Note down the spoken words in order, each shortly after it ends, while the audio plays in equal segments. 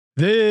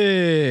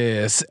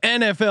This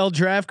NFL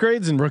draft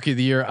grades and rookie of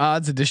the year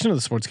odds edition of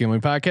the Sports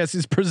Gambling Podcast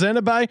is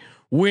presented by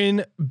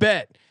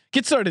WynnBET.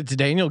 Get started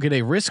today and you'll get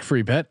a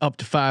risk-free bet up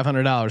to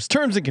 $500.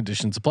 Terms and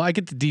conditions apply.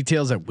 Get the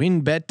details at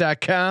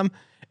wynnbet.com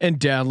and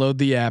download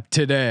the app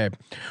today.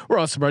 We're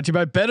also brought to you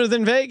by Better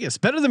Than Vegas.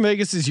 Better Than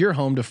Vegas is your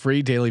home to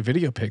free daily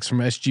video picks from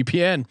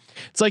SGPN.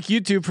 It's like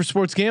YouTube for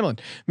sports gambling.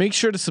 Make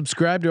sure to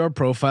subscribe to our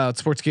profile at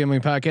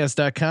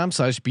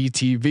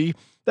sportsgamblingpodcast.com/BTV.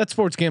 That's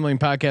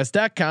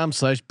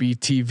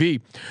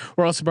sportsgamblingpodcast.com/BTV.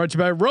 We're also brought to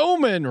you by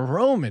Roman.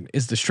 Roman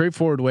is the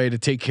straightforward way to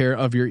take care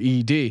of your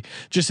ED.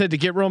 Just head to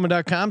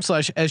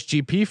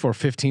getroman.com/SGP for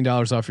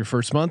 $15 off your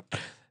first month.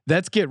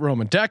 That's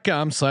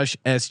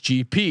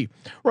getroman.com/SGP.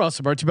 We're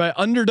also brought to you by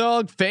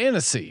Underdog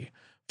Fantasy.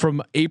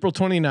 From April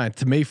 29th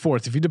to May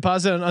 4th, if you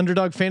deposit on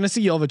Underdog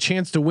Fantasy, you'll have a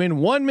chance to win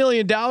 $1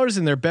 million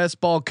in their best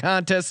ball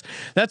contest.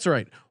 That's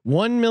right,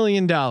 $1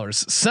 million.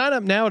 Sign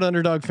up now at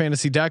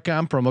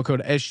underdogfantasy.com, promo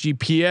code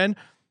SGPN.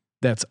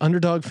 That's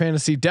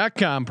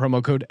underdogfantasy.com,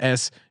 promo code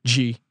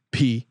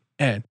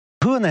SGPN.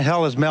 Who in the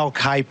hell is Mel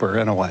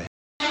Kiper in a way?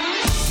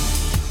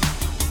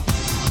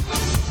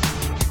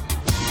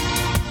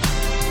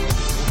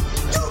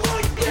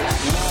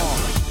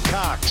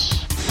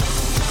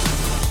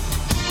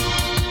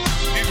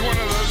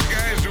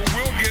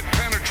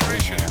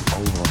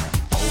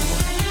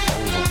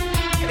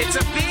 It's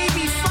a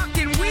baby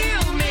fucking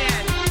wheel,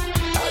 man.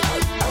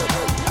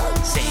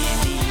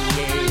 San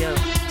Diego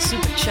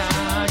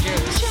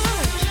Superchargers.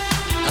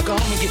 Now go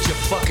home and get your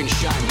fucking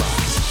shine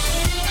box.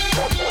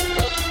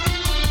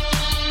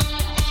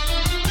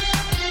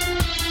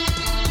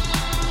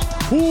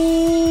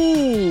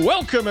 Ooh,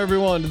 welcome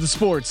everyone to the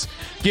Sports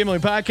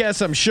Gambling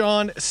Podcast. I'm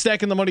Sean,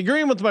 stacking the money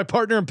green with my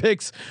partner in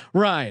picks,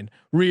 Ryan,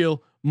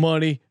 Real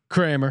Money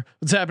Kramer.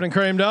 What's happening,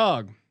 Kramer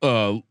dog?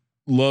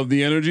 Love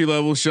the energy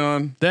level,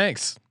 Sean.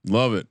 Thanks.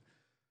 Love it.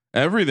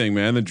 Everything,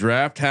 man. The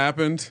draft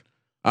happened.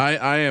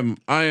 I am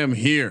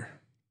here.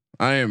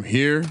 I am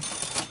here.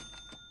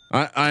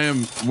 I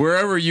am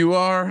wherever you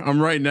are.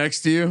 I'm right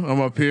next to you. I'm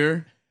up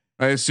here.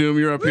 I assume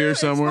you're up here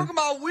somewhere.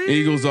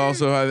 Eagles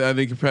also. I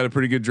think you've had a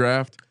pretty good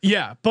draft.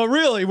 Yeah, but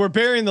really, we're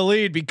bearing the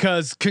lead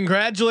because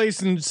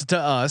congratulations to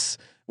us.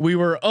 We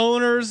were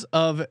owners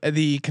of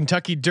the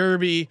Kentucky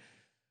Derby.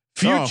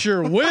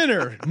 Future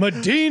winner,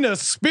 Medina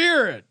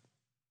Spirit.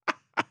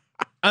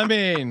 I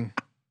mean,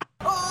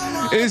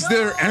 is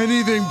there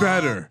anything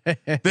better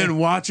than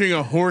watching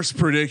a horse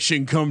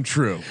prediction come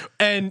true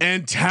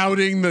and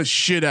touting the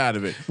shit out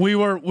of it? We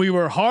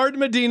were hard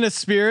Medina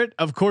Spirit.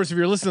 Of course, if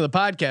you're listening to the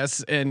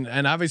podcast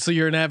and obviously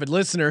you're an avid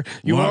listener,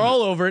 you were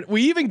all over it.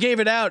 We even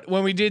gave it out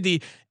when we did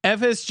the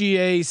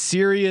FSGA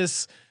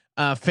Serious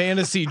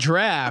fantasy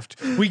draft.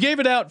 We gave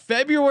it out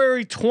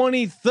February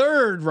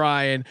 23rd,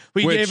 Ryan.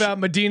 We gave out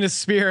Medina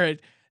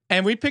Spirit.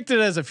 And we picked it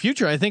as a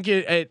future. I think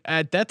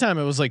at that time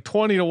it was like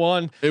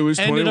 20-1. It was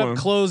ended 21. up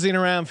closing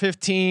around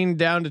 15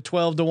 down to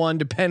 12-1,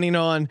 depending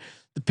on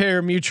the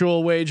pair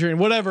mutual wagering,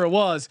 whatever it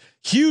was.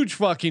 Huge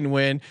fucking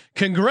win.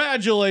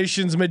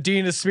 Congratulations,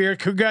 Medina Spirit.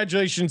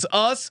 Congratulations,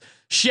 us.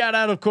 Shout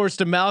out, of course,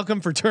 to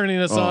Malcolm for turning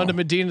us on to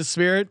Medina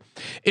Spirit.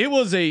 It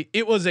was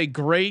a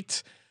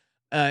great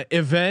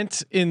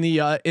event in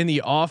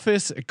the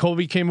office.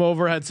 Colby came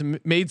over,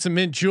 made some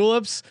mint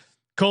juleps.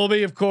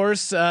 Colby, of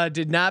course,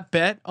 did not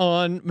bet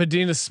on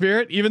Medina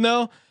Spirit, even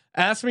though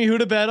asked me who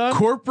to bet on.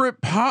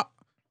 Corporate pop.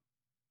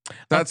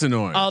 That's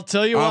annoying. I'll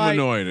tell you why. I'm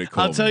annoyed at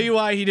Colby. I'll tell you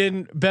why he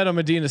didn't bet on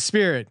Medina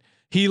Spirit.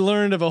 He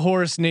learned of a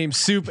horse named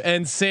Soup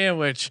and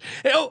Sandwich.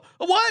 Oh,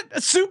 what?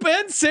 A Soup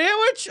and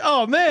Sandwich?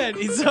 Oh man.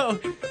 He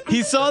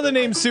saw the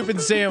name Soup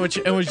and Sandwich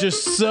and was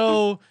just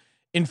so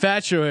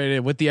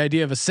infatuated with the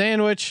idea of a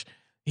sandwich.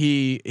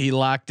 He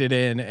locked it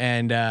in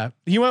and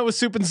he went with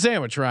Soup and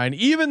Sandwich, Ryan,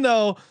 even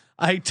though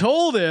I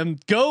told him,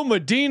 go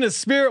Medina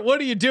Spirit. What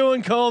are you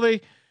doing,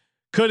 Colby?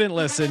 Couldn't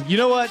listen. You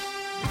know what?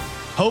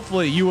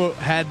 Hopefully you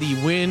had the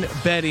Win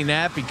betting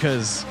app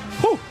because,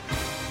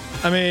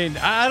 I mean,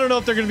 I don't know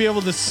if they're going to be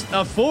able to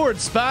afford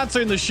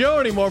sponsoring the show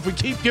anymore if we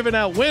keep giving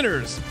out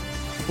winners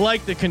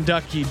like the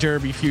Kentucky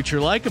Derby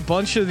future, like a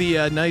bunch of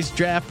the nice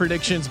draft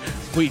predictions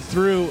we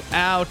threw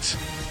out.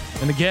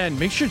 And again,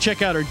 make sure to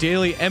check out our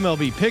daily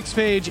MLB picks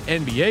page,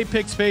 NBA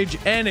picks page,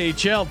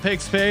 NHL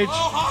picks page.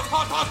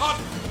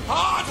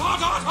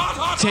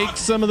 Take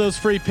some of those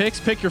free picks,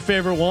 pick your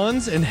favorite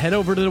ones, and head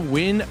over to the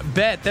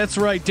WynnBET. That's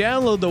right.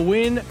 Download the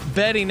Win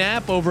betting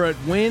app over at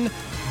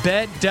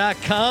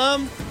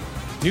wynnbet.com.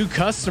 New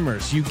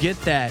customers, you get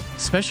that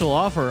special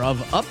offer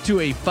of up to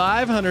a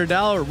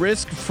 $500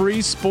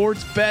 risk-free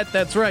sports bet.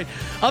 That's right.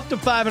 Up to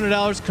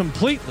 $500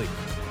 completely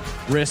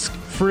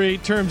risk-free.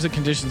 Terms and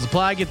conditions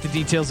apply. Get the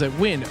details at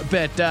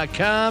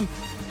wynnbet.com.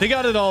 They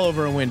got it all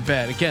over at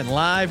WynnBET. Again,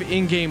 live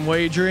in-game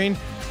wagering.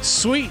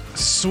 Sweet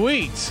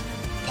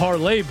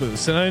parlay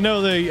boosts. And I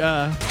know they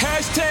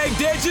Hashtag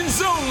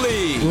Legends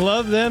Only.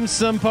 love them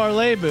some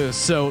parlay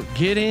boosts. So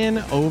get in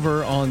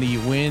over on the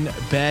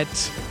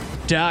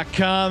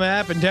wynnbet.com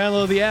app and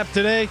download the app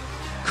today.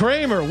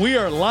 Kramer, we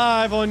are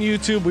live on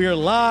YouTube. We are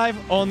live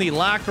on the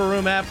Locker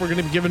Room app. We're going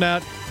to be giving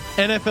out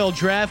NFL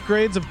draft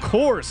grades, of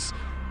course.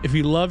 If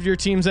you love your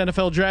team's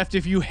NFL draft,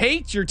 if you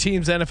hate your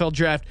team's NFL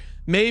draft,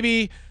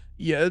 maybe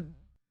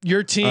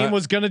your team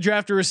was going to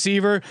draft a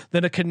receiver,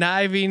 then a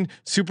conniving,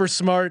 super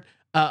smart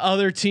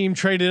other team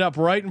traded up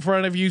right in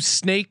front of you,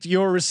 snaked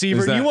your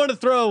receiver. You want to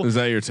throw? Is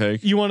that your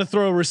take? You want to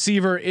throw a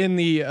receiver in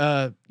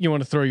the? You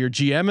want to throw your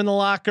GM in the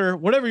locker?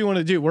 Whatever you want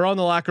to do. We're on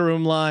the locker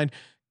room line.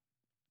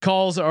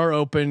 Calls are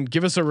open.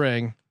 Give us a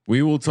ring.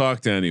 We will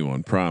talk to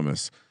anyone.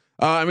 Promise.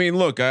 I mean,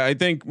 look, I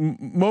think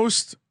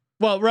most.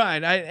 Well,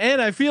 Ryan,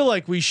 I feel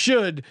like we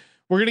should.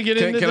 We're gonna get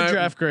into the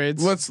draft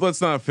grades.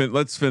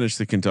 Let's finish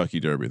the Kentucky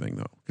Derby thing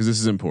though, because this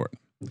is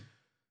important.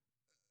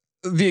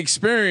 The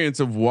experience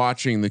of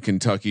watching the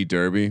Kentucky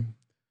Derby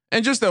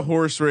and just a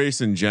horse race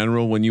in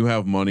general, when you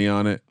have money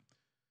on it,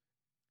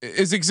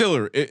 is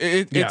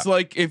exhilarating. It's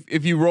like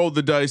if you rolled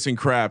the dice in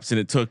craps and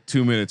it took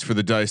 2 minutes for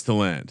the dice to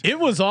land. It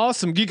was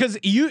awesome because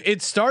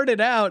it started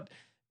out.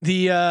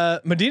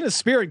 The Medina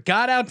Spirit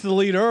got out to the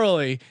lead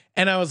early,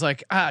 and I was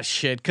like,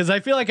 shit, because I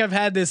feel like I've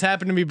had this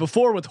happen to me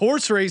before with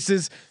horse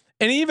races,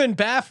 and even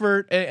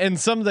Baffert and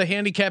some of the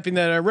handicapping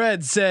that I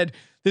read said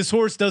this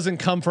horse doesn't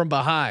come from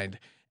behind,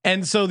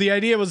 and so the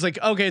idea was like,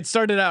 okay, it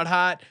started out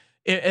hot.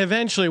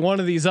 Eventually, one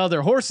of these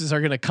other horses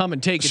are going to come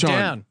and take it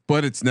down,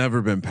 but it's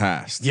never been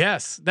passed.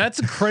 Yes, that's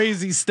a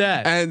crazy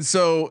stat. And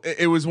so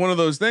it was one of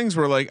those things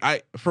where, like,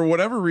 for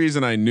whatever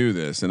reason, I knew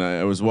this, and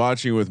I was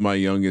watching with my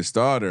youngest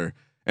daughter.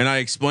 And I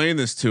explained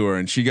this to her,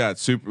 and she got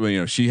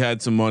super. She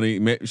had some money.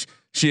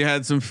 She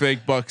had some fake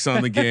bucks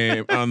on the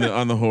game on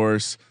the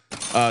horse,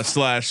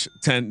 slash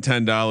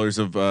 $10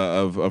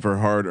 of her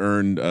hard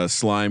earned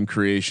slime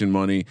creation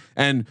money,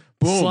 and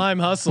boom, slime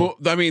hustle.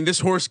 I mean, this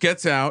horse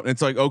gets out, and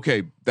it's like,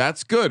 okay,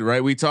 that's good,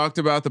 right? We talked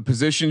about the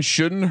position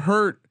shouldn't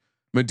hurt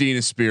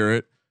Medina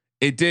Spirit.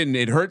 It didn't.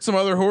 It hurt some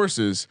other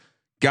horses.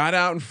 Got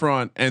out in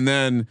front, and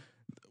then.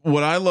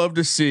 What I love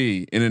to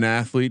see in an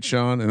athlete,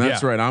 Sean, and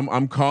that's right.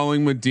 I'm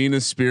calling Medina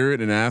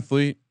Spirit an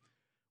athlete.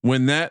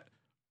 When that,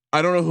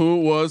 I don't know who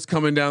it was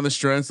coming down the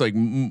stretch, like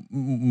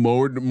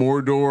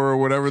Mordor or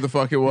whatever the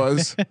fuck it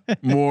was,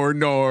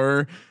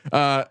 Mordor.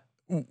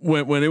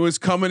 When it was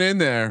coming in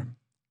there,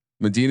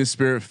 Medina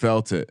Spirit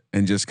felt it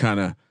and just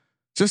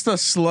just a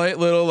slight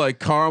little like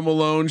Karl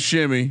Malone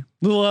shimmy,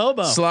 little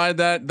elbow, slide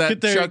that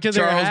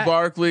Charles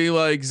Barkley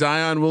like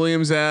Zion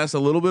Williams ass a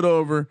little bit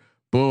over,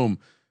 boom.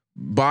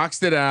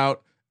 Boxed it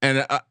out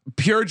and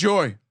pure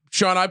joy.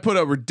 Sean, I put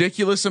a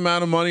ridiculous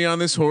amount of money on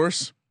this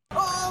horse.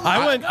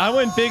 I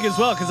went big as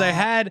well because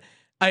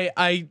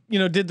I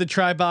did the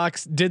try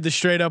box, did the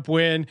straight up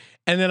win,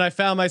 and then I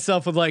found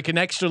myself with like an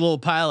extra little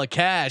pile of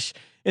cash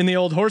in the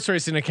old horse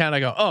racing account.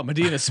 I go, oh,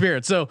 Medina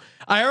Spirit. So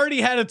I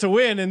already had it to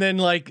win, and then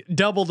like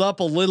doubled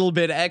up a little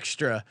bit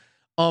extra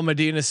on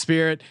Medina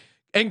Spirit.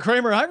 And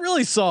Kramer, I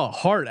really saw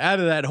heart out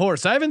of that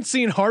horse. I haven't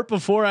seen heart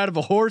before out of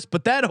a horse,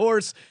 but that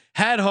horse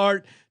had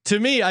heart. To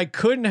me, I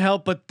couldn't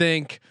help but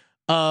think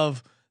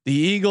of the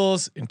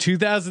Eagles in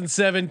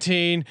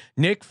 2017,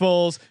 Nick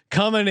Foles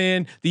coming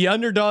in, the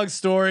underdog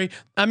story.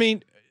 I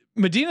mean,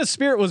 Medina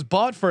Spirit was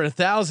bought for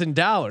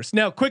 $1,000.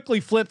 Now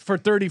quickly flipped for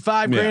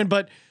 35 grand.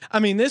 But I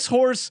mean, this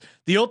horse,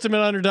 the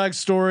ultimate underdog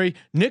story,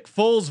 Nick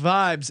Foles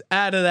vibes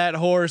out of that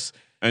horse.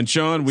 And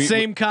Sean,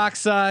 same cock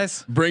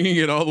size, bringing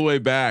it all the way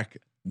back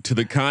to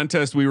the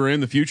contest we were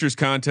in, the futures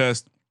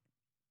contest,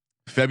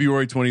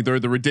 February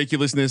 23rd, the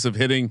ridiculousness of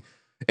hitting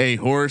a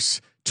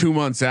horse 2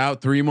 months out,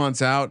 3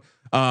 months out.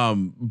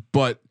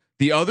 But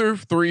the other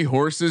 3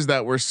 horses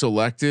that were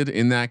selected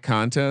in that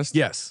contest,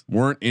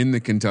 weren't in the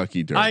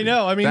Kentucky Derby. I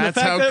know. I mean, the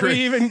fact that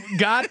we even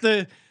got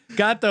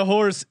the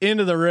horse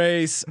into the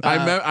race.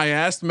 I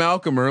asked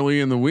Malcolm early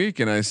in the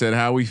week, and I said,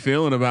 "How are we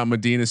feeling about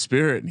Medina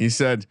Spirit?" And he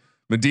said,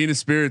 "Medina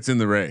Spirit's in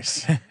the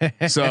race."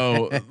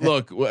 So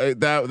look,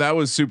 that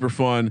was super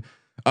fun.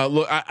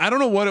 Look, I don't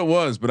know what it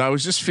was, but I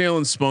was just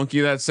feeling spunky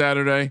that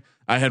Saturday.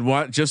 I had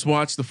just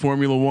watched the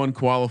Formula One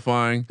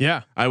qualifying.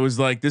 Yeah, I was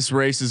like, this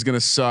race is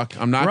gonna suck.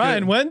 I'm not.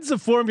 Ryan, when's the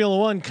Formula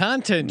One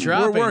content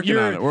dropping? We're working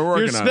on it.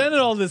 You're spending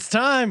all this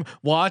time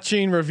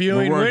watching,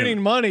 reviewing, winning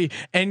money,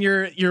 and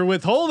you're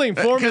withholding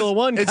Formula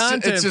One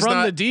content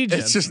from the DJ.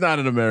 It's just not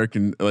an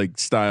American like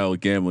style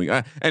gambling.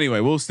 Anyway,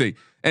 we'll see.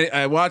 And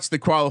I watched the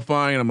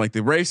qualifying, and I'm like,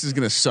 the race is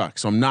gonna suck,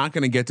 so I'm not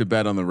gonna get to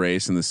bet on the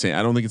race in the same.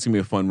 I don't think it's gonna be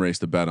a fun race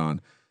to bet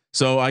on.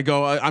 So I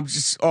go, I'm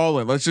just all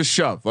in. Let's just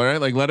shove. All right.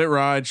 Like let it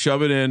ride,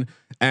 shove it in.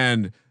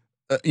 And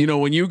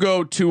when you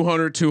go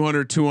 200,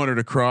 200, 200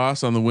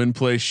 across on the win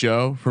play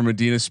show for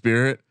Medina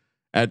Spirit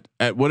at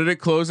what did it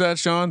close at,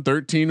 Sean?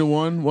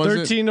 13-1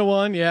 was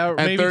 13-1. Yeah.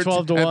 Maybe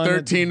 12-1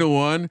 at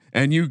 13-1.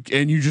 And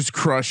you just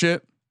crush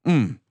it.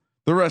 The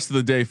rest of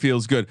the day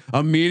feels good.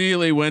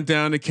 Immediately went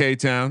down to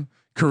K-Town,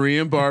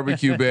 Korean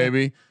barbecue,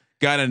 baby.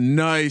 Got a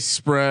nice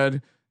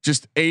spread.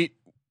 Just ate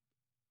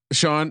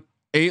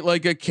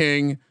like a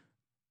king.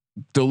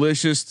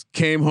 Delicious.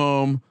 Came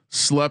home,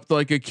 slept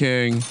like a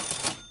king,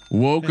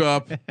 woke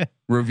up,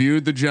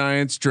 reviewed the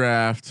Giants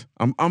draft.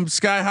 I'm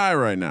sky high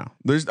right now.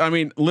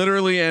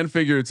 Literally and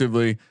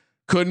figuratively,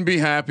 couldn't be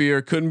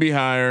happier, couldn't be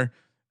higher.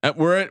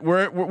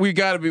 We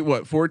got to be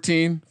what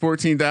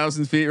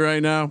 14,000 feet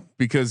right now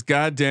because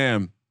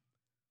goddamn,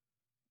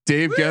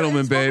 Dave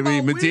Gettleman,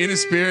 baby, Medina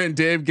Spirit and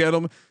Dave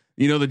Gettleman.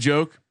 You know the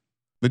joke.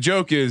 The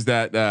joke is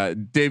that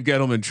Dave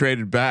Gettleman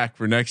traded back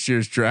for next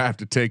year's draft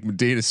to take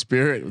Medina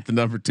Spirit with the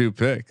number 2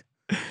 pick.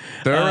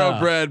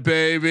 Thoroughbred,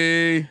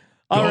 baby.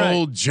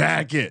 Gold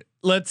jacket.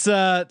 Let's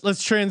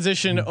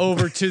transition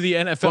over to the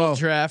NFL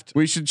draft.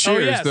 We should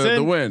cheers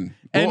the win.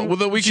 And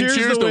we can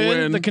cheers the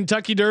win. The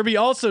Kentucky Derby.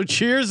 Also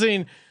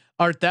cheersing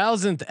our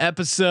 1000th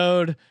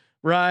episode,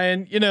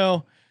 Ryan. You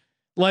know,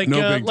 like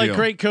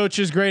great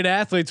coaches, great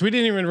athletes. We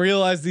didn't even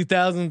realize the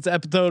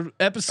 1000th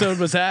episode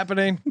was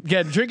happening.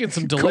 Again, drinking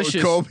some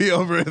delicious Colby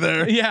over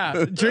there.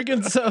 Yeah,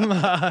 drinking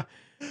some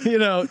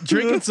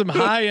drinking some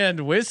high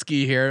end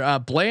whiskey here,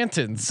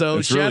 Blanton. So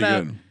it's shout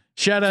out. Good.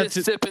 Shout out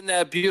to sipping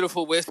that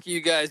beautiful whiskey you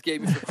guys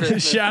gave me for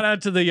Christmas. Shout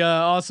out to the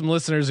awesome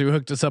listeners who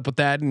hooked us up with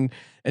that, and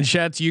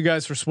shout out to you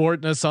guys for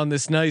supporting us on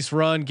this nice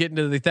run, getting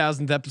to the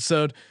 1000th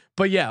episode.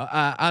 But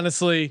yeah,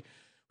 honestly,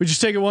 we just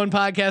take it one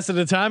podcast at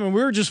a time, and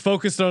we were just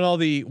focused on all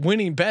the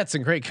winning bets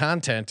and great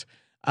content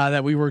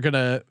that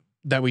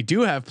we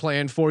do have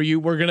planned for you.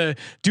 We're gonna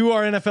do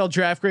our NFL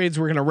draft grades.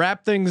 We're gonna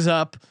wrap things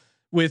up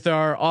with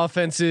our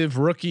offensive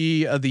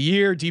rookie of the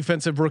year,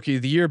 defensive rookie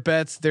of the year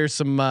bets. There's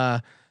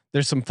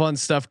some fun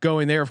stuff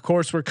going there. Of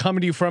course, we're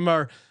coming to you from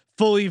our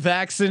fully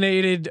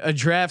vaccinated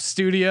draft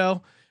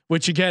studio,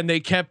 which again, they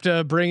kept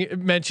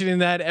mentioning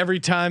that every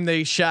time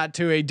they shot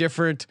to a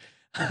different,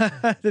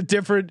 the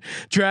different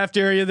draft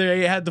area,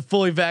 they had the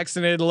fully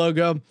vaccinated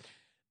logo.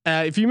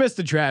 If you missed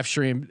the draft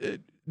stream,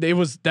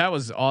 that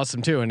was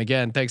awesome too. And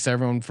again, thanks to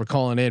everyone for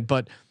calling in,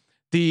 but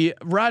the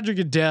Roger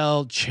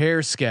Goodell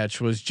chair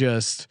sketch was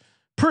just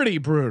pretty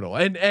brutal.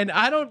 And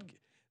I don't,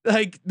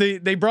 like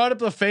they brought up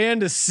the fan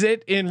to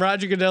sit in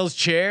Roger Goodell's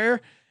chair,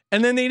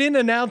 and then they didn't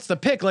announce the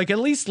pick. Like at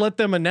least let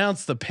them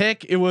announce the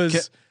pick. It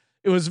was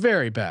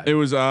very bad. It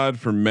was odd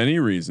for many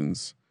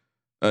reasons.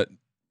 They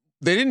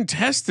didn't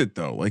test it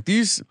though. Like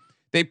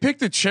they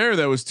picked a chair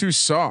that was too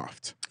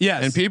soft.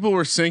 Yes, and people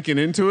were sinking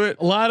into it.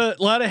 A lot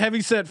of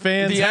heavyset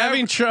fans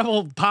having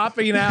trouble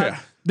popping out. Yeah.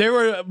 There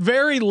were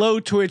very low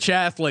twitch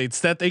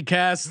athletes that they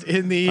cast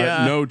in the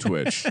no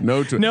twitch,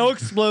 no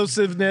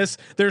explosiveness.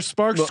 Their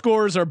spark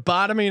scores are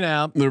bottoming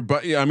out.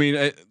 I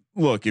mean,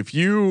 look, if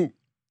you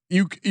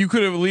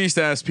could have at least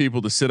asked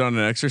people to sit on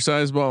an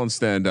exercise ball and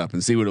stand up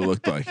and see what it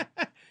looked like.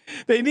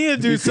 They need to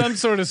do some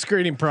sort of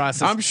screening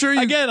process. I'm sure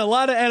again, a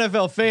lot of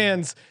NFL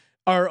fans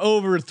are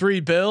over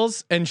 $3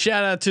 bills, and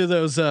shout out to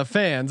those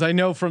fans. I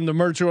know from the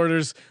merch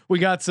orders we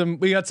got some.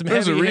 There's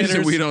a reason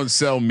hitters. We don't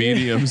sell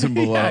mediums and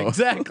below. Yeah,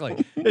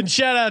 exactly. And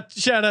shout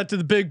out to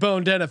the big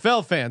boned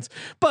NFL fans.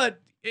 But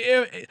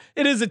it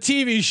is a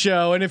TV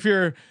show, and if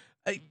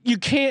you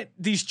can't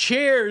these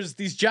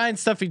giant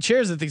stuffy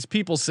chairs that these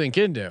people sink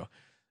into.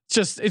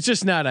 It's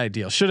just not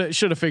ideal.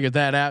 Should have figured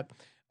that out.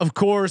 Of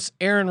course,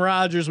 Aaron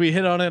Rodgers. We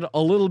hit on it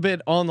a little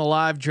bit on the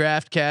live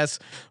draft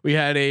cast. We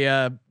had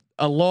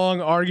a long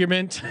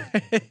argument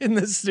in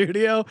the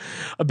studio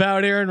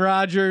about Aaron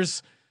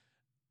Rodgers.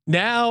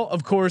 Now,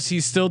 of course,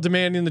 he's still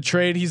demanding the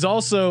trade.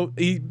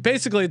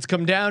 Basically it's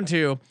come down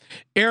to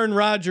Aaron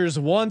Rodgers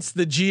wants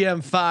the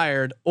GM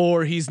fired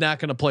or he's not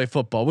going to play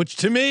football, which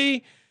to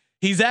me,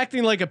 he's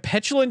acting like a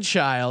petulant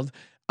child.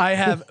 I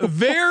have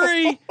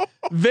very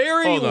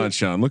hold on,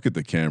 Sean. Look at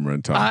the camera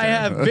and talk. I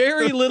have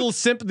very little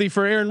sympathy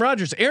for Aaron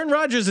Rodgers. Aaron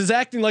Rodgers is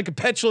acting like a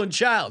petulant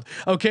child.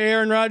 Okay,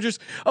 Aaron Rodgers.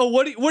 Oh,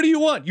 what do you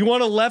want? You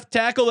want a left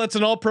tackle that's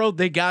an all-pro?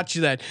 They got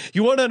you that.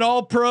 You want an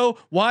all-pro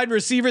wide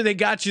receiver? They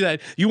got you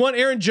that. You want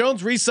Aaron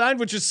Jones re-signed,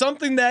 which is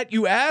something that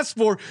you asked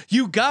for.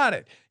 You got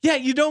it. Yeah,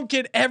 you don't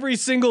get every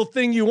single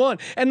thing you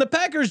want. And the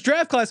Packers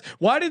draft class,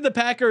 why did the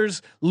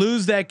Packers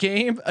lose that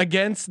game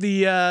against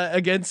the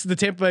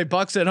Tampa Bay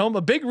Bucks at home?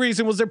 A big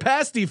reason was their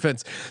pass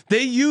defense.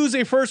 They use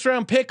a first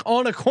round pick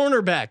on a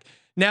cornerback.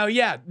 Now,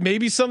 yeah,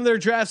 maybe some of their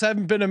drafts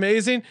haven't been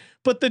amazing,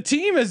 but the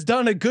team has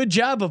done a good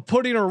job of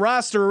putting a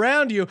roster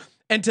around you.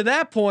 And to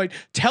that point,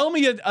 tell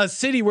me a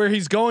city where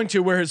he's going to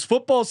where his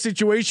football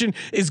situation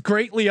is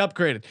greatly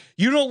upgraded.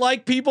 You don't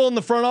like people in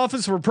the front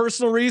office for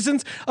personal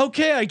reasons?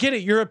 Okay, I get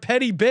it. You're a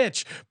petty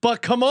bitch,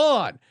 but come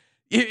on.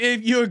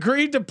 If you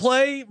agreed to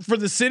play for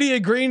the city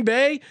of Green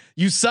Bay,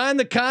 you signed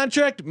the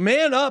contract,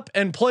 man up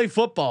and play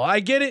football. I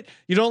get it.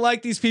 You don't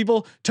like these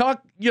people.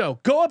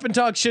 Go up and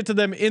talk shit to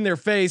them in their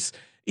face.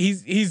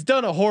 He's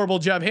done a horrible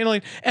job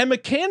handling, and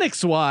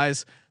mechanics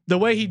wise, the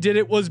way he did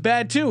it was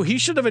bad too. He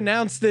should have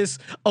announced this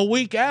a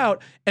week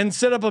out and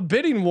set up a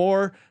bidding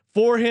war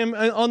for him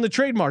on the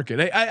trade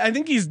market. I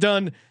think he's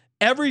done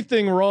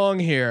everything wrong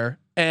here,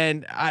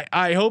 and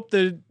I hope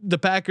the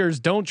Packers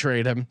don't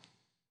trade him.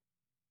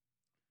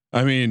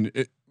 I mean,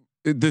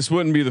 this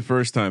wouldn't be the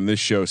first time this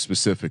show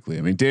specifically.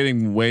 I mean,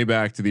 dating way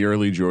back to the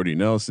early Jordy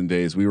Nelson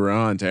days, we were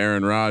on to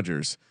Aaron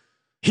Rodgers.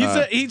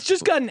 He's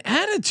just got an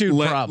attitude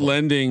problem.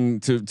 Lending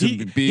to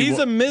he's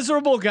a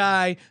miserable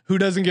guy who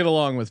doesn't get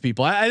along with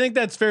people. I think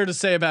that's fair to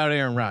say about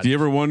Aaron Rodgers. Do you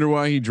ever wonder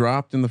why he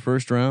dropped in the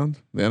first round,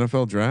 the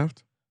NFL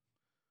draft?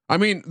 I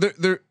mean,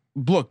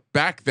 look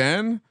back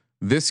then.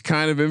 this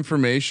kind of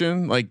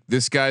information, like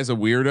this guy's a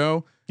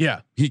weirdo.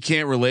 Yeah. He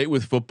can't relate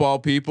with football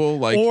people.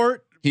 Like,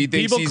 Or he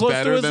thinks people he's close to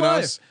better his than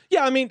life. us.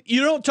 Yeah, I mean,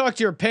 you don't talk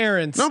to your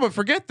parents. No, but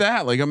forget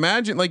that. Like,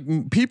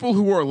 imagine people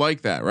who are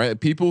like that, right?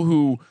 People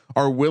who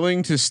are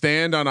willing to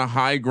stand on a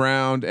high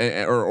ground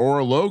or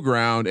a low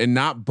ground and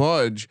not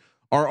budge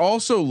are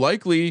also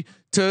likely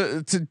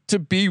to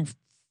be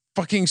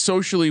fucking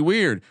socially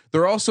weird.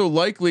 They're also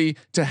likely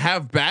to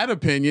have bad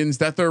opinions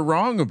that they're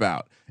wrong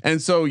about. And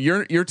so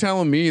you're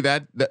telling me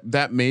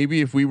that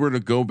maybe if we were to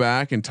go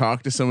back and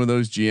talk to some of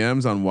those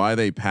GMs on why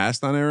they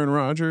passed on Aaron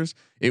Rodgers,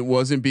 it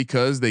wasn't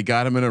because they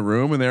got him in a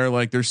room and they're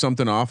like, there's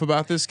something off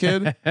about this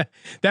kid.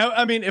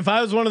 I mean, if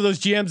I was one of those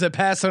GMs that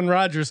passed on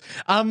Rodgers,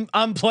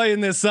 I'm playing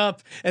this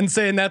up and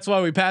saying that's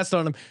why we passed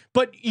on him.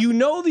 But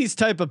these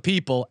type of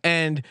people,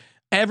 and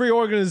every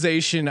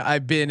organization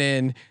I've been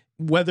in,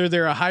 whether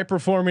they're a high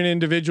performing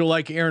individual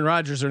like Aaron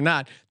Rodgers or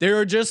not, there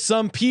are just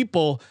some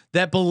people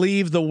that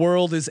believe the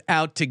world is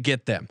out to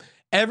get them.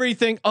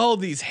 Everything. Oh,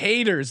 these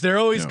haters, they're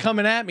always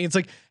coming at me. It's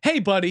like, hey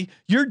buddy,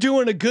 you're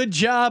doing a good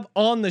job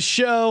on the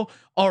show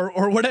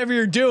or whatever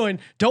you're doing.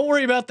 Don't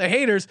worry about the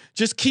haters.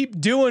 Just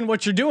keep doing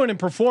what you're doing and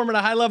perform at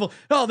a high level.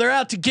 Oh, they're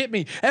out to get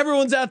me.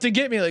 Everyone's out to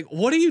get me. Like,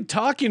 what are you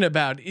talking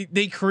about?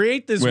 They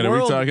create this world.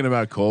 Are we talking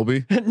about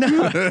Colby?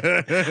 No,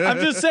 I'm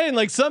just saying,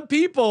 like, some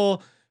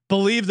people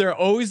believe they're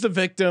always the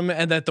victim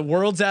and that the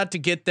world's out to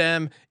get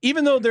them,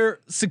 even though they're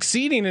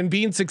succeeding and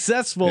being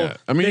successful. Yeah.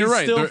 I mean, they you're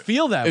right. Still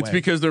feel that it's way.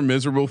 because they're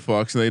miserable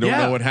fucks and they don't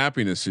know what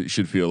happiness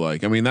should feel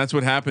like. I mean, that's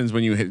what happens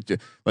when you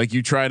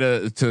you try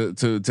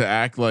to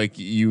act like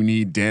you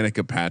need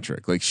Danica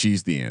Patrick, like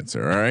she's the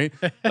answer. All right.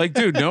 Like,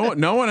 dude,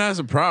 no one has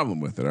a problem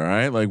with it. All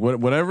right. Like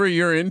whatever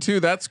you're into,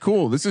 that's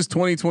cool. This is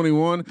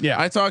 2021.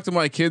 Yeah. I talk to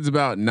my kids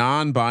about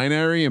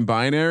non-binary and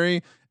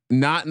binary,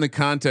 not in the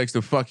context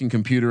of fucking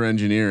computer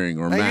engineering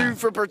or Thank math. you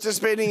for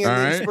participating in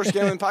the Sports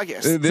Gambling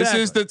Podcast. This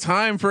is the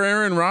time for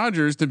Aaron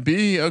Rodgers to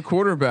be a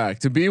quarterback,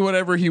 to be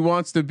whatever he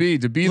wants to be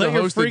Let the your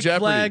host freak of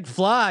Jeopardy. flag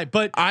fly.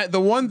 But The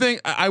one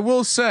thing I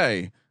will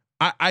say,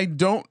 I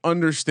don't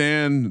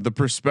understand the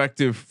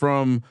perspective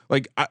from,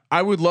 like,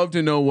 I would love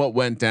to know what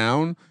went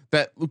down,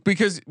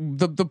 because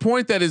the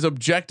point that is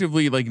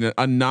objectively like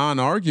a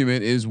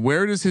non-argument is,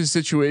 where does his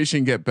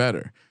situation get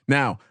better?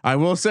 Now, I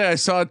will say I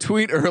saw a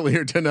tweet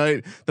earlier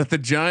tonight that the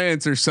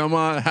Giants are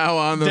somehow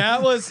on the.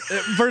 that was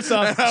first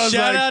off.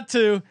 shout out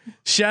to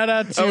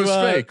That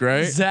was fake,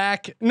 right?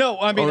 Zach. No,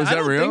 I mean, is I that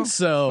don't real? think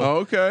so. Oh,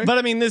 okay. But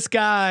I mean, this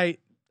guy,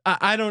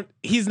 I don't.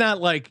 He's not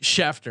like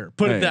Schefter.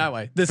 Put it that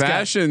way. This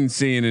fashion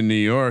scene in New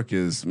York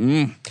is.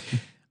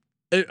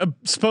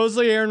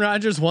 Supposedly Aaron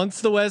Rodgers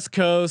wants the West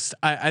Coast.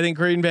 I think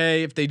Green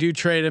Bay, if they do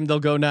trade him, they'll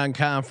go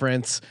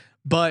non-conference.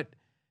 But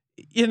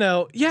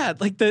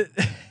like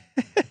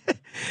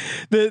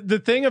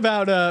the thing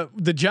about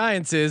the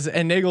Giants is,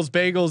 and Nagel's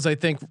Bagels, I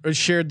think,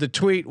 shared the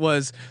tweet,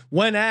 was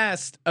when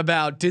asked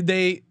about did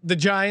the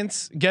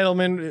Giants,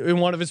 Gettleman in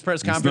one of his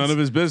press conferences, none of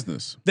his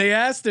business. They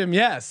asked him,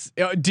 yes,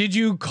 did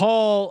you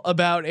call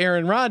about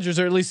Aaron Rodgers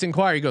or at least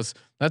inquire? He goes,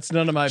 that's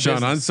none of my business.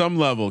 Sean, on some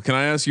level, can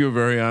I ask you a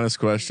very honest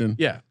question?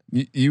 Yeah.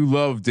 You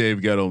love Dave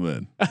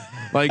Gettleman.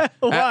 Like,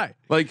 why?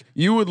 Like,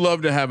 you would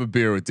love to have a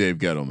beer with Dave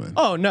Gettleman.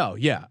 Oh no.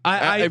 Yeah.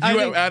 If you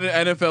have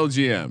at NFL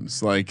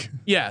GMs, like,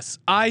 yes,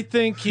 I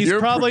think he's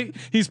probably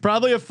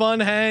a fun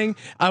hang.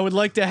 I would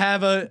like to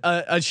have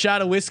a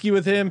shot of whiskey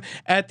with him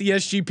at the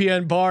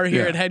SGPN bar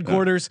here at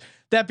headquarters.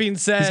 That being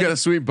said, he's got a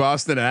sweet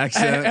Boston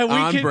accent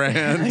on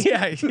brand.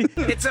 Yeah.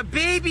 It's a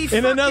baby.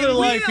 In another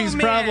life, wheel, he's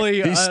man.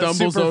 probably a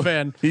super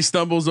fan. He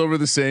stumbles over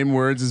the same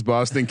words as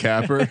Boston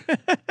Capper.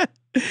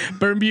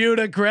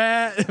 Bermuda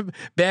grass. When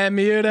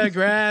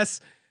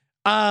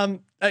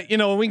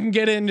we can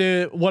get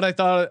into what I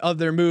thought of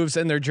their moves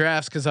and their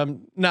drafts, because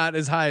I'm not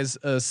as high as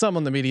some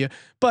on the media,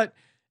 but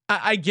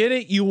I get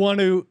it. You want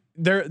to,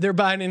 they're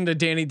buying into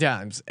Danny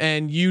Dimes,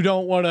 and you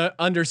don't want to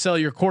undersell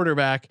your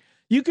quarterback.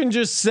 You can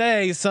just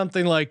say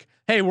something like,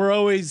 "Hey, we're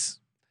always,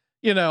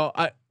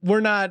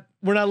 we're not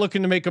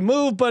looking to make a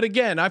move, but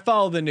again, I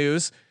follow the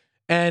news,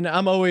 and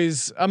I'm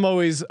always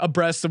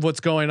abreast of what's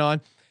going on.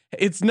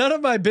 It's none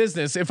of my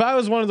business." If I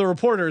was one of the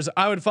reporters,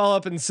 I would follow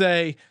up and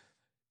say,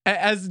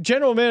 as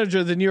general manager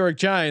of the New York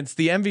Giants,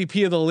 the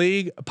MVP of the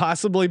league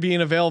possibly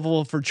being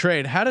available for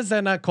trade, how does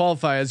that not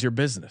qualify as your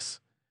business?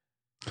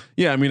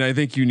 Yeah, I mean, I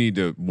think you need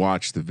to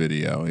watch the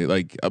video.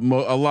 Like a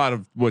lot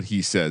of what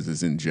he says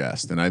is in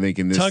jest, and I think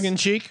in this tongue in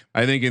cheek.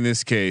 I think in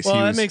this case,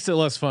 that makes it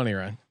less funny,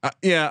 Ryan.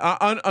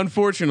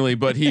 Unfortunately,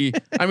 but he.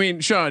 I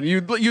mean, Sean,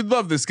 you'd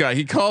love this guy.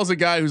 He calls a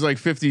guy who's like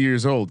 50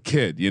 years old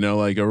kid.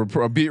 Like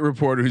a beat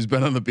reporter who's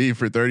been on the beat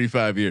for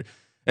 35 years.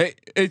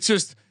 It's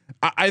just,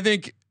 I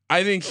think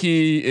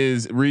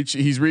he's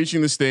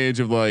reaching the stage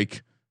of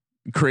like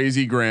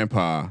crazy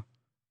grandpa.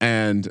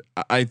 And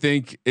I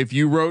think if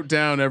you wrote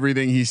down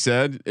everything he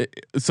said,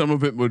 some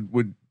of it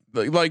would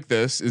like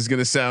this is going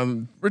to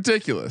sound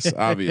ridiculous.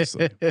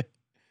 Obviously,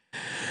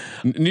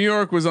 New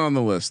York was on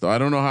the list, though. I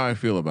don't know how I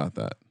feel about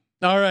that.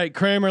 All right,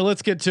 Kramer,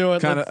 let's get to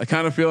it. I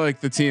kind of feel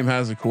like the team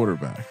has a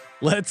quarterback.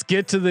 let's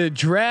get to the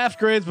draft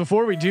grades.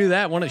 Before we do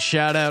that, I want to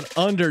shout out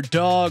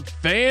Underdog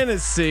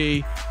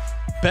Fantasy.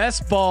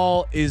 Best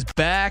ball is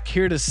back,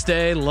 here to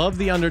stay. Love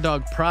the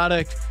Underdog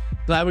product.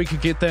 Glad we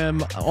could get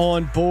them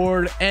on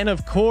board. And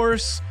of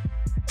course,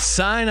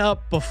 sign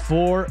up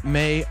before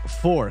May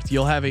 4th.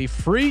 You'll have a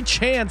free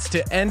chance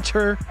to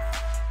enter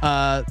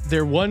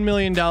their $1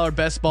 million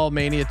Best Ball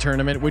Mania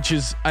tournament, which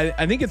is,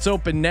 I think it's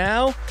open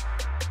now.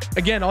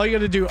 Again, all you got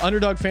to do,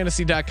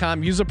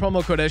 underdogfantasy.com, use the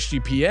promo code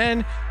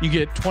SGPN. You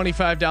get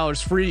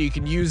 $25 free. You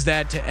can use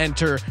that to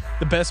enter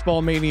the Best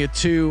Ball Mania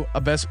 2,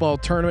 a best ball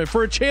tournament,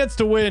 for a chance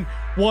to win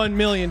 $1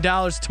 million.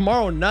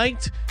 Tomorrow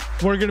night,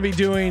 we're going to be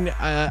doing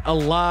a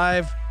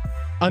live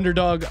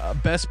Underdog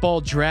Best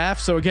Ball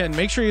draft. So again,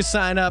 make sure you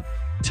sign up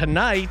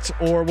tonight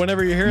or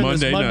whenever you're hearing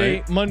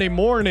this Monday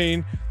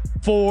morning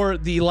for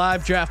the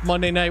live draft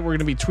Monday night. We're going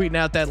to be tweeting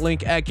out that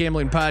link at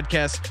Gambling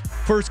Podcast.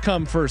 First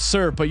come, first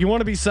serve, but you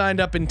want to be signed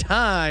up in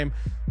time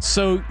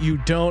so you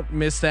don't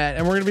miss that.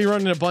 And we're going to be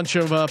running a bunch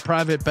of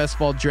private best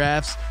ball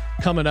drafts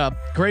coming up.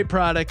 Great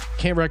product.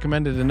 Can't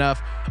recommend it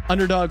enough.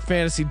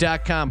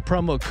 Underdogfantasy.com,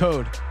 promo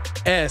code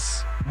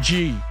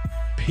SGPN.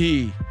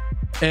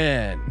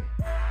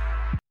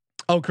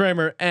 Oh,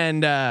 Kramer.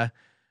 And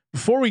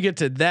before we get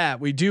to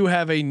that, we do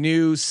have a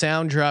new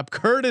sound drop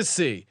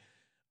courtesy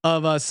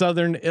of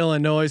Southern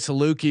Illinois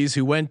Salukis,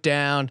 who went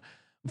down.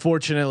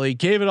 Unfortunately,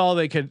 gave it all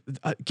they could,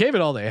 gave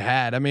it all they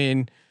had. I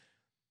mean,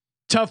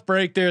 tough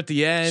break there at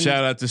the end.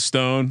 Shout out to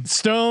Stone.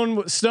 Stone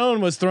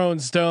was throwing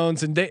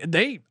stones, and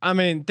they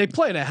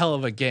played a hell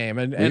of a game.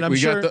 And I'm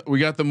sure we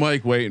got the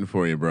mic waiting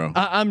for you, bro.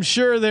 I'm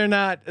sure they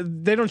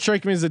don't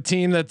strike me as a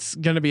team that's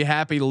going to be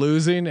happy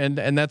losing,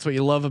 and that's what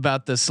you love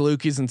about the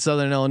Salukis in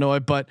Southern Illinois.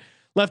 But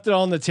left it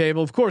all on the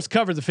table. Of course,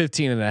 covered the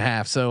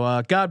 15.5.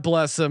 So God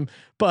bless them.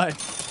 But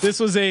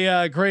this was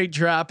a great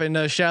drop,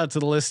 and shout out to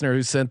the listener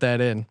who sent that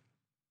in.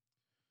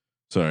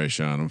 Sorry,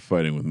 Sean. I'm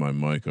fighting with my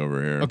mic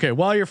over here. Okay,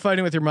 while you're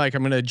fighting with your mic,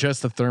 I'm going to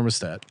adjust the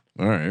thermostat.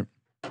 All right.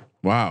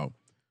 Wow.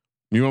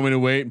 You want me to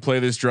wait and play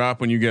this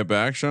drop when you get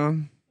back,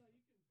 Sean?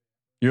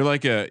 You're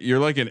like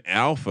an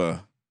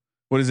alpha.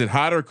 What is it?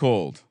 Hot or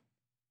cold?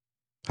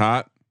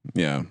 Hot.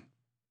 Yeah.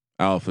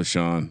 Alpha,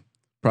 Sean.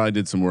 Probably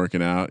did some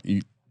working out.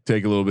 You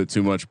take a little bit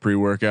too much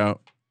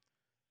pre-workout.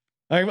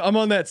 I'm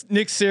on that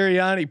Nick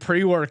Sirianni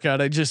pre-workout.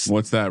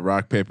 What's that?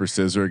 Rock, paper,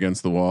 scissor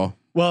against the wall.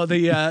 Well,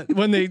 the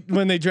when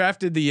they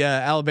drafted the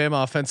Alabama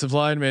offensive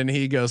lineman,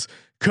 he goes,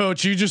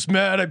 "Coach, you just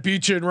mad I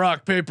beat you in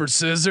rock, paper,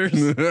 scissors."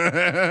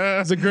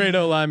 It's a great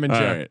O lineman joke.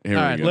 All right, all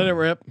right, let it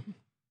rip.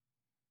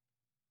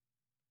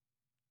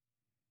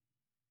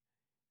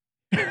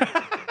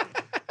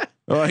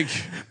 Like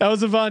that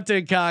was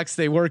Avante Cox.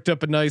 They worked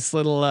up a nice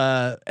little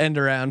end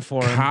around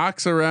for him.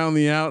 Cox around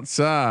the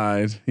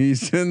outside.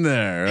 He's in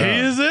there.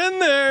 He is in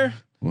there.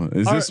 What,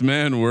 is this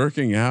man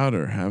working out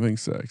or having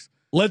sex?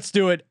 Let's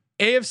do it.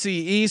 AFC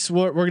East.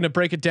 We're going to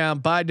break it down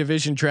by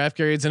division draft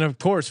grades, and of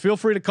course, feel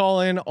free to call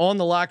in on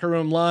the locker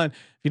room line.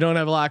 If you don't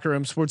have a locker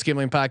room,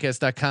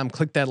 sportsgamblingpodcast.com.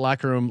 Click that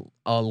locker room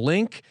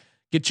link,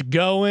 get you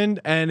going,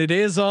 and it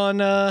is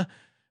on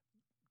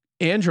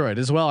Android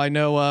as well. I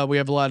know we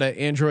have a lot of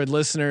Android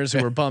listeners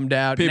who are bummed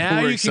out. Now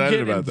you can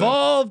get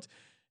involved.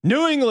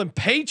 New England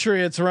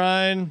Patriots,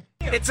 Ryan.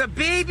 It's a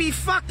baby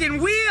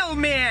fucking wheel,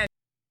 man.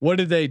 What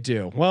did they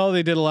do? Well,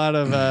 they did a lot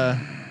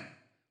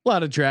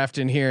of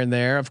drafting here and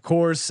there. Of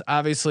course,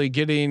 obviously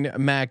getting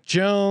Mac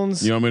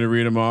Jones. You want me to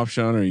read them off,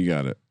 Sean, or you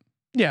got it?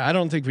 Yeah, I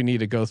don't think we need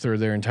to go through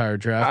their entire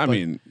draft. I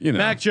mean, you know,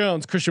 Mac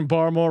Jones, Christian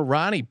Barmore,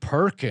 Ronnie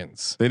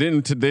Perkins. They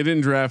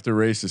didn't draft a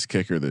racist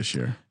kicker this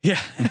year.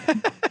 Yeah.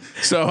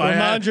 So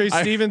Ramondre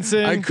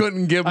Stevenson. I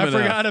couldn't give him. I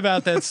forgot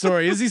about that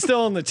story. Is he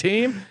still on the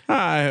team?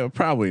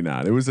 Probably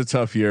not. It was a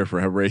tough year for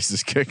a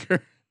racist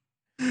kicker.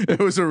 It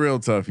was a real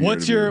tough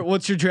year.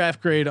 What's your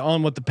draft grade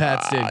on what the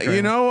Pats did?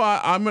 You know,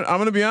 I'm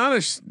going to be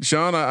honest,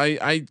 Sean.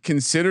 I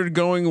considered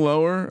going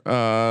lower,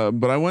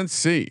 but I went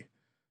C.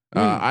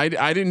 I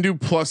didn't do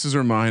pluses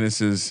or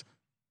minuses.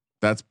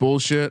 That's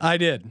bullshit. I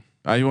did.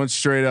 I went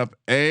straight up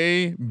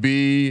A,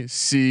 B,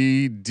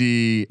 C,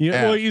 D.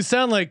 F. Well, you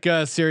sound like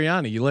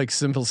Sirianni. You like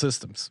simple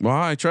systems. Well,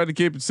 I tried to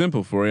keep it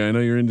simple for you. I know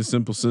you're into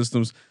simple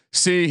systems.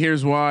 C,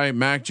 here's why.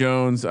 Mac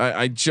Jones.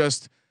 I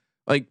just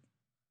like.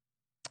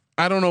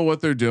 I don't know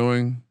what they're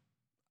doing.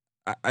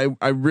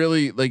 I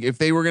really like if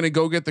they were going to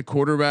go get the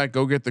quarterback,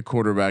 go get the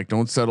quarterback.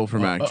 Don't settle for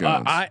Mac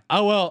Jones.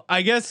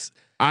 I guess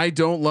I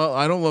don't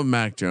love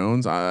Mac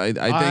Jones. I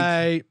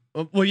think.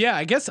 Well, yeah,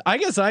 I guess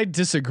I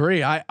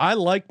disagree. I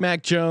like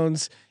Mac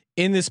Jones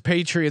in this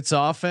Patriots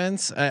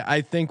offense. I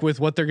think with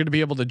what they're going to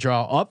be able to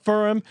draw up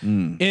for him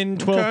in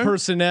 12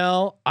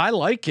 personnel, I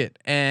like it.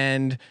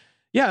 And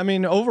yeah, I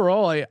mean,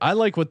 overall, I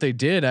like what they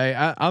did.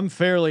 I'm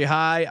fairly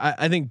high.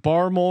 I think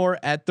Barmore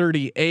at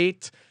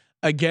 38.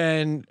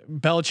 Again,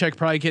 Belichick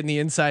probably getting the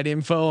inside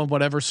info on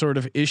whatever sort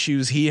of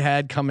issues he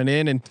had coming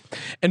in, and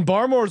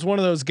Barmore is one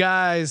of those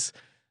guys.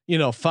 You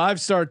know,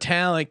 5-star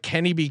talent.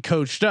 Can he be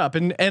coached up?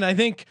 And I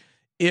think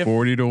if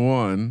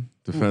 40-1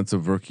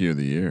 defensive rookie of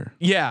the year.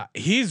 Yeah,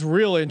 he's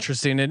real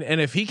interesting. And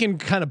if he can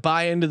kind of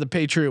buy into the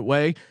Patriot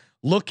way,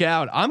 look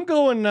out. I'm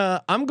going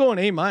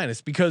A-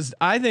 because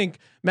I think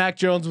Mac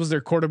Jones was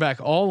their quarterback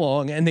all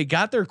along, and they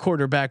got their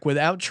quarterback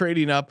without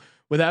trading up,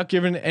 without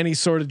giving any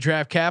sort of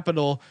draft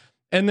capital.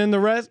 And then the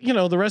rest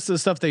of the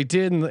stuff they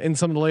did in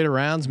some of the later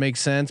rounds makes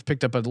sense.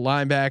 Picked up a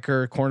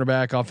linebacker,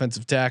 cornerback,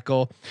 offensive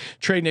tackle.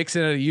 Trey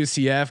Nixon at a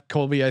UCF.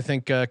 Colby, I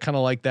think, kind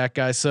of like that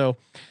guy. So,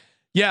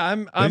 yeah,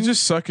 I'm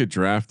just suck at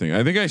drafting.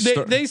 I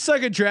think they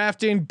suck at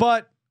drafting,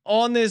 but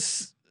on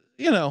this,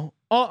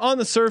 on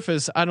the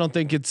surface, I don't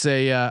think it's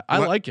I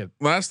like it.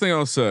 Last thing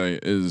I'll say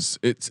is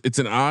it's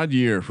an odd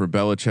year for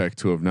Belichick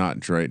to have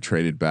not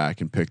traded back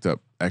and picked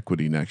up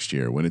equity next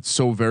year when it's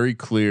so very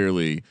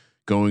clearly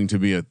going to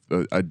be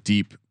a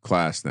deep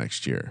class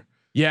next year.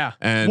 Yeah.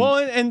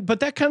 But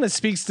that kind of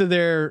speaks to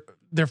their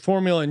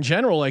formula in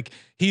general. Like,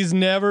 he's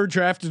never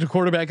drafted a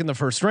quarterback in the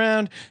first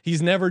round.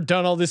 He's never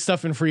done all this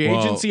stuff in free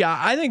agency.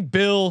 I think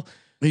Bill,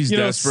 he's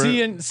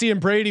desperate. Seeing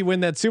Brady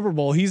win that Super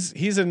Bowl, he's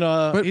in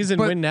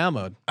win now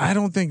mode. I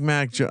don't think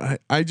Mac.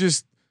 I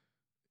just,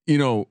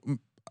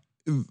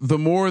 the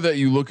more that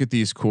you look at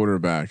these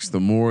quarterbacks, the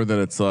more that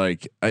it's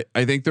like,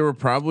 I think there were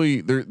probably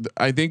there.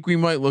 I think we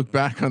might look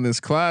back on this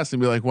class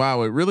and be like,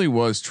 wow, it really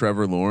was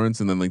Trevor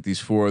Lawrence, and then like these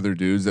 4 other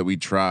dudes that we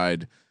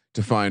tried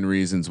to find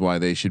reasons why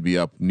they should be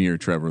up near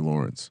Trevor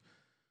Lawrence.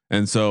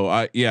 And so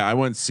I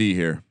went C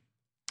here.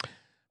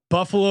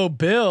 Buffalo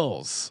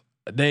Bills.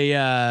 They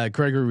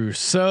Gregory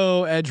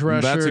Rousseau, edge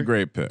rusher. That's a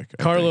great pick.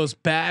 Carlos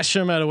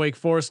Basham out of Wake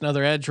Forest,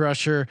 another edge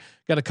rusher.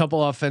 Got a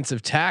couple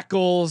offensive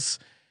tackles.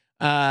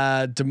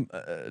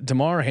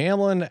 Damar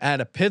Hamlin out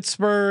of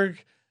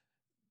Pittsburgh.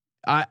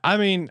 I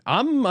mean,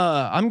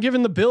 I'm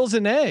giving the Bills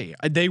an A.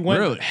 They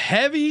went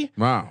heavy.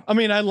 Wow. I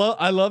mean, I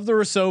love the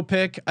Rousseau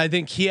pick. I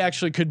think he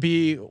actually could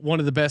be one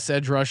of the best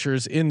edge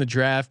rushers in the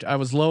draft. I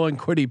was low on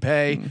Kwity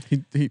Paye.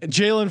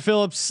 Jalen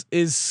Phillips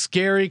is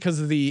scary because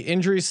of the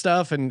injury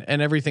stuff and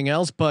everything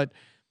else, but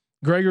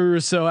Gregory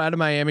Rousseau out of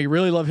Miami,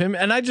 really love him.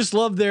 And I just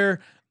love their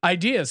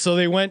idea. So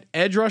they went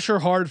edge rusher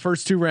hard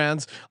first 2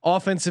 rounds,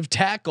 offensive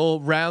tackle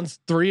rounds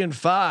 3 and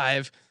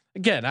 5.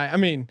 Again, I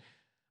mean,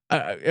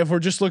 if we're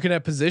just looking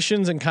at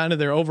positions and kind of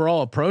their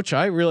overall approach,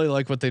 I really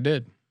like what they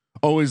did.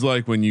 Always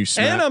like when you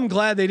and I'm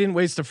glad they didn't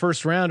waste a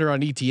first rounder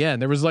on ETN.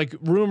 There was like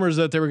rumors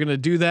that they were going to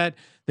do that.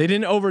 They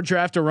didn't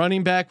overdraft a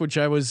running back, which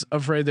I was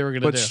afraid they were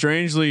going to do. But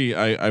strangely,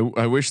 I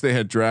wish they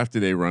had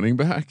drafted a running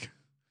back.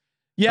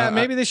 Yeah,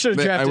 maybe they should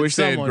have drafted. I wish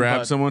they had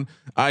grabbed someone.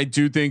 I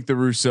do think the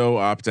Rousseau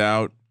opt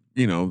out.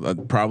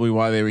 Probably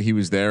why he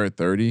was there at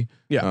 30.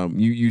 Yeah.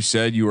 You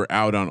said you were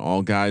out on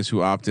all guys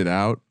who opted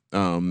out.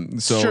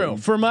 So true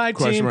for my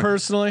team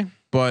personally.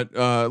 But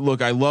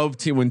look, I love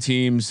when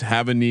teams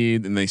have a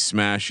need and they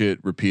smash it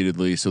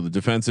repeatedly. So the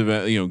defensive,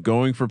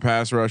 going for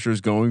pass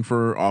rushers, going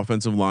for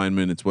offensive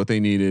linemen, it's what they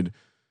needed.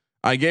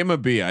 I gave them a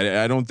B.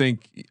 I don't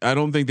think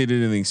they did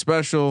anything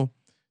special.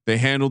 They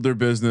handled their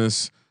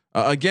business.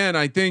 Again,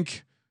 I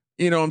think.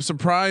 I'm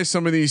surprised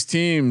some of these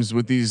teams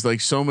with these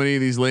so many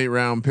of these late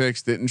round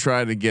picks didn't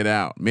try to get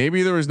out.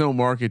 Maybe there was no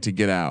market to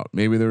get out.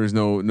 Maybe there was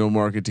no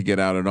market to get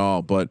out at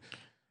all. But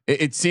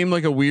it seemed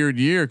like a weird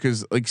year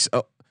because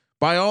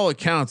by all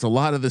accounts, a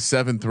lot of the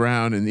 7th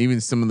round and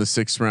even some of the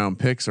 6th round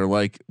picks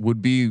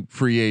would be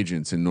free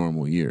agents in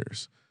normal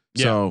years.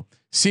 Yeah. So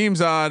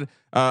seems odd.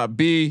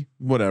 B,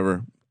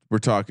 whatever. We're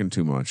talking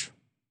too much.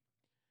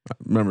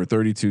 Remember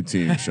 32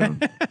 teams, Sean.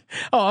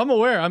 Oh, I'm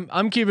aware.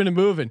 I'm keeping it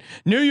moving.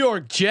 New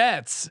York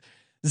Jets,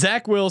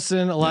 Zach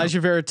Wilson,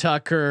 Elijah Vera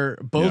Tucker,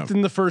 both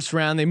in the first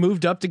round. They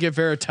moved up to get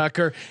Vera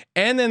Tucker,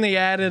 and then they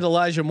added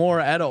Elijah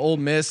Moore out of Ole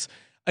Miss.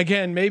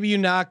 Again, maybe you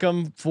knock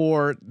them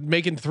for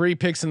making 3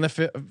 picks in the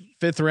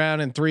 5th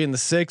round and 3 in the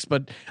 6th,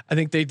 but I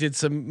think they did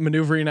some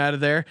maneuvering out of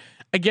there.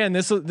 Again,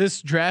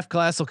 this draft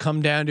class will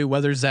come down to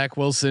whether Zach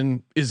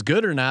Wilson is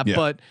good or not. Yeah.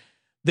 But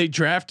they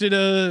drafted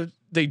a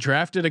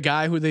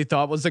guy who they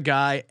thought was a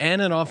guy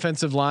and an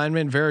offensive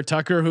lineman, Vera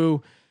Tucker,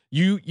 who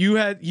you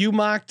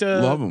mocked.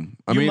 Love him.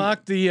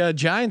 Mocked the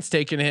Giants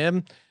taking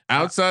him.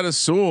 Outside of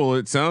Sewell,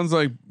 it sounds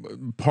like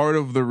part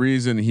of the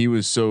reason he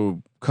was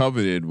so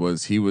coveted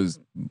was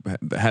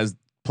has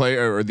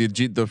player or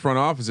the front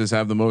offices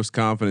have the most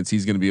confidence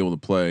he's going to be able to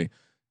play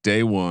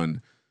day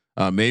one.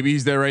 Maybe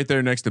he's there right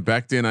there next to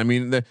Becton. I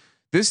mean,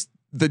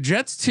 the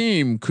Jets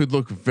team could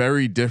look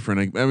very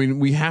different. I mean,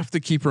 we have to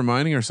keep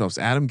reminding ourselves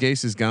Adam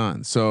Gase is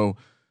gone. So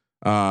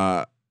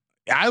I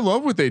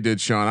love what they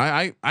did,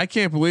 Sean. I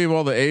can't believe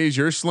all the A's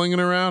you're slinging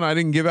around. I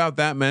didn't give out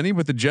that many,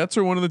 but the Jets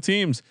are one of the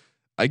teams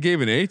I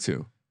gave an A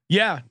to.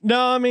 Yeah,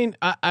 no, I mean,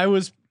 I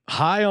was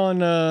high on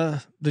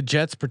the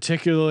Jets,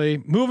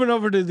 particularly. Moving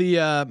over to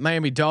the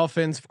Miami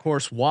Dolphins, of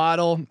course,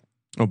 Waddle.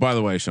 Oh, by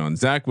the way, Sean,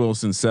 Zach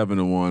Wilson,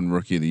 7-1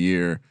 rookie of the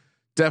year.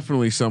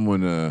 Definitely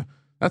someone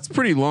that's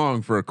pretty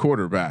long for a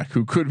quarterback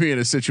who could be in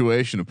a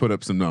situation to put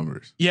up some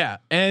numbers. Yeah.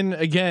 And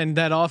again,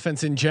 that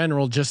offense in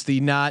general, just the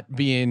not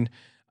being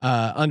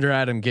under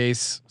Adam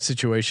Gase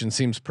situation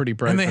seems pretty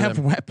bright. And they have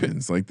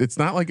weapons. Like it's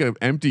not like an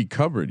empty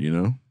cupboard, you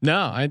know? No,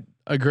 I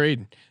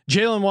agreed.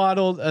 Jalen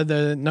Waddle,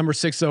 the number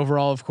 6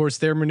 overall, of course,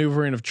 their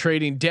maneuvering of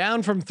trading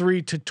down from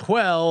 3 to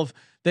 12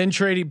 then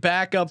trading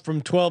back up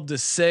from 12 to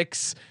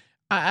 6.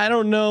 I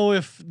don't know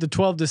if the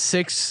 12 to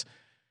 6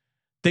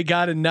 they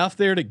got enough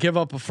there to give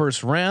up a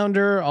first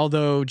rounder,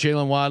 although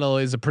Jalen Waddle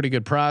is a pretty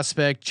good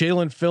prospect.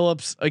 Jalen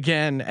Phillips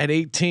again at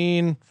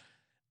 18.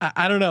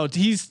 I don't know.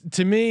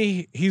 To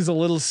me, he's a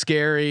little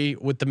scary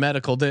with the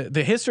medical,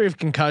 the history of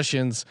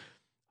concussions.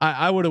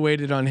 I would have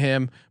waited on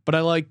him, but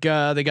I like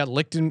they got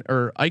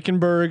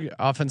Eichenberg,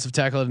 offensive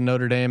tackle at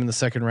Notre Dame in the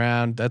second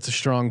round. That's a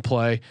strong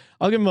play.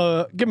 I'll give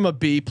him a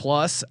B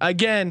plus.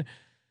 Again,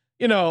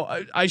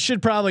 I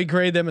should probably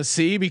grade them a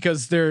C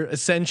because they're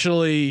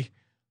essentially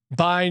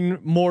buying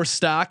more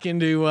stock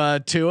into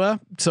Tua.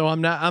 So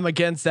I'm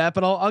against that,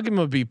 but I'll give him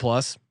a B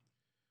plus.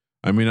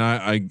 I mean,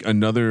 I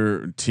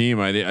another team.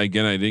 I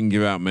didn't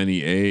give out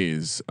many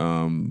A's,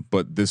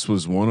 but this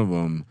was one of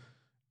them,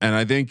 and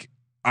I think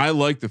I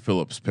like the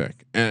Phillips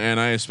pick, and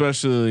I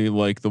especially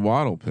like the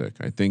Waddle pick.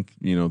 I think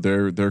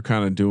they're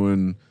kind of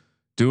doing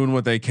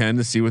what they can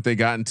to see what they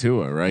got in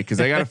Tua, right? Because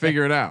they got to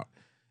figure it out.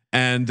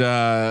 And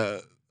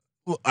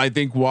I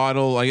think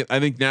Waddle. I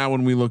think now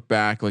when we look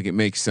back, like it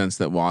makes sense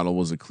that Waddle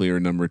was a clear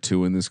number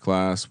 2 in this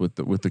class with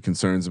the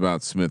concerns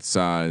about Smith's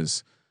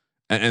size.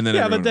 And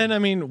then but then I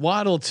mean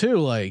Waddle too,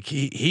 like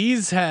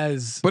he's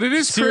has, but it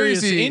is serious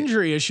crazy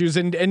injury issues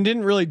and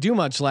didn't really do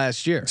much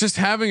last year. Just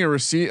having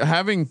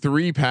having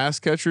 3 pass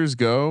catchers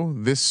go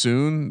this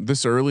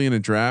early in a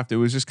draft, it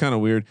was just kind of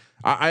weird.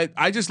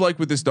 I just like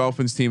what this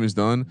Dolphins team has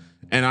done,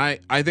 and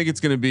I think it's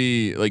going to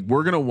be like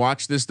we're going to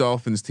watch this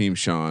Dolphins team,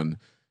 Sean,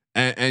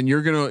 and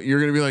you're gonna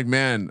be like,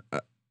 man,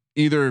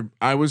 either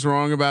I was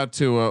wrong about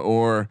Tua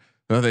or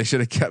they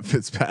should have kept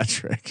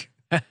Fitzpatrick.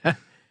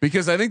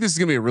 Because I think this is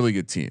gonna be a really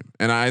good team,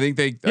 and I think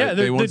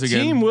they once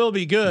again team will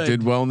be good.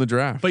 Did well in the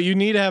draft, but you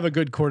need to have a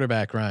good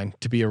quarterback, Ryan,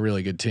 to be a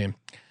really good team.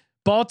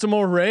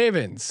 Baltimore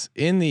Ravens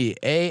in the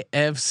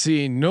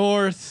AFC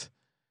North.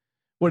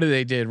 What did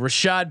they did?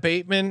 Rashad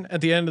Bateman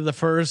at the end of the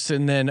first,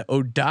 and then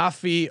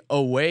Odafe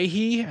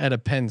Owehi at a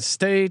Penn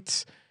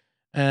State.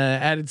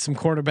 Added some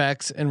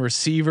cornerbacks and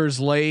receivers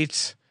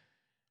late.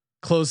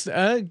 Close,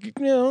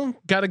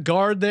 got a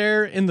guard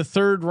there in the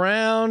third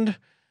round.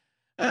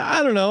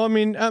 I don't know. I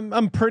mean,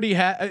 I'm pretty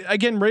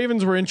again,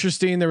 Ravens were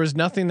interesting. There was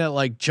nothing that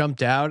like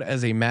jumped out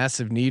as a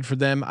massive need for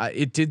them.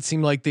 It did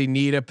seem like they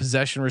need a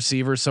possession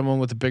receiver, someone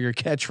with a bigger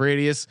catch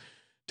radius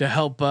to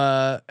help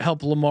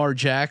Lamar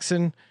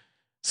Jackson.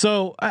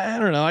 So I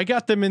don't know. I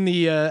got them in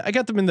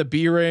the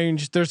B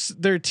range. There's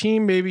their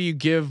team. Maybe you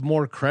give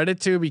more credit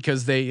to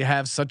because they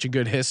have such a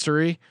good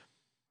history.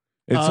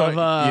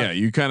 It's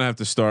you kind of have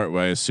to start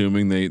by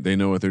assuming they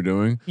know what they're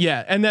doing.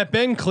 Yeah, and that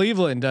Ben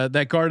Cleveland,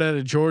 that guard out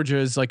of Georgia,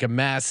 is like a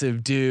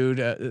massive dude.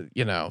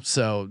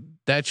 So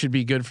that should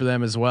be good for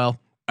them as well.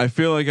 I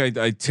feel like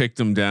I ticked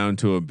them down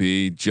to a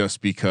B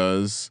just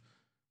because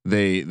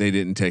they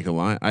didn't take a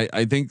line.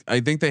 I think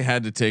they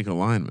had to take a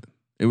lineman.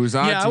 It was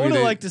odd. Yeah, I would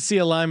have liked to see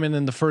a lineman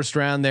in the first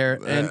round there,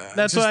 and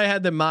that's why I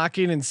had them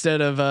mocking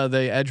instead of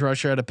the edge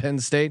rusher out of Penn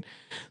State.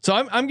 So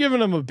I'm giving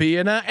them a B,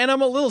 and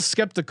I'm a little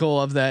skeptical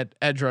of that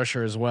edge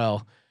rusher as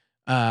well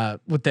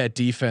with that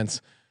defense.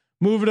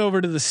 Moving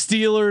over to the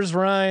Steelers,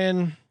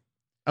 Ryan.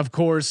 Of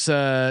course,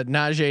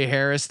 Najee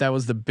Harris. That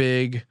was the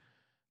big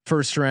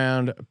first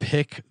round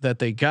pick that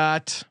they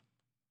got.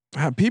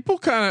 People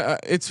kind of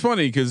it's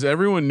funny because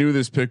everyone knew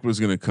this pick was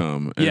going to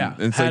come. And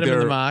it's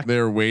like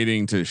they're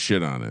waiting to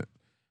shit on it.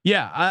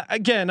 Yeah.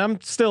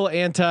 I'm still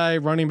anti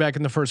running back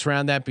in the first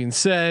round. That being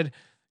said,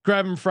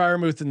 grabbing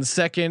Freiermuth in the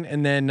second,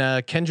 and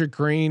then Kendrick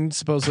Green.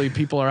 Supposedly,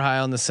 people are high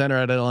on the center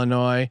at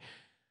Illinois.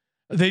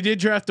 They did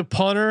draft a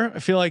punter. I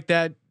feel like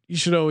that you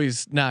should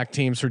always knock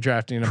teams for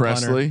drafting a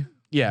punter.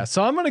 Yeah.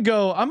 So I'm gonna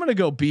go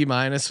B-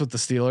 with the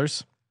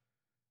Steelers.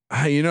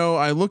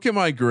 I look at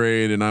my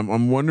grade and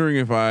I'm wondering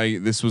if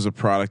this was a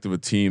product of a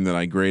team that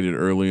I graded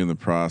early in the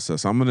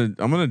process. I'm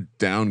gonna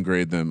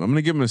downgrade them. I'm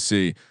gonna give them a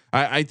C.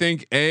 I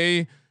think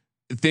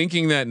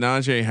thinking that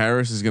Najee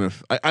Harris is gonna.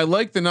 I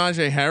like the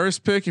Najee Harris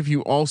pick if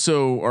you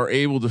also are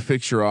able to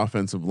fix your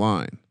offensive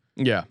line.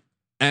 Yeah,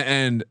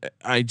 and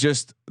they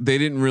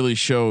didn't really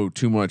show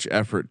too much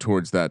effort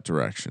towards that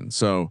direction.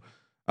 So.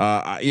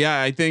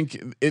 I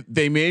think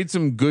they made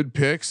some good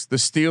picks. The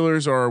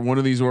Steelers are one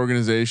of these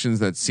organizations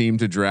that seem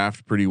to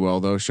draft pretty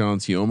well, though, Sean.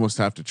 So you almost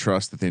have to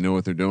trust that they know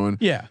what they're doing.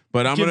 Yeah,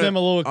 but I'm give them a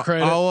little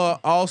credit.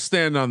 I'll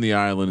stand on the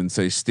island and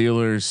say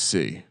Steelers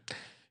C.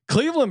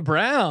 Cleveland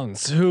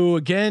Browns, who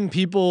again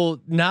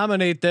people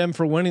nominate them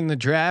for winning the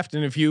draft,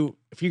 and if you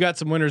got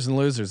some winners and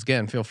losers,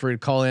 again, feel free to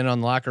call in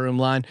on the locker room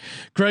line.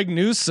 Greg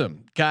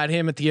Newsome got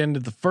him at the end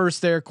of the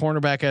first there,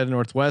 cornerback out of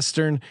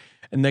Northwestern.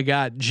 And they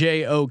got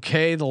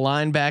JOK, the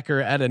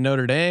linebacker out of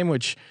Notre Dame,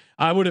 which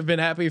I would have been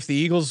happy if the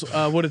Eagles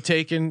would have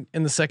taken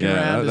in the second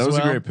round. That was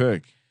a great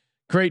pick.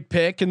 Great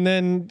pick. And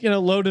then,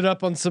 loaded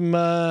up on some,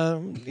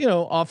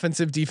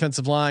 offensive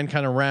defensive line,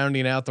 kind of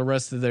rounding out the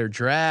rest of their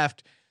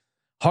draft.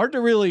 Hard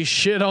to really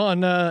shit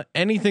on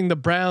anything the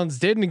Browns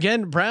did. And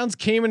again, Browns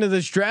came into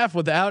this draft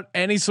without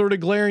any sort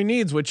of glaring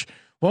needs, which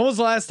when was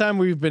the last time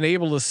we've been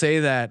able to say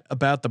that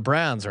about the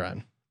Browns,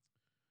 Ron?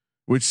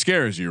 which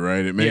scares you,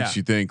 right? It makes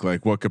you think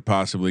like, what could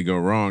possibly go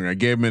wrong? I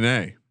gave him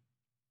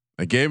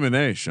an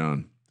A.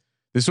 Sean.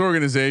 This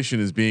organization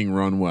is being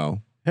run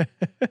well.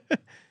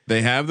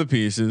 They have the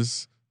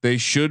pieces. They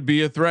should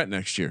be a threat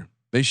next year.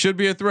 They should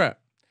be a threat.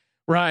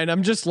 Ryan,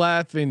 I'm just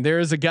laughing. There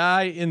is a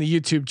guy in the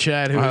YouTube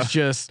chat who is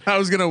just. I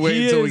was gonna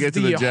wait until we get to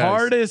the Jags.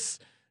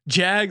 Hardest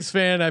Jags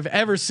fan I've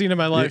ever seen in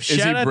my life. Is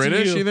Shout he out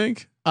British? to you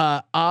think?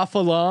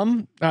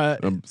 Afalam.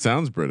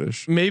 Sounds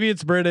British. Maybe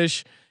it's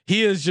British.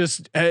 He is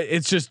just.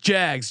 It's just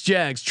Jags.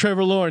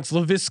 Trevor Lawrence.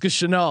 Laviska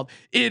Shenault.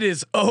 It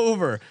is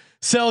over.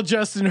 Sell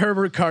Justin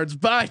Herbert cards.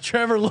 Buy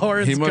Trevor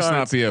Lawrence. He must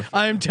cards. not be a.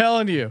 I am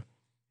telling you.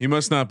 He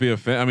must not be a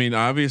fan. I mean,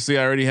 obviously,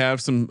 I already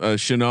have some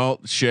Chenault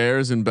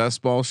shares in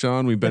best ball,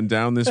 Sean. We've been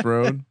down this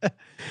road.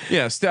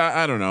 Yes,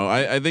 I don't know.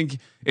 I think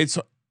it's.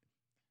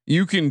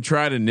 You can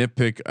try to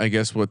nitpick, I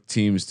guess, what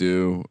teams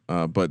do,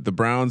 but the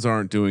Browns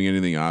aren't doing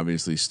anything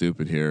obviously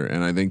stupid here,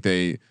 and I think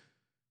they.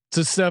 It's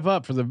a step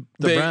up for the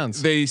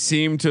Browns. They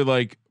seem to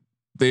like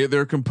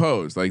they're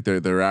composed, like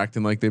they're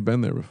acting like they've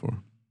been there before.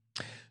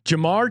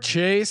 Jamar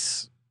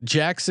Chase,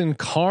 Jackson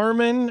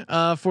Carman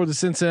for the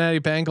Cincinnati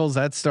Bengals.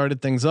 That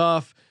started things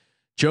off.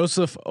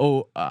 Joseph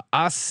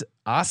Ase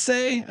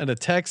out of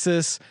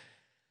Texas.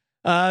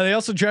 They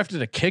also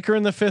drafted a kicker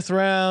in the 5th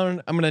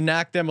round. I'm going to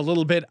knock them a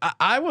little bit.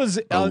 I was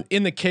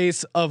in the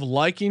case of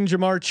liking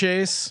Jamar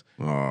Chase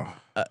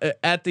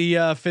at the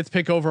 5th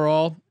pick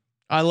overall.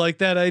 I like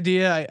that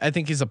idea. I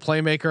think he's a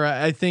playmaker.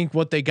 I think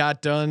what they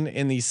got done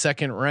in the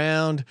 2nd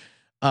round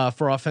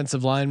for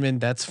offensive linemen,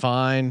 that's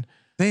fine.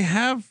 They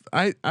have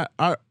I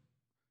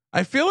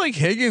feel like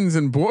Higgins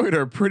and Boyd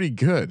are pretty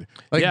good.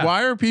 Like,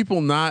 why are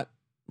people not?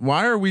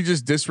 Why are we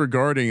just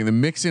disregarding and then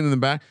mixing in the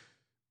back?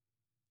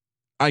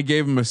 I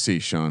gave him a C,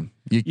 Sean.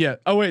 Yeah.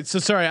 Oh wait. So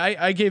sorry.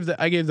 I gave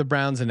the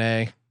Browns an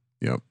A.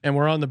 Yep. And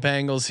we're on the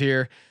Bengals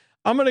here.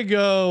 I'm gonna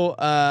go.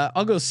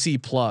 I'll go C+.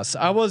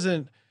 I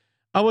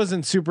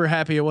wasn't super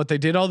happy at what they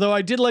did. Although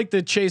I did like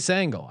the Chase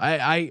angle.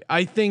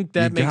 I think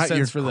that makes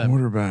sense for them.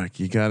 Quarterback.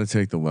 You got to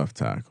take the left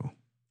tackle.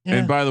 Yeah.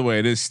 And by the way,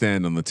 it is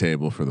stand on the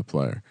table for the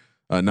player.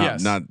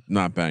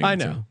 Not banging. I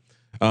know.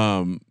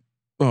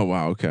 Oh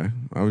wow. Okay.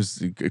 I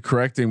was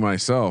correcting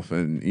myself,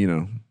 and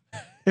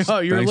oh,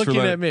 you're looking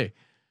at me.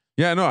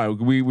 Yeah. No.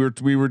 We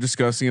were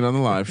discussing it on the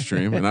live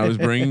stream, and I was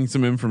bringing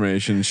some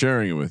information, and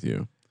sharing it with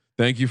you.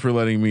 Thank you for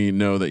letting me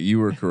know that you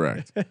were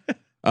correct.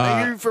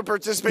 Thank you for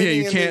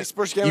participating in the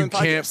Sports Gambling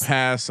Podcast. You can't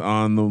pass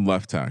on the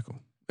left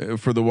tackle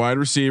for the wide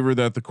receiver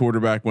that the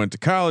quarterback went to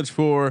college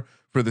for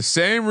the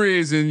same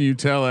reason you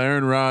tell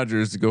Aaron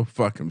Rodgers to go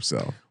fuck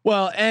himself.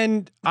 Well,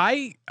 and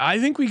I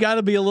think we got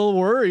to be a little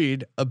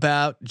worried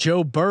about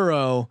Joe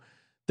Burrow,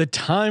 the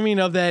timing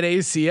of that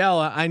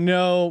ACL. I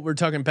know we're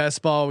talking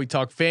best ball, we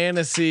talk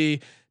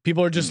fantasy.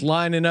 People are just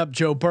lining up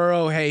Joe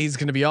Burrow. Hey, he's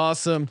going to be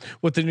awesome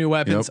with the new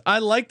weapons. Yep. I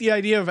like the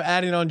idea of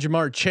adding on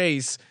Jamar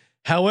Chase.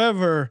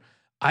 However,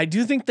 I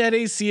do think that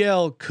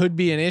ACL could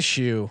be an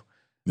issue.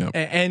 Yep.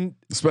 And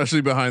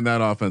especially behind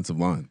that offensive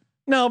line.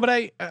 No,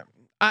 but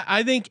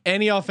I think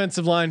any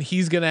offensive line,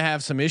 he's going to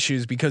have some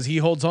issues because he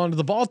holds on to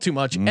the ball too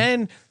much.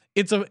 And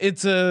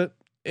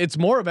it's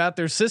more about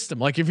their system.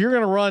 Like if you're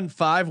going to run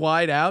 5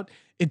 wide out,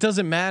 it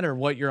doesn't matter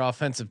what your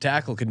offensive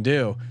tackle can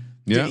do.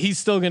 Yeah. He's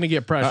still going to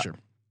get pressure.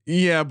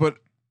 You're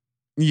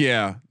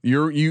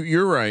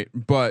right.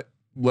 But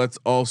let's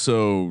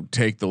also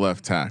take the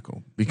left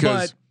tackle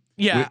because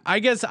I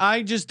guess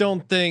I just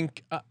don't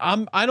think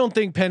I don't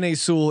think Penei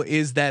Sewell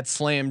is that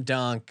slam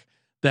dunk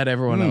that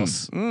everyone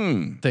else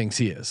thinks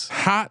he is.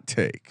 Hot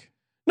take.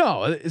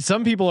 No,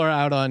 some people are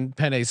out on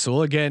Penei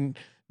Sewell. Again,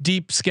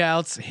 deep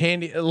scouts,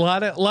 handy. A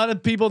lot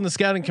of people in the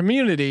scouting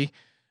community,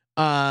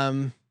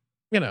 aren't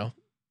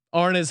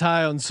as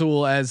high on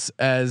Sewell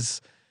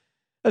as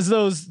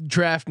those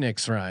draft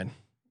nicks, Ryan.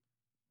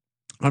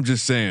 I'm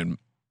just saying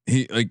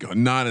he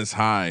not as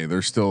high.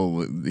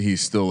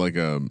 He's still like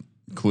a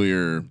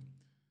clear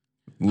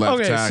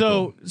left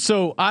tackle.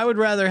 So I would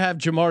rather have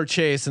Jamar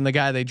Chase and the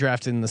guy they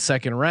drafted in the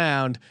 2nd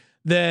round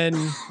than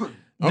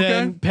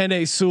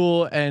Penei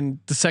Sewell and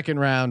the 2nd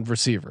round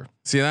receiver.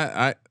 See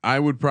that I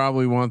would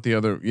probably want the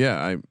other.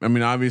 Yeah. I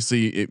mean,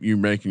 obviously you're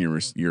making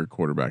your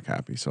quarterback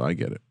happy. So I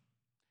get it.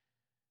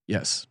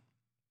 Yes.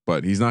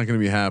 But he's not going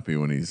to be happy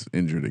when he's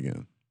injured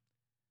again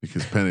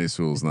because Penei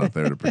Sewell's not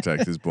there to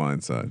protect his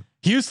blind side.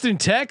 Houston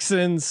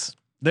Texans.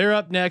 They're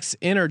up next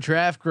in our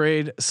draft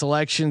grade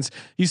selections.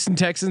 Houston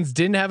Texans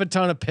didn't have a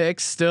ton of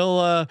picks.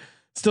 Still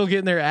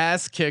getting their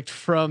ass kicked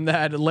from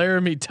that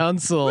Laramie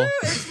Tunsil.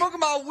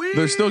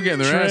 They're still getting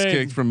their ass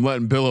kicked from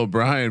letting Bill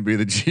O'Brien be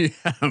the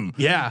GM.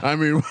 Yeah. I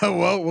mean,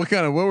 what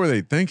were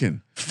they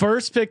thinking?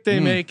 First pick they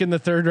make in the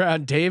 3rd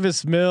round,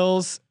 Davis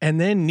Mills, and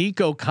then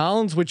Nico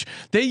Collins, which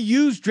they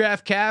used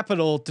draft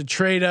capital to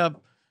trade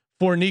up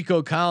for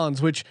Nico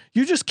Collins, which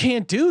you just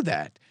can't do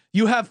that.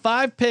 You have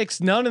 5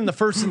 picks, none in the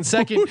 1st and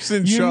 2nd. Who's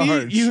in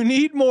charge? You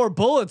need more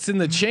bullets in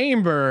the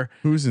chamber.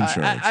 Who's in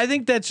charge? I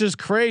think that's just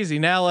crazy.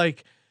 Now,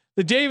 like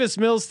the Davis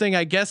Mills thing,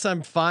 I guess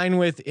I'm fine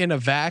with in a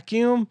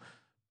vacuum,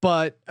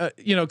 but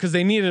because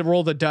they needed to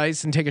roll the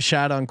dice and take a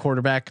shot on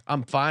quarterback,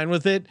 I'm fine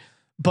with it.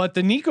 But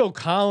the Nico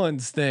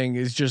Collins thing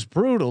is just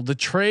brutal. The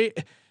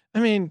trade, I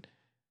mean,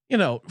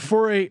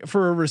 for a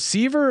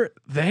receiver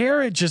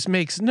there, it just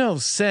makes no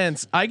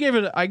sense. I gave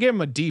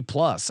him a D+.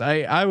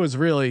 I was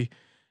really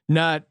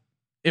not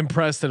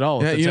impressed at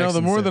all. Yeah,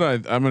 the more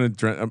that I'm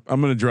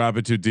gonna drop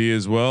it to D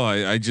as well.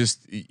 I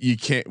just, you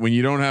can't, when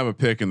you don't have a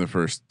pick in the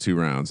first 2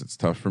 rounds, it's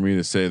tough for me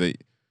to say that,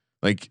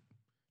 like,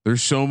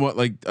 there's so much,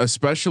 like,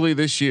 especially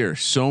this year,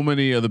 so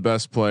many of the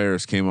best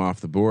players came off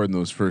the board in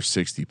those first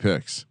 60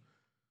 picks.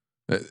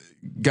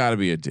 Got to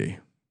be a D.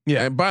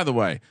 Yeah. And by the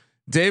way,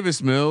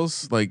 Davis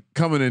Mills, like,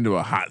 coming into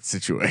a hot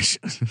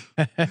situation.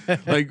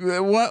 Like,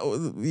 what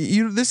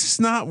this is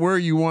not where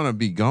you want to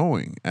be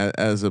going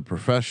as a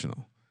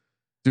professional.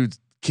 Dude,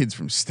 kids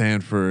from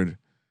Stanford.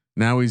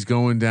 Now he's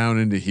going down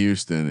into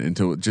Houston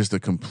into just a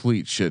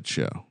complete shit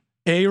show.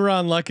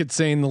 Aaron Luckett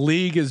saying the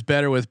league is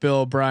better with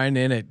Bill O'Brien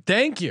in it.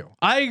 Thank you.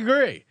 I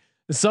agree.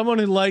 As someone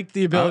who liked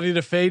the ability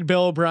to fade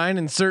Bill O'Brien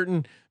in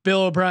certain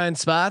Bill O'Brien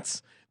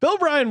spots, Bill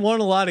O'Brien won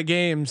a lot of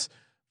games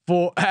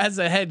as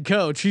a head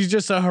coach. He's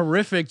just a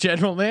horrific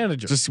general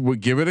manager. Just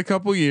give it a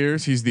couple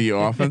years. He's the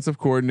offensive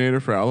coordinator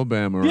for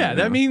Alabama. Yeah,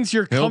 that means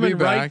you're coming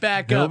right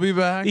back up. He'll be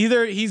back.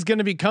 Either he's going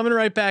to be coming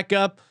right back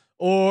up,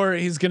 or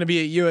he's going to be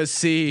at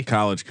USC,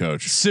 college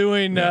coach,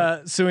 suing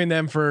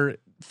them for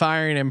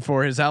firing him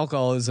for his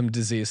alcoholism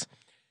disease.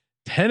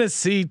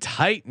 Tennessee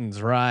Titans,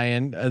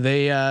 Ryan.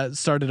 They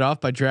started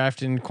off by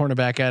drafting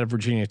cornerback out of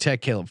Virginia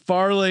Tech, Caleb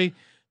Farley.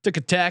 Took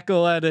a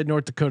tackle out of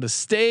North Dakota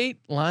State.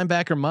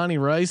 Linebacker Monty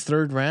Rice,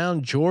 3rd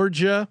round.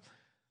 Georgia.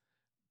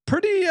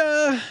 Pretty.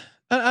 I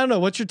don't know.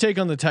 What's your take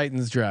on the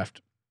Titans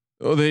draft?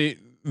 Oh, they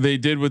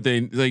did what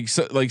they like.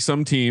 Like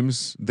some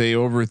teams, they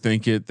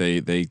overthink it.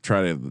 They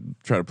try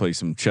to play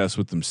some chess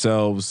with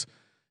themselves.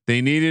 They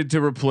needed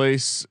to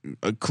replace.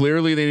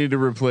 Clearly, they needed to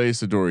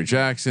replace Adoree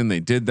Jackson. They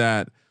did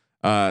that.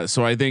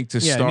 So I think to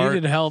start,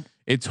 needed help.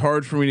 It's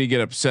hard for me to get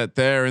upset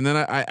there. And then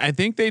I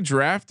think they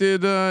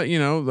drafted, the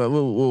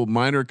little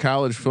minor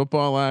college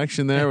football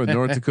action there with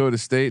North Dakota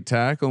State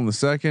tackle in the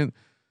 2nd.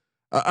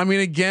 I mean,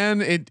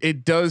 again,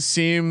 it does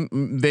seem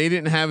they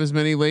didn't have as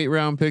many late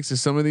round picks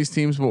as some of these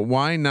teams, but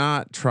why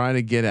not try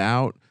to get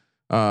out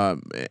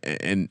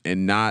and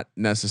not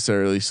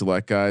necessarily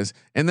select guys?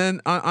 And then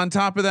on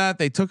top of that,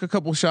 they took a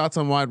couple shots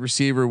on wide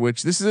receiver,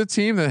 which this is a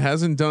team that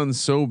hasn't done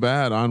so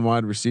bad on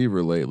wide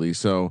receiver lately.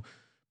 So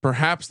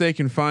perhaps they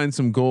can find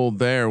some gold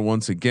there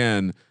once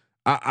again.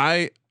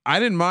 I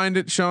didn't mind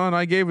it, Sean.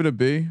 I gave it a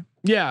B.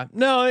 Yeah,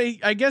 no,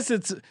 I guess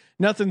it's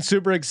nothing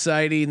super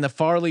exciting. The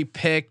Farley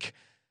pick,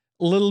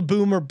 little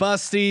boomer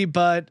busty,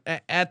 but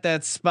at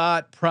that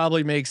spot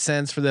probably makes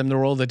sense for them to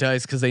roll the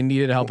dice because they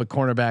needed help at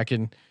cornerback,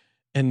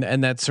 and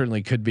that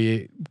certainly could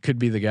be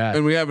the guy.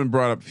 And we haven't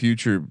brought up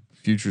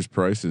futures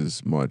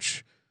prices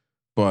much,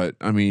 but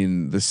I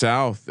mean the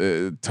South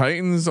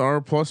Titans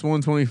are plus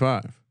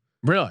 125.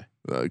 Really?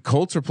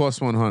 Colts are plus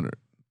 100.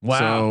 Wow.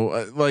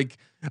 So like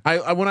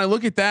I when I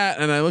look at that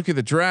and I look at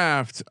the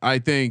draft, I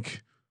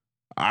think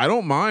I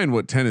don't mind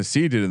what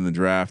Tennessee did in the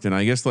draft, and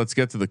I guess let's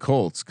get to the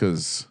Colts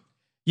because.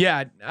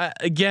 Yeah,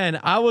 again,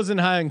 I wasn't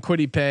high on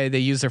Kwity Paye. They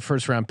used their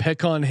 1st round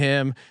pick on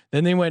him.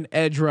 Then they went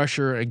edge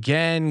rusher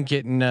again,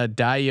 getting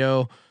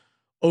Dayo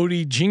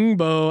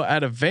Odijingbo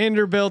out of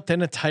Vanderbilt.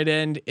 Then a tight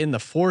end in the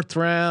 4th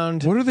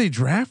round. What are they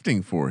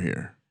drafting for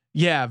here?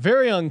 Yeah,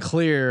 very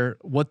unclear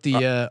what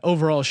the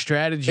overall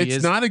strategy is.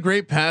 It's not a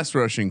great pass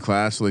rushing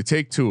class, so they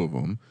take 2 of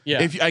them.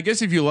 Yeah, I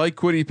guess if you like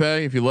Kwity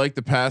Paye, if you like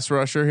the pass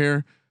rusher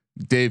here,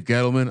 Dave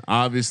Gettleman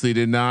obviously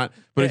did not.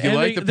 But if you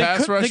like the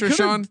pass rusher,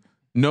 Sean.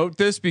 Note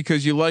this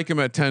because you like him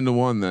at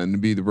 10-1 then to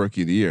be the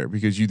rookie of the year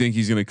because you think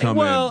he's going to come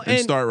in and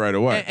start right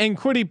away. And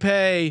Kwity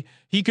Paye,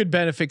 he could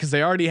benefit because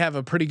they already have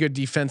a pretty good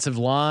defensive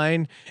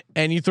line,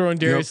 and you throw in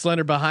Darius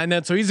Leonard behind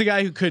that, so he's a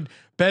guy who could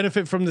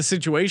benefit from the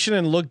situation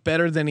and look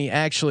better than he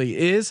actually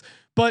is.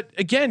 But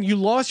again, you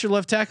lost your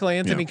left tackle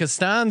Anthony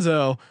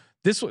Costanzo.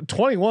 This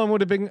 21 would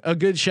have been a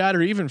good shot,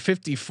 or even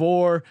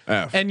 54.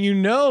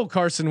 And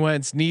Carson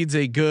Wentz needs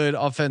a good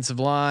offensive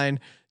line.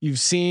 You've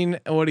seen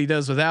what he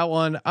does without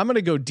one. I'm going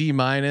to go D-.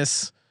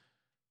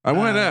 I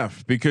went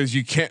F because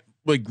you can't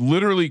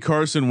literally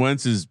Carson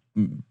Wentz's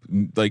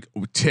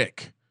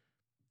tick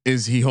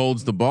is he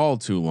holds the ball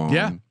too long.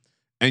 Yeah.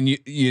 And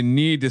you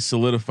need to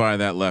solidify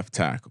that left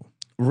tackle.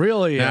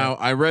 Really? Now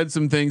I read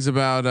some things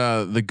about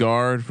the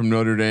guard from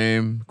Notre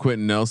Dame,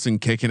 Quentin Nelson,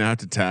 kicking out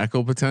to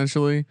tackle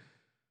potentially.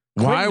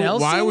 Why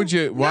would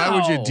you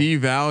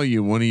devalue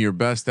one of your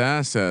best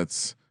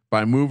assets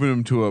by moving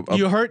him to a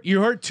you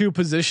hurt 2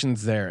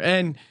 positions there.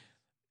 And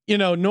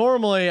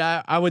normally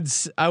I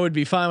would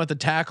be fine with the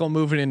tackle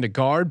moving into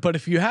guard, but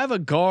if you have a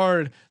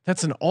guard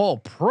that's an all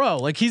pro,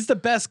 like he's the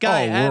best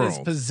guy at his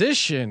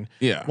position,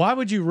 why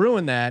would you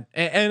ruin that?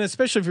 And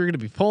especially if you're going to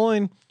be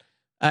pulling,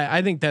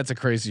 I think that's a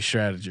crazy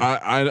strategy.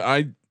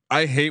 I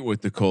hate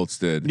what the Colts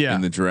did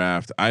in the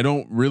draft. I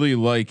don't really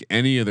like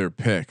any of their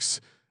picks,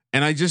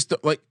 and I just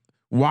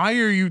why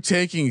are you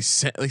taking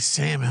Sam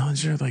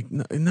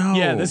Ehlinger? No.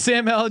 Yeah, the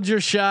Sam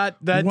Ehlinger shot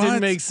that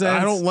didn't make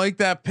sense. I don't like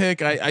that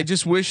pick. I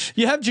just wish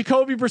you have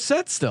Jacoby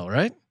Brissett still,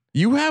 right?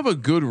 You have a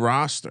good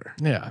roster.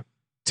 Yeah.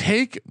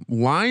 Take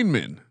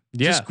linemen.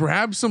 Yeah. Just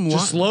grab some.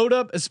 Just load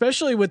up,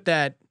 especially with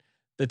the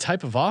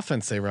type of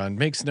offense they run.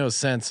 Makes no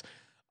sense.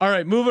 All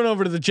right, moving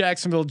over to the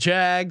Jacksonville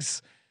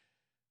Jags.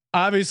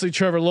 Obviously,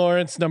 Trevor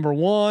Lawrence number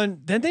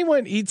 1. Then they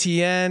went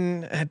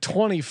ETN at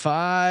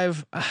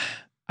 25.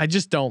 I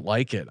just don't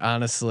like it,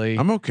 honestly.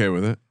 I'm okay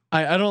with it.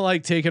 I don't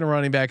like taking a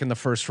running back in the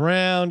first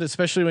round,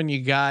 especially when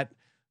you got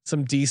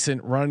some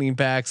decent running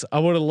backs. I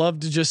would have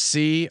loved to just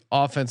see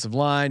offensive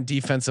line,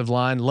 defensive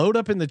line, load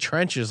up in the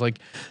trenches. Like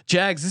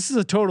Jags, this is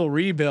a total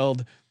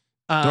rebuild.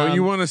 Don't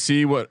you want to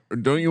see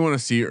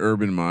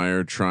Urban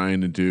Meyer trying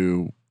to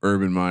do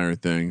Urban Meyer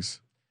things?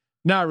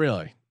 Not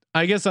really.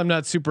 I guess I'm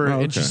not super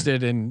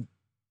interested in.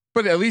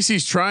 But at least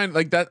he's trying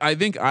like that. I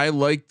think I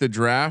like the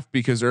draft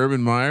because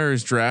Urban Meyer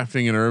is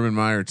drafting an Urban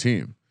Meyer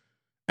team.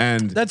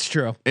 And that's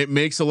true. It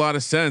makes a lot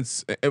of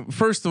sense.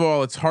 First of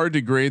all, it's hard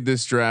to grade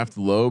this draft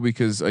low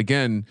because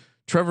again,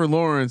 Trevor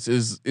Lawrence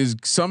is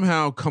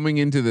somehow coming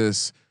into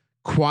this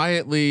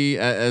quietly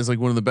as like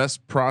one of the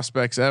best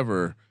prospects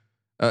ever.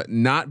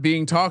 Not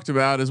being talked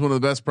about as one of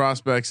the best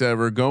prospects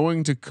ever,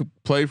 going to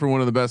play for one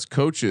of the best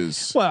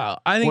coaches.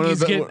 Well, I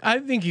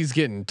think he's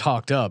getting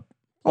talked up.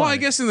 Well, I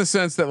guess in the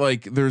sense that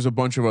like there's a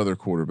bunch of other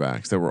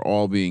quarterbacks that were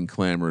all being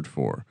clamored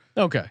for.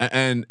 Okay.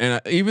 And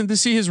even to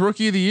see his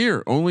rookie of the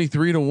year, only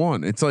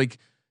 3-1. It's like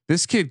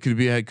this kid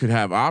could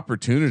have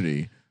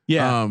opportunity.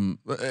 Yeah.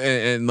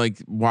 And like,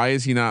 why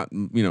is he not,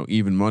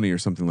 even money or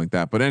something like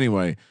that? But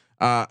anyway,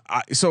 well,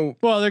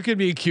 there could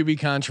be a QB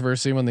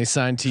controversy when they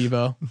sign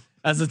Tebow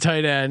as a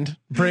tight end.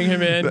 Bring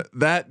him in.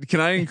 That can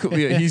I include?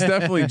 Yeah, he's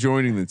definitely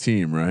joining the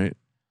team, right?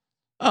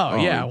 Oh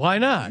yeah, why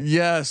not?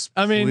 Yes.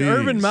 I mean,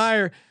 Urban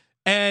Meyer.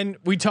 And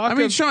we talked. I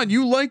mean, Sean,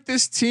 you like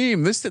this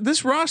team.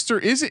 This roster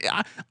is.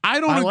 I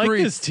don't agree.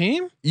 Like this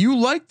team. You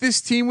liked this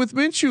team with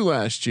Minshew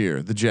last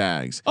year, the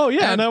Jags. Oh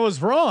yeah, and I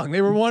was wrong.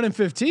 They were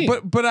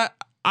 1-15. But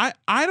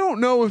I don't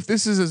know if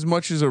this is as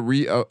much as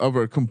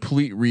a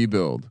complete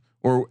rebuild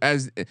or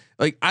as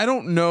like I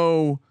don't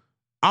know.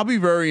 I'll be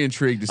very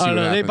intrigued to see. Oh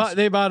no,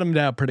 they bottomed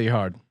out pretty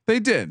hard. They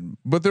did,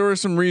 but there were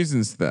some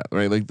reasons to that,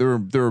 right? Like there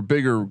were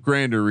bigger,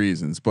 grander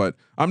reasons. But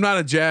I'm not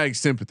a Jags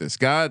sympathist.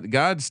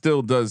 God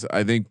still does,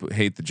 I think,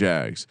 hate the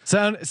Jags.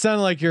 Sound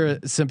like you're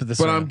a sympathist.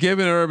 But I'm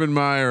giving Urban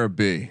Meyer a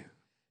B.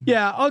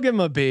 Yeah, I'll give him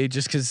a B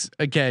just because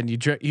again,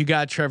 you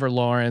got Trevor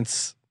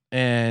Lawrence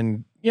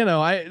and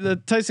the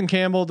Tyson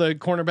Campbell, the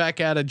cornerback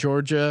out of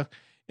Georgia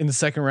in the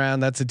second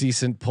round. That's a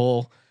decent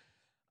pull.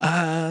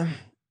 Yeah,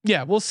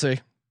 we'll see.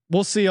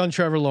 We'll see on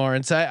Trevor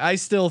Lawrence. I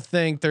still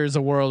think there's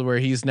a world where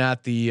he's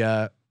not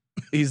the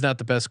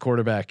best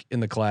quarterback in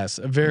the class.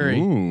 A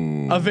very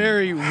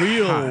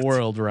real hot.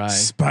 World, Ryan.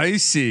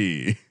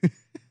 Spicy.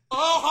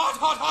 ETN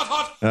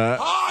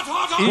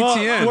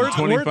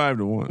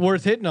 25-1.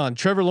 Worth hitting on.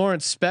 Trevor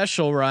Lawrence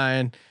special,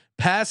 Ryan.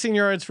 Passing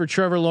yards for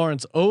Trevor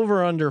Lawrence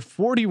over under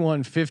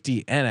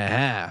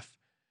 41.50.5.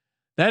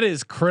 That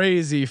is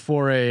crazy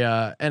for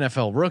a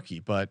NFL rookie,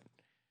 but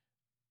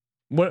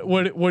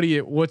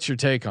what's your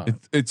take on it?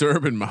 It's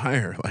Urban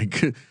Meyer.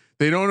 Like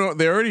they don't know.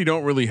 They already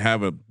don't really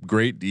have a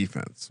great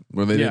defense.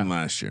 Well, they didn't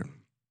last year.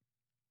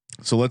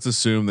 So let's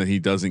assume that he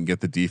doesn't get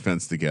the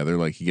defense together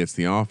like he gets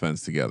the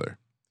offense together.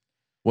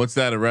 What's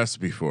that a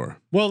recipe for?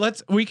 Well,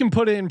 we can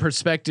put it in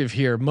perspective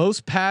here.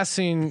 Most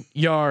passing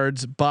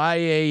yards by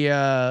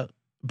a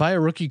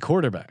rookie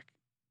quarterback.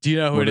 Do you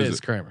know who it is,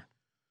 Kramer?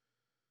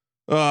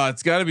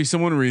 It's got to be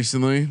someone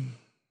recently,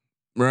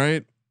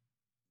 right?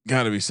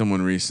 Got to be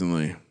someone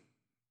recently.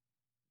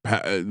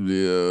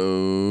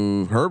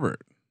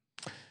 Herbert.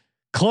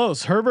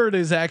 Close. Herbert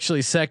is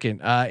actually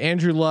second.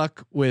 Andrew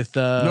Luck with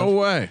no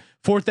way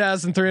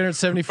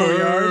 4,374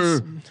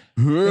 yards.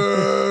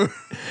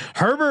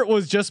 Herbert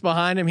was just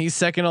behind him. He's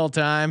second all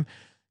time.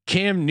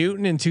 Cam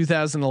Newton in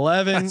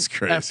 2011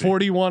 at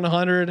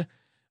 4,100.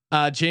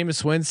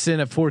 Jameis Winston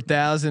at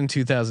 4,000.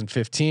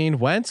 2015.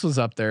 Wentz was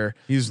up there.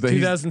 He's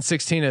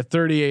 2016 at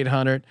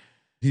 3,800.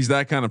 He's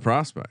that kind of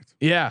prospect.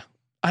 Yeah.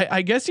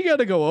 I guess you got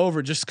to go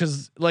over just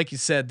because, like you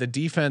said, the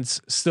defense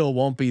still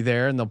won't be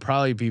there, and they'll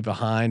probably be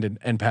behind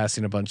and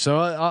passing a bunch. So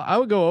I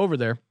would go over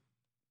there.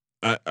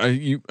 I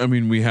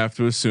mean, we have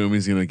to assume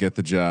he's going to get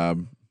the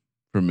job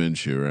from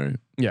Minshew, right?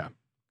 Yeah.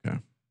 Okay.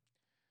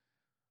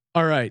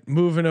 All right,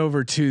 moving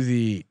over to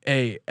the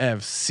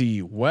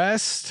AFC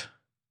West.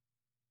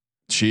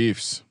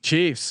 Chiefs.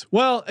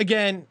 Well,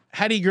 again,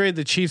 how do you grade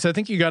the Chiefs? I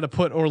think you got to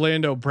put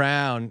Orlando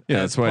Brown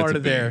as part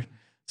of their.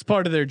 It's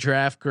part of their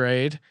draft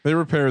grade. They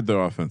repaired their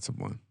offensive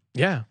line.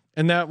 Yeah,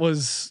 and that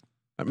was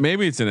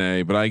maybe it's an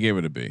A, but I gave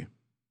it a B.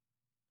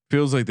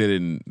 Feels like they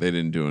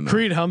didn't do enough.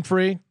 Creed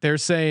Humphrey, they're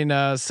saying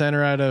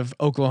center out of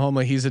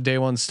Oklahoma. He's a day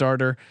one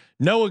starter.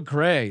 Noah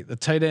Gray, the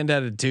tight end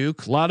out of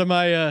Duke. A lot of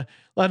my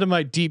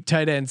deep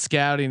tight end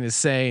scouting is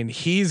saying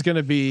he's going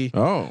to be.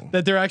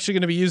 That they're actually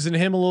going to be using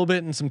him a little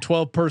bit in some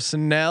 12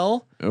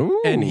 personnel. Ooh.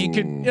 And he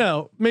could,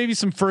 maybe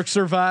some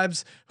Firkser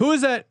vibes. Who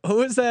is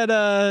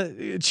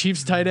that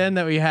Chiefs tight end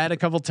that we had a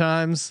couple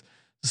times?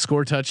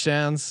 score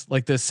touchdowns,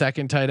 like the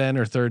second tight end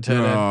or third tight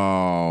end.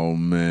 Oh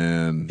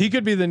man, He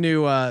could be the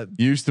new.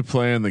 Used to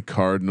play in the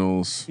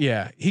Cardinals.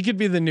 Yeah, he could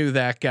be the new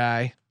that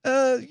guy.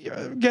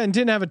 Again,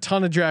 didn't have a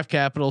ton of draft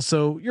capital,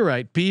 so you're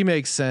right. B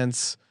makes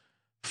sense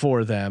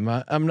for them.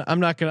 I'm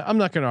not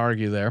gonna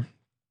argue there.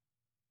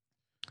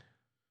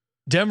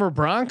 Denver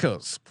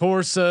Broncos, of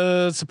course,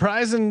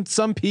 surprising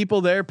some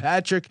people there.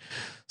 Patrick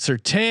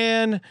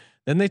Surtain.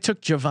 Then they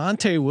took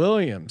Javonte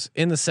Williams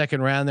in the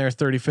second round there,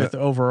 35th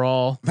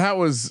overall. That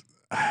was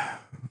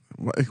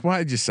why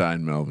did you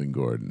sign Melvin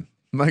Gordon?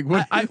 Like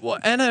what?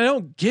 And I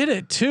don't get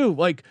it too.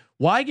 Like,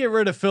 why get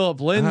rid of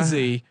Philip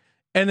Lindsay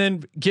and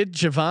then get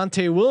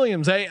Javonte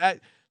Williams?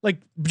 I like,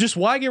 just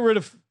why get rid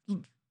of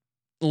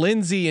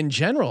Lindsay in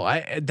general?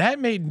 That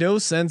made no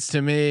sense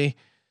to me.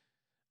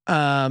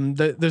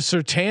 The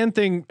Surtain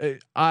thing,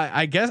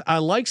 I guess I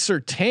like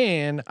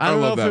Surtain. I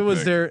don't know if it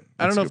was their,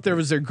 I don't know if there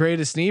was their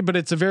greatest need, but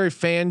it's a very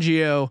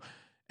Fangio.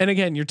 And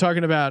again, you're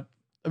talking about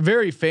a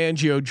very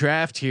Fangio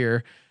draft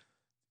here.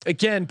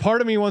 Again,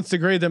 part of me wants to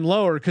grade them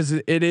lower because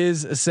it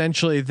is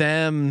essentially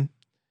them,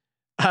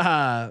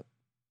 them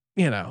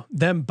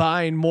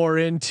buying more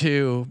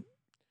into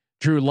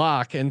Drew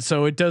Lock. And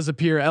so it does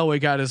appear Elway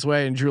got his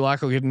way and Drew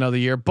Lock will get another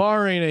year,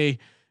 barring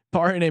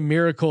a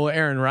miracle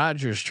Aaron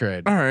Rodgers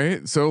trade. All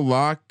right. So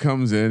Locke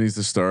comes in, he's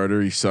the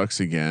starter, he sucks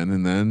again.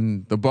 And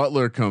then the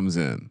Butler comes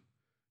in.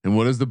 And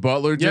what does the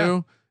Butler do?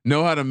 Yeah.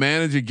 Know how to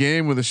manage a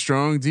game with a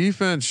strong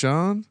defense,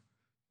 Sean.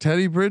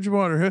 Teddy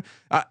Bridgewater.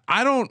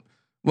 I don't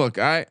look,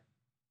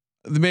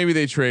 maybe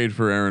they trade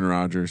for Aaron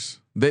Rodgers.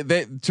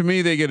 They to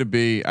me, they get a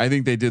B. I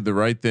think they did the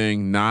right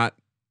thing, not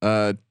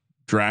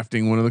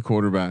drafting one of the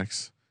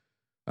quarterbacks.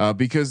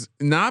 Because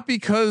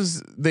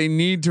they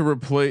need to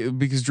replace,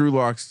 because Drew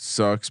Lock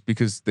sucks,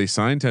 because they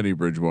signed Teddy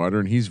Bridgewater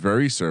and he's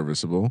very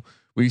serviceable.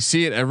 We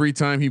see it every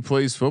time he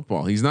plays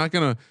football. He's not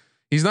gonna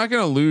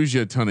lose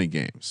you a ton of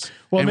games.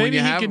 Well, and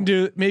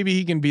maybe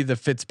he can be the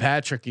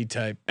Fitzpatrick-y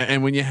type.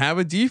 And when you have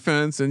a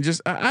defense and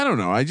just, I don't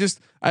know.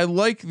 I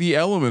like the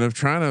element of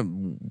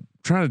trying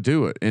to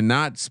do it and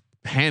not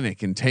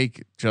panic and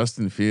take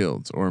Justin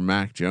Fields or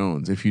Mac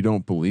Jones if you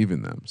don't believe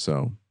in them.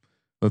 So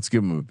let's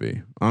give him a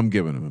B. I'm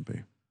giving him a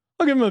B.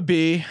 I'll give him a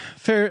B.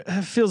 Fair,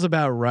 feels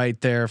about right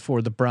there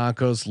for the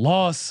Broncos.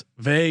 Las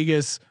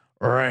Vegas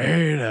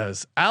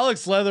Raiders.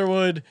 Alex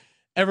Leatherwood.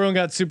 Everyone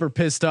got super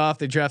pissed off.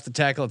 They drafted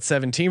tackle at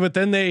 17, but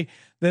then they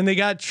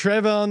got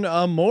Trevon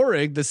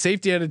Moehrig, the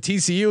safety out of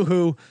TCU,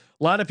 who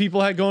a lot of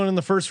people had going in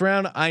the first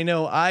round. I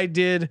know I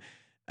did.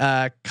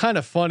 Kind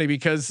of funny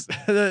because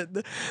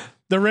the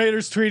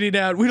Raiders tweeted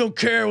out, "We don't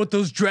care what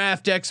those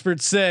draft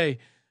experts say."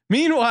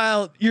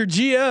 Meanwhile, your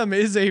GM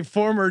is a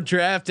former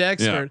draft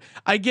expert.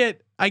 Yeah.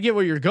 I get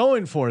what you're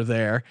going for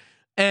there.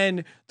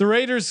 And the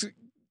Raiders,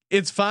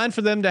 it's fine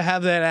for them to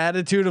have that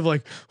attitude of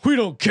like, we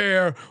don't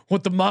care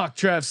what the mock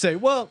drafts say.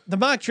 Well, the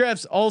mock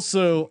drafts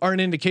also are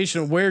an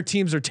indication of where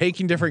teams are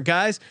taking different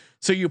guys.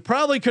 So you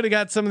probably could have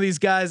got some of these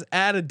guys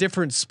at a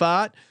different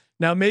spot.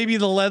 Now, maybe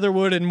the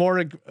Leatherwood and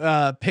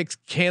Moehrig picks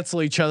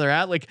cancel each other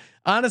out. Like,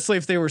 honestly,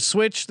 if they were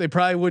switched, they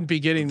probably wouldn't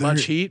be getting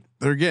much heat.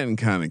 They're getting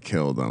kind of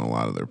killed on a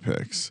lot of their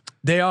picks.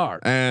 They are.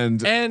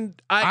 And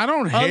I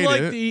don't hate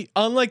it.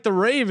 Unlike the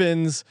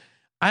Ravens,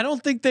 I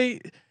don't think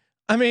they,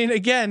 I mean,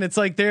 again, it's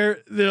like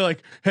they're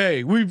like,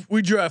 hey,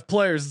 we draft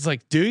players. It's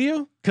like, do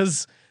you?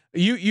 Cause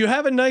you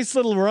have a nice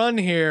little run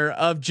here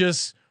of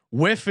just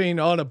whiffing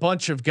on a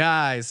bunch of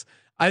guys.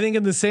 I think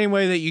in the same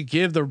way that you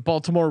give the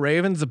Baltimore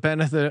Ravens the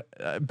benefit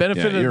of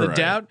the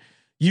doubt,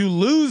 you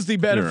lose the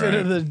benefit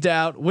of the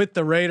doubt with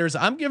the Raiders.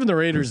 I'm giving the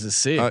Raiders a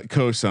C.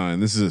 Cosign.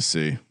 This is a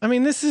C. I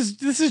mean, this is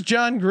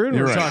John Gruden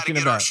we're talking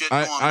about.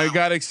 I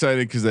got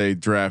excited because they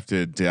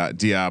drafted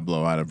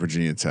Diablo out of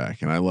Virginia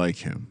Tech, and I like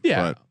him.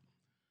 Yeah, but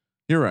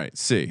you're right.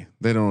 C.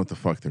 They don't know what the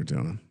fuck they're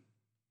doing.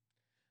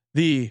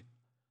 The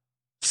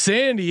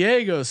San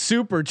Diego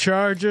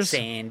Superchargers.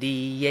 San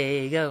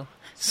Diego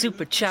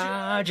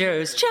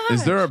Superchargers.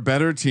 Is there a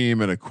better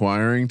team at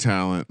acquiring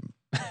talent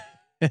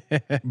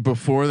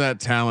before that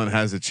talent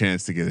has a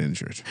chance to get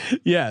injured?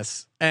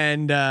 Yes,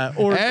 and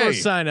or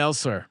sign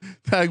elsewhere.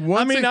 I'd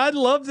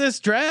love this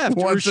draft.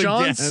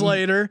 Rashawn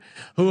Slater,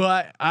 who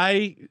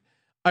I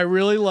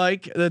really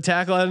like, the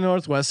tackle out of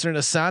Northwestern.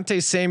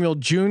 Asante Samuel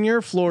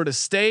Jr., Florida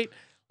State,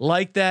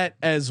 like that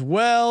as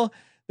well.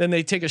 Then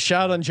they take a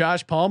shot on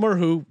Josh Palmer,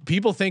 who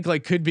people think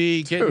like could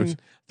be getting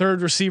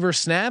third receiver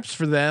snaps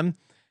for them.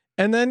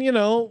 And then,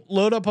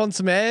 load up on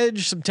some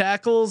edge, some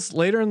tackles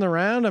later in the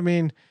round. I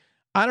mean,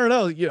 I don't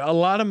know. A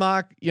lot of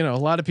a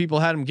lot of people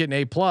had him getting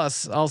A+.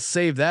 I'll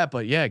save that,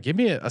 but yeah, give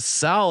me a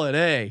solid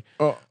A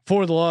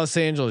for the Los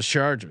Angeles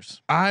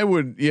Chargers. I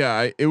would,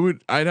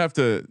 I'd have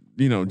to,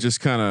 just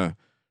kind of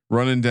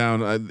running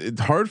down.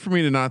 It's hard for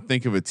me to not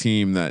think of a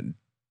team that,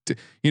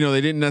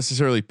 they didn't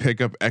necessarily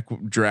pick up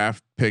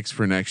draft picks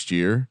for next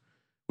year,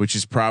 which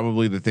is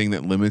probably the thing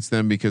that limits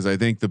them, because I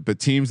think the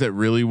teams that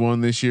really won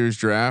this year's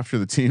draft are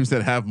the teams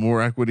that have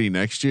more equity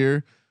next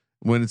year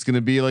when it's going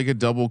to be like a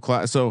double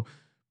class. So,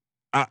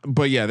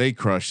 but yeah, they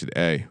crushed it.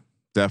 A,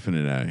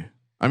 definite A.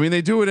 I mean,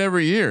 they do it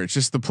every year. It's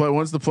just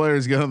once the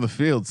players get on the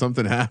field,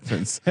 something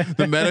happens.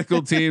 The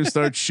medical team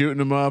starts shooting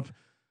them up.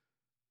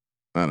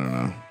 I don't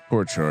know.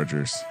 Poor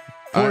Chargers.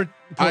 Poor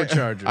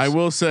Chargers. I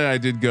will say I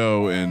did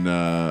go and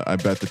I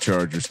bet the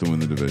Chargers to win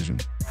the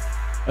division.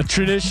 A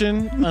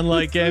tradition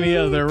unlike any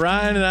other.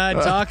 Ryan and I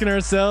talking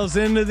ourselves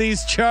into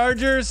these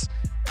Chargers.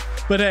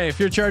 But hey, if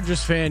you're a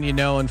Chargers fan, you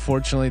know,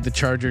 unfortunately, the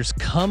Chargers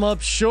come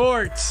up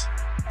short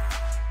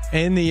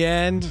in the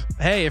end.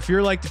 Hey, if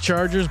you're like the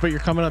Chargers, but you're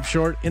coming up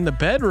short in the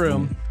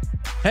bedroom,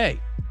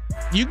 hey,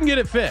 you can get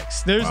it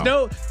fixed. There's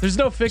no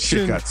fixing.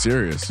 Shit got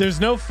serious.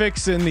 There's no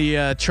fixing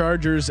the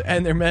Chargers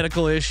and their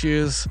medical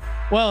issues.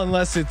 Well,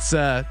 unless it's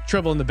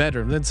trouble in the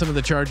bedroom, then some of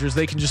the Chargers,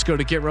 they can just go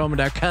to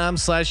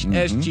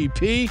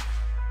GetRoman.com/SGP.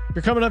 If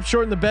you're coming up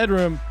short in the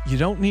bedroom, you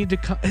don't need to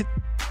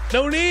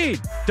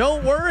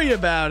don't worry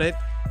about it.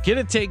 Get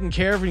it taken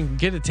care of. And you can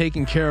get it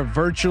taken care of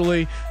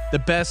virtually. The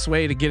best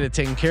way to get it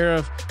taken care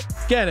of.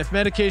 Again, if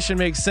medication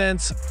makes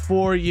sense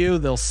for you,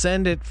 they'll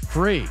send it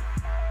free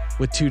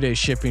with 2-day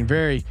shipping.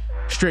 Very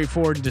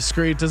straightforward and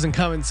discreet. Doesn't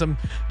come in some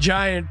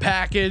giant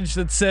package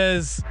that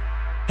says,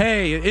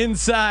 hey,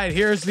 inside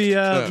here's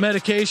the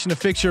medication to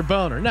fix your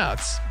boner. No,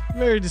 it's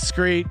very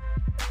discreet.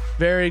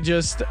 Very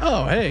just,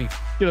 oh, hey,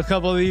 get a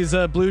couple of these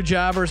blue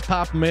jobbers,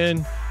 pop them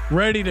in,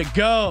 ready to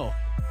go.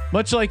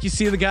 Much like you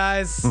see the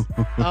guys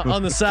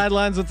on the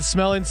sidelines with the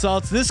smelling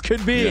salts. This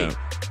could be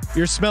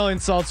your smelling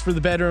salts for the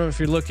bedroom if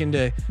you're looking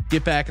to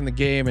get back in the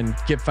game and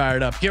get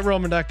fired up.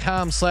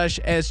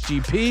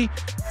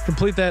 GetRoman.com/SGP.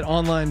 Complete that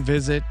online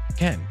visit.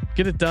 Again,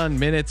 get it done.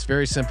 Minutes.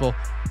 Very simple.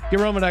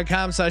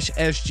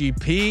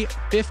 GetRoman.com/SGP.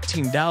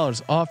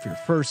 $15 off your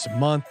first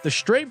month. The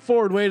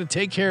straightforward way to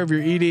take care of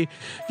your ED.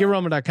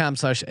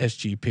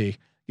 GetRoman.com/SGP.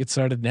 Get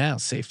started now.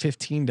 Save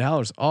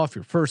 $15 off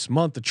your first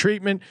month of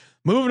treatment.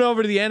 Moving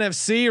over to the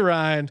NFC,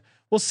 Ryan.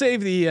 We'll save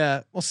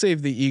the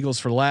Eagles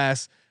for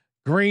last.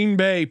 Green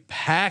Bay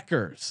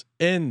Packers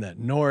in the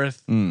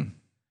North. I'm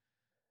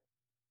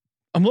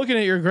looking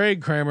at your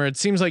grade, Kramer. It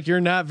seems like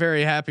you're not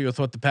very happy with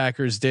what the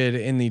Packers did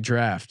in the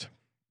draft.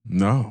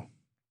 No.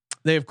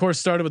 They of course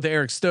started with the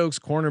Eric Stokes,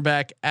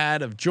 cornerback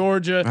out of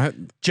Georgia,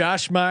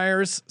 Josh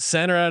Myers,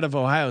 center out of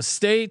Ohio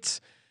State,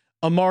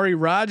 Amari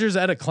Rodgers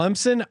out of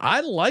Clemson.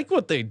 I like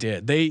what they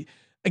did.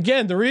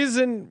 Again, the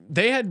reason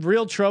they had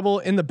real trouble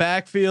in the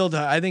backfield,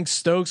 I think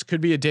Stokes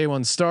could be a day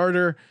one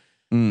starter.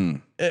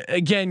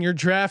 Again, you're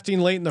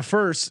drafting late in the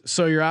first,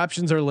 so your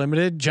options are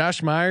limited.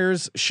 Josh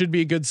Myers should be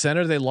a good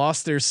center. They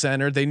lost their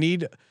center. They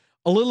need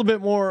a little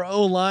bit more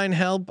O-line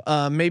help.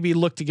 Maybe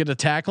look to get a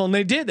tackle, and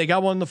they did. They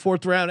got one in the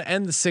 4th round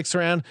and the 6th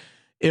round.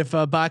 If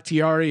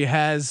Bakhtiari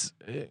has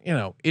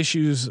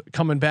issues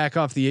coming back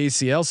off the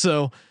ACL,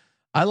 so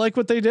I like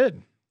what they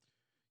did.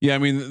 Yeah, I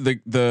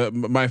mean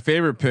my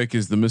favorite pick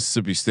is the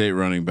Mississippi State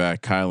running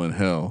back Kylan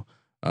Hill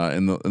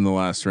in the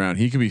last round.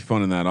 He could be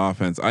fun in that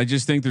offense. I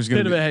just think there's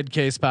going to be a bit of a head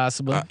case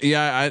possibly.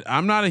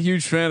 I'm not a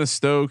huge fan of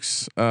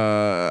Stokes.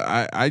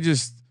 I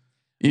just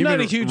even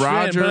not a huge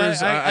Rodgers,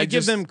 fan, but I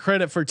give them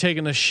credit for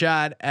taking a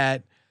shot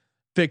at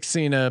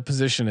fixing a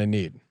position in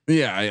need.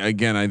 Yeah,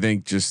 I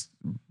think just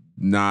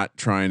not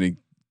trying to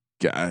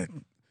get.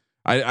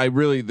 I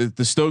really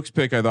the Stokes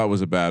pick I thought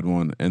was a bad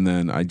one, and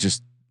then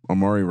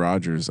Amari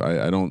Rodgers.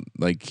 I don't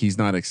like. He's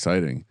not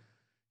exciting.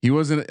 He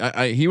wasn't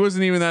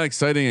even that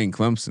exciting in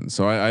Clemson.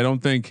 So I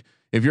don't think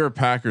if you're a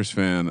Packers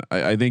fan,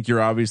 I think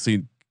you're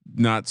obviously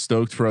not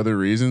stoked for other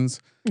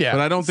reasons. Yeah,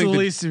 but I don't think the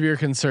least of your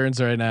concerns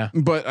right now.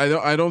 But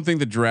I don't think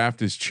the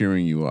draft is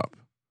cheering you up.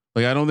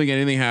 Like I don't think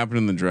anything happened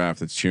in the draft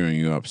that's cheering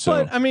you up. So,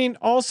 but I mean,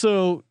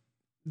 also,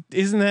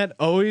 isn't that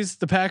always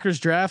the Packers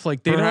draft?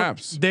 Like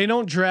they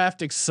don't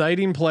draft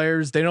exciting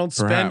players. They don't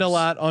spend a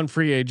lot on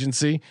free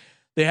agency.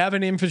 They have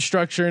an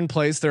infrastructure in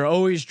place. They're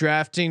always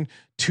drafting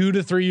 2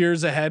 to 3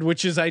 years ahead,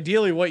 which is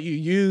ideally what you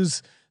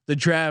use the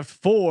draft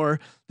for.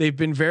 They've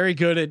been very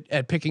good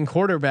at picking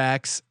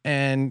quarterbacks,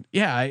 and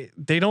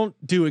they don't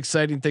do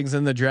exciting things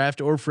in the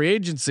draft or free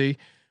agency,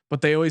 but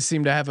they always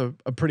seem to have a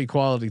pretty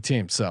quality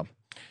team. So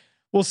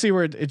we'll see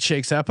where it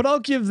shakes out, but I'll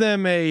give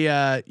them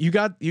you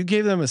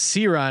gave them a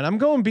C, Ryan. I'm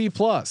going B+.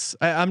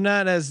 I'm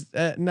not as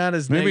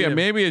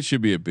maybe it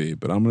should be a B,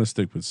 but I'm going to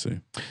stick with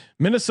C.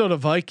 Minnesota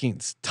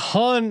Vikings,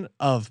 ton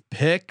of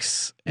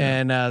picks,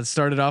 and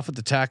started off with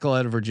the tackle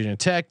out of Virginia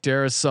Tech,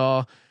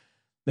 Darisaw.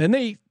 Then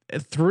they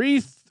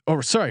 4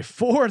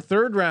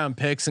 3rd round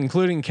picks,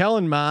 including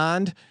Kellen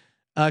Mond,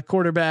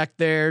 quarterback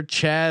there,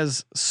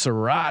 Chaz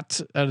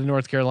Surratt out of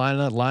North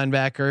Carolina,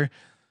 linebacker,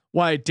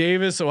 Wyatt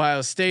Davis,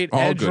 Ohio State,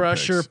 edge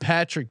rusher, picks.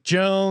 Patrick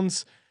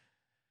Jones.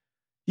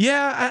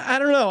 Yeah, I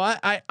don't know.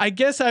 I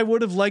guess I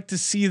would have liked to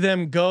see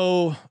them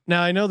go.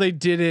 Now I know they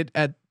did it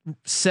at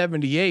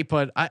 78,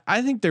 but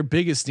I think their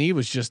biggest need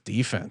was just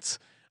defense.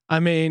 I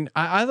mean,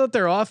 I thought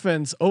their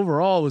offense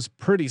overall was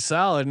pretty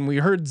solid, and we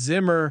heard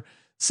Zimmer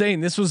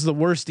saying this was the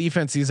worst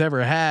defense he's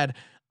ever had.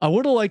 I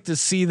would have liked to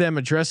see them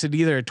address it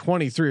either at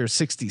 23 or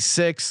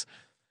 66.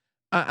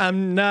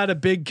 I'm not a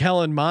big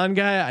Kellen Mond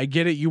guy. I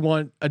get it. You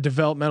want a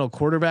developmental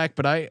quarterback,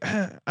 but I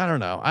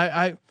don't know.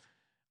 I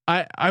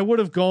I would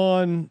have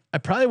gone. I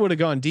probably would have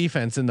gone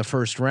defense in the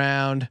first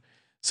round.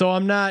 So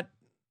I'm not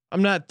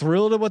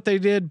thrilled at what they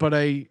did, but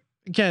they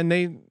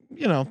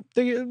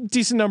a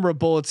decent number of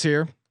bullets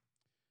here.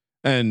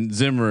 And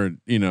Zimmer,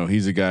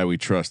 he's a guy we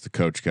trust to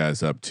coach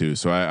guys up too.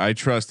 So I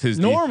trust his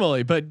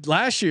normally, but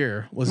last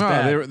year was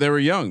bad. They were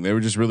young. They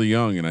were just really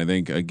young. And I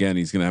think again,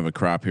 he's going to have a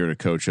crop here to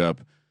coach up.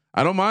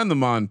 I don't mind the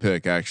Mon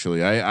pick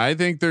actually. I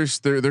think there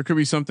could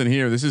be something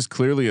here. This is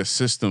clearly a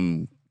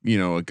system,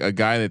 a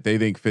guy that they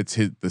think fits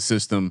the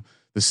system.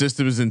 The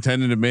system is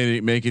intended to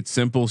make it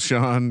simple,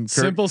 Sean.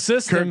 Simple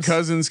systems. Kirk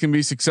Cousins can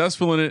be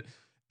successful in it.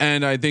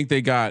 And I think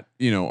they got,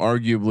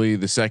 arguably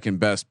the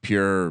second best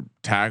pure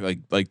tackle,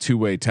 like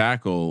two-way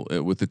tackle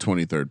with the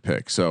 23rd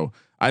pick. So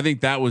I think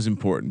that was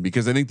important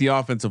because I think the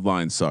offensive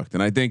line sucked.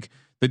 And I think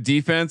the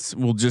defense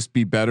will just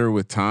be better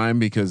with time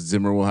because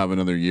Zimmer will have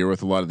another year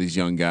with a lot of these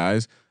young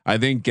guys. I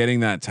think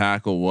getting that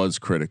tackle was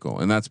critical.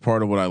 And that's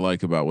part of what I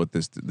like about what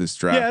this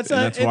draft. Yeah,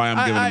 that's why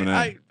I'm giving him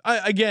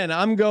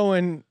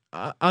an A.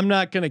 I'm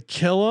not going to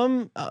kill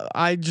them.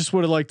 I just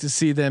would have liked to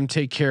see them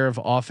take care of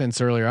offense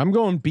earlier. I'm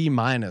going B-,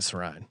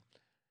 Ryan.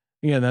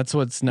 Yeah, that's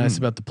what's nice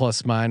about the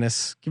plus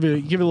minus. Give it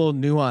a little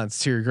nuance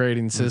to your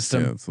grading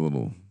system. Yeah, it's a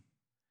little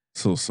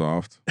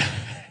soft.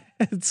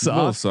 It's soft. A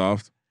little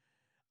soft.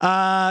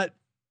 Have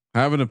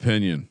an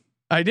opinion.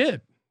 I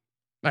did.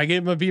 I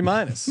gave them a B-.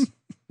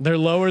 They're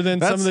lower than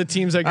some of the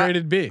teams I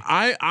graded B.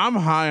 I'm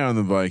high on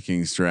the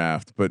Vikings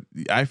draft, but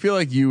I feel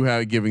like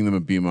giving them a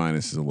B-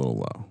 is a little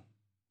low.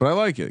 But I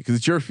like it because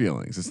it's your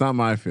feelings. It's not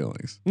my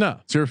feelings. No,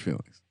 it's your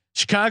feelings.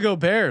 Chicago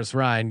Bears,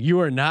 Ryan, you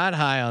are not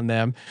high on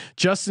them.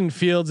 Justin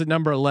Fields at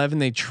number 11.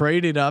 They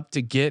traded up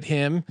to get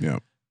him. Yeah,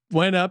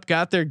 went up,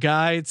 got their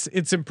guy.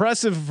 It's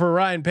impressive for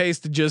Ryan Pace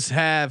to just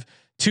have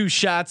 2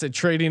 shots at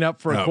trading up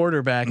for a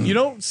quarterback. You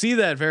don't see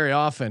that very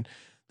often.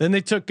 Then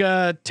they took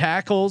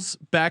tackles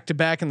back to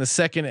back in the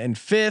 2nd and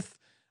 5th.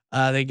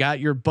 They got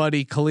your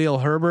buddy Khalil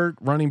Herbert,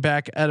 running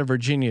back out of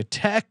Virginia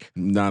Tech.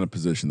 Not a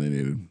position they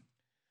needed.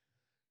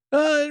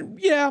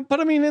 Yeah,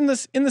 but I mean, in the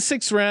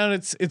 6th round,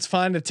 it's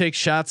fine to take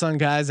shots on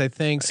guys. I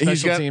think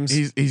special teams.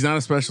 He's not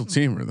a special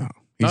teamer though.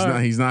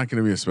 He's not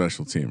going to be a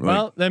special teamer.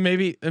 Well, then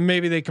maybe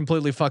they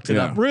completely fucked it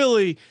up.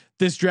 Really,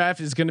 this draft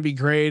is going to be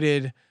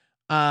graded.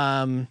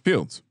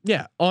 Fields.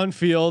 Yeah, on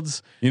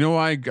Fields. You know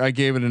why I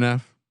gave it an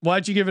F?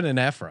 Why'd you give it an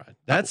F, Rod?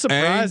 That's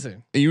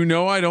surprising.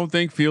 I don't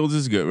think Fields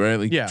is good, right?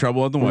 Like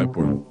trouble at the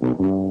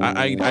whiteboard.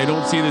 I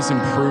don't see this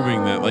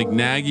improving. That like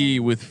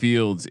Nagy with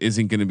Fields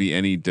isn't going to be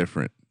any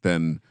different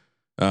than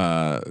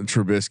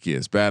Trubisky,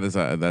 as bad as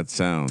that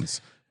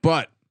sounds.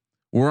 But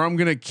where I'm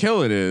gonna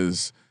kill it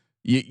is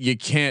you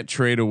can't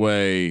trade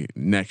away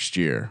next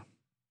year.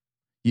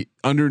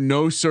 Under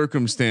no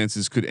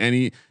circumstances could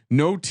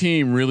no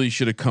team really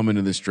should have come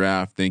into this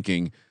draft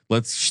thinking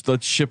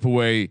let's ship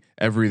away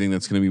everything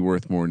that's going to be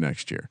worth more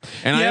next year.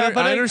 And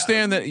I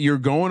understand that you're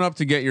going up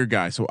to get your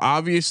guy. So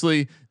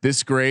obviously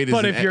this grade is.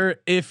 But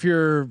if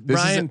you're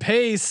Ryan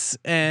Pace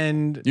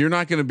and you're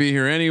not going to be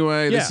here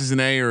anyway, this is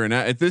an A or an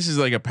A. This is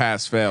like a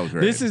pass fail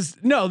grade. This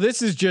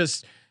is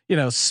just,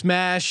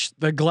 smash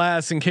the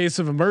glass in case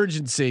of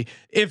emergency.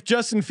 If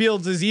Justin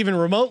Fields is even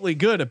remotely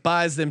good, it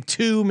buys them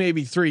 2,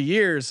 maybe 3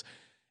 years.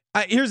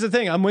 Here's the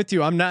thing. I'm with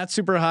you. I'm not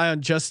super high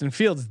on Justin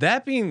Fields.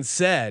 That being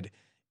said,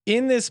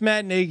 in this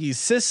Matt Nagy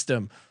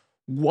system,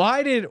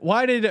 why did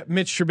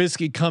Mitch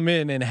Trubisky come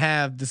in and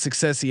have the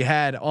success he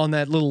had on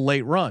that little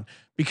late run?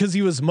 Because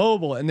he was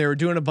mobile and they were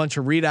doing a bunch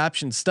of read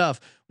option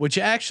stuff, which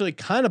actually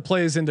kind of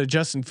plays into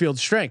Justin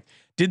Fields' strength.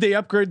 Did they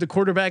upgrade the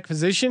quarterback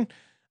position?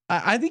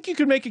 I think you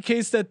could make a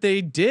case that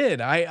they did.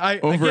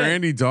 Over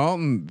Andy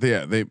Dalton, they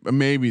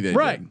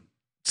right. Did.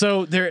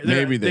 So they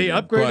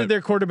upgraded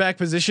their quarterback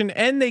position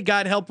and they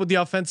got help with the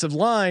offensive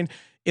line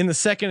in the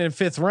 2nd and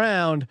 5th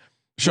round.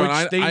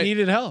 Sean, they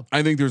needed help.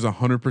 I think there's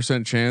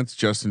 100% chance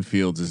Justin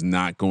Fields is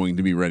not going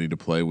to be ready to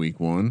play week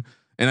 1.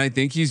 And I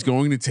think he's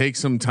going to take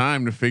some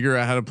time to figure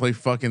out how to play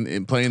in the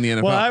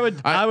NFL. Well,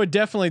 I would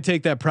definitely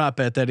take that prop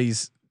bet that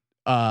he's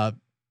the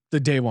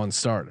day 1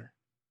 starter.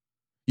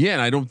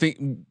 Yeah.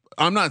 And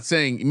I'm not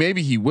saying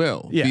maybe he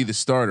will be the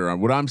starter.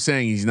 What I'm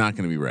saying, he's not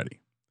going to be ready.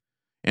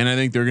 And I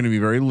think they're going to be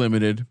very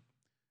limited.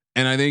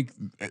 And I think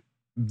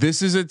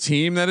this is a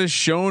team that has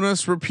shown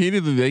us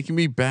repeatedly they can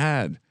be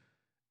bad.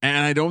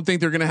 And I don't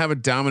think they're going to have a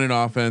dominant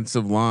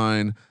offensive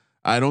line.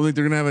 I don't think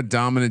they're going to have a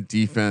dominant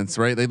defense,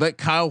 right? They let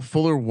Kyle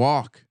Fuller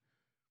walk.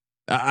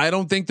 I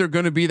don't think they're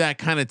going to be that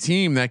kind of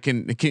team that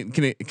can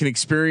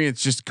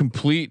experience just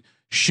complete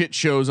shit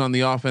shows on the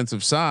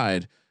offensive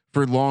side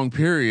for long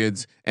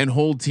periods and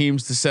hold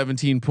teams to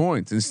 17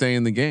 points and stay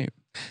in the game.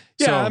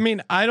 Yeah. So, I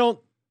mean, I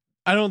don't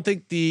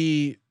think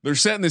they're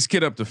setting this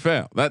kid up to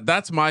fail.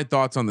 That's my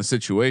thoughts on the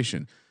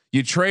situation.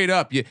 You trade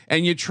up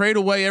and you trade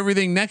away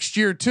everything next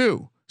year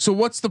too. So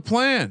what's the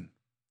plan?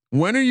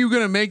 When are you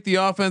going to make the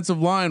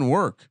offensive line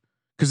work?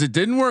 Because it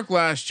didn't work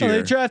last year. Well,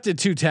 they drafted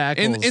 2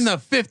 tackles in the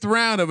 5th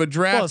round of a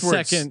draft.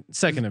 Well, second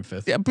and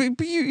 5th. Yeah,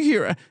 but you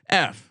hear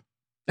F.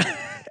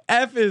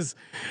 F is.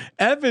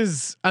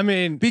 I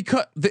mean,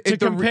 because to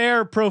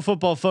compare Pro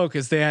Football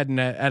Focus, they had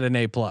at an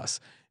A+,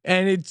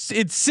 and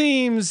it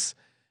seems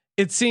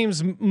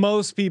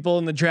most people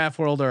in the draft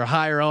world are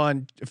higher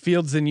on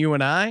Fields than you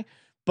and I,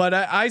 but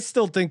I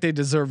still think they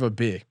deserve a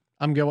B.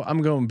 I'm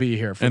going B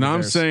here. And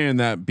I'm saying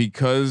that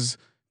because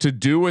to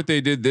do what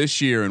they did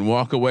this year and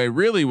walk away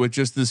really with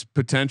just this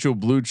potential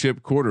blue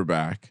chip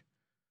quarterback.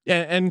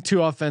 Yeah, and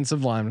 2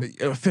 offensive linemen.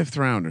 A 5th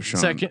rounder,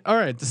 Sean. All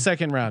right, the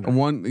 2nd rounder.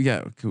 One,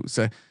 yeah.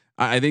 So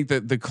I think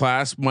that the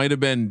class might have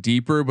been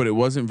deeper, but it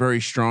wasn't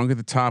very strong at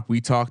the top. We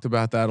talked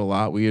about that a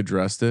lot. We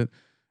addressed it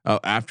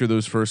after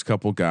those first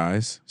couple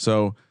guys.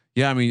 So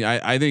yeah, I mean,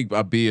 I think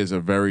a B is a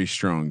very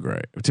strong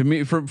grade to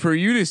me. For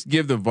you to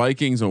give the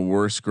Vikings a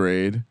worse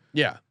grade,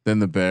 than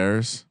the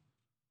Bears,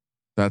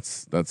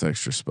 that's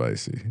extra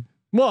spicy.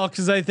 Well,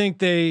 because I think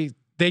they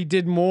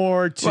did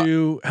more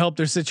to help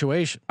their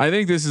situation. I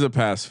think this is a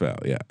pass fail.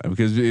 Yeah,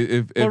 because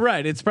if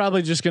right, it's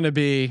probably just going to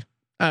be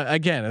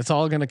again. It's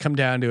all going to come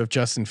down to if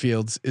Justin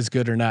Fields is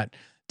good or not.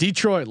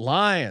 Detroit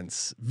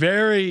Lions,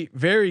 very,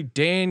 very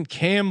Dan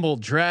Campbell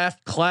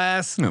draft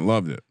class. I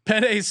loved it.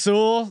 Penei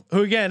Sewell,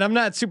 who again I'm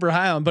not super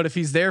high on, but if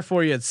he's there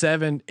for you at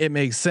 7, it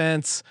makes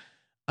sense.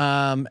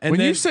 And when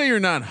you say you're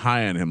not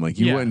high on him, like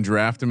you wouldn't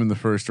draft him in the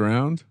first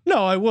round?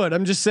 No, I would.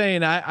 I'm just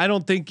saying I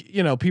don't think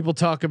people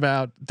talk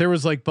about there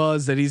was like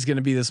buzz that he's going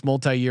to be this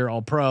multi-year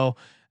All-Pro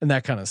and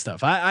that kind of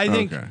stuff. I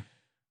think. Okay.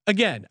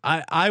 Again,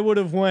 I would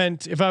have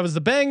went if I was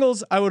the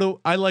Bengals.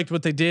 I liked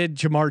what they did,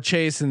 Jamar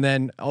Chase, and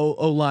then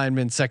O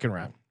lineman 2nd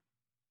round.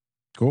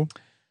 Cool.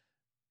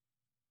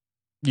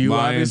 You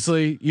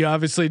obviously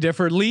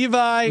differ.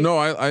 Levi. No,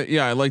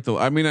 I like the.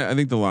 I mean, I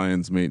think the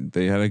Lions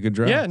they had a good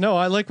draft. Yeah, no,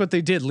 I like what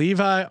they did.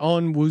 Levi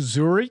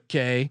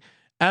Onwuzurike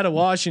out of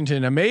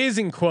Washington.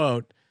 Amazing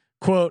quote.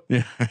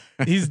 Yeah.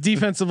 He's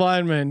defensive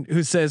lineman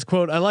who says,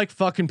 "quote I like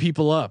fucking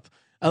people up.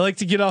 I like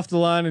to get off the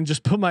line and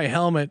just put my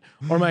helmet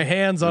or my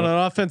hands on an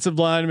offensive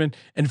lineman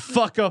and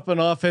fuck up an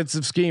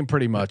offensive scheme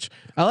pretty much.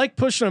 I like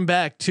pushing them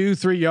back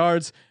 2-3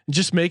 yards and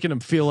just making them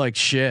feel like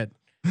shit."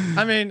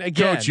 I mean,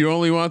 again, Coach, you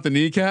only want the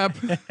kneecap.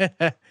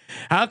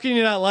 How can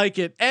you not like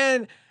it?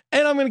 And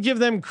I'm going to give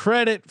them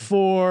credit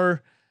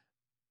for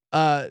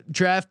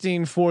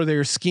drafting for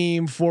their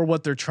scheme for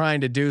what they're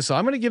trying to do. So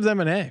I'm going to give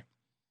them an A.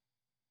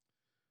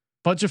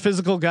 Bunch of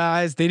physical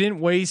guys. They didn't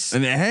waste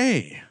an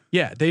A.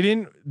 Yeah, they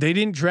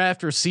didn't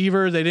draft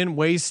receiver. They didn't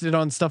waste it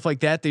on stuff like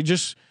that. They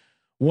just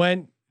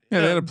went.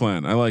 Yeah, they had a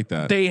plan. I like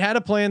that. They had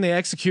a plan. They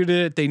executed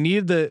it. They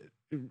needed the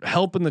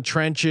help in the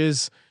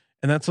trenches,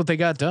 and that's what they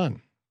got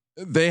done.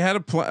 They had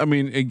a plan. I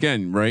mean,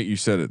 again, right? You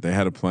said it. They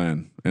had a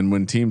plan, and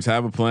when teams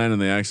have a plan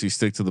and they actually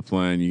stick to the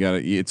plan,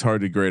 it's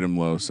hard to grade them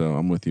low. So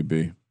I'm with you,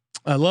 B.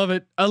 I love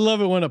it. I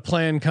love it when a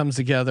plan comes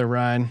together,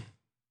 Ryan.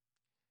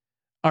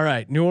 All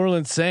right, New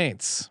Orleans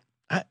Saints.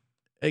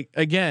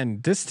 Again,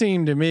 this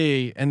team to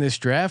me and this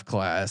draft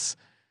class,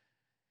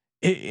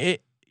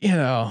 it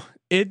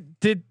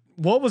did.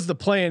 What was the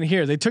plan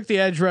here? They took the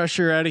edge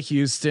rusher out of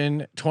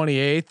Houston,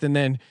 28th, and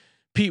then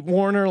Pete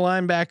Warner,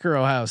 linebacker,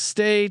 Ohio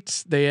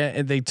State.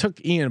 They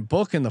took Ian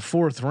Book in the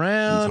 4th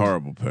round. It's a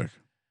horrible pick.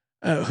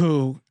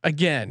 Who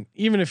again,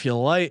 even if you're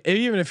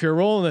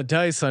rolling the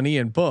dice on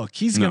Ian Book,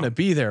 he's going to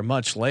be there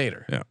much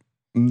later. Yeah,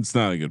 it's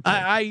not a good pick.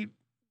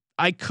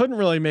 I couldn't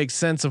really make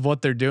sense of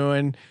what they're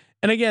doing.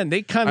 And again,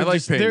 they kind of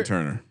like Peyton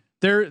Turner.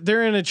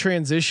 They're in a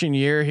transition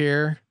year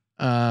here.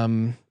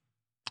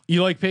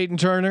 You like Peyton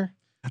Turner?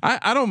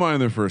 I don't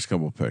mind their first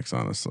couple picks,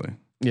 honestly.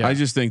 Yeah. I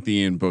just think the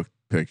Ian Book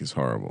pick is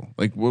horrible.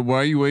 Like, why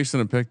are you wasting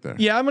a pick there?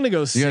 Yeah, I'm gonna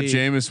go see. You got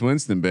Jameis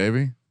Winston,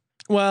 baby.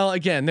 Well,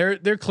 again,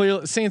 they're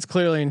clearly Saints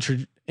clearly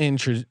in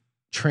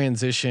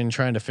transition,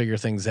 trying to figure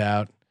things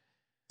out.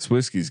 This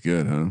whiskey's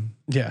good, huh?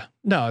 Yeah.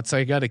 No, it's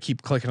I got to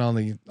keep clicking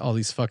on all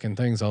these fucking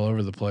things all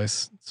over the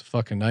place. It's a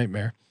fucking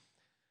nightmare.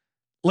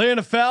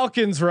 Atlanta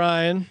Falcons,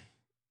 Ryan.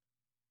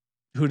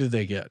 Who did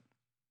they get?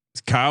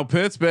 It's Kyle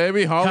Pitts,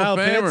 baby, Hall of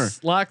Famer.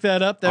 Pitts, lock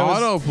that up.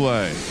 That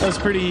play. That was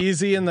pretty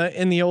easy in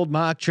the old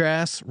mock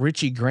drafts.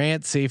 Richie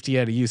Grant, safety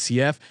out of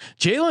UCF.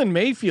 Jalen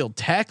Mayfield,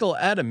 tackle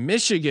out of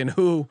Michigan.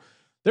 Who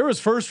there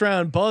was 1st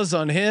round buzz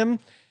on him.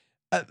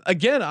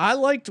 Again, I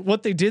liked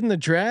what they did in the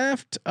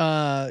draft.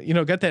 Got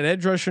that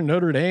edge rusher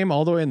Notre Dame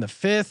all the way in the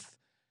 5th.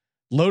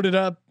 Loaded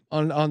up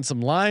on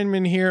some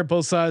linemen here,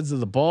 both sides of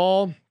the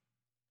ball.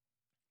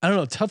 I don't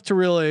know. Tough to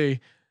really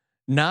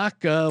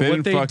knock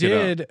what they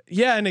did.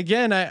 Yeah, and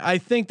again, I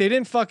think they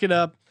didn't fuck it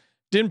up.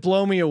 Didn't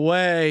blow me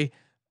away.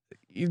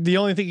 The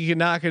only thing you can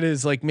knock it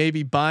is like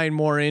maybe buying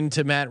more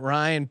into Matt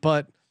Ryan,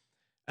 but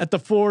at the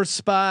 4th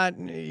spot,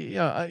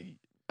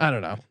 I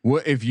don't know.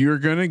 What if you're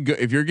gonna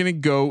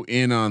go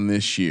in on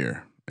this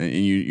year and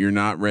you're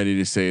not ready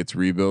to say it's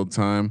rebuild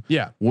time?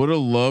 Yeah, would have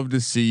loved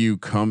to see you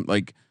come.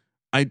 Like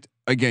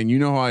again, you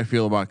know how I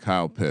feel about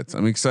Kyle Pitts.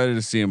 I'm excited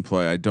to see him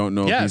play. I don't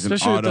know if he's an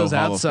auto those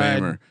Hall of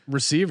Famer.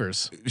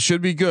 Receivers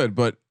should be good,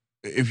 but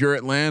if you're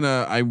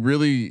Atlanta, I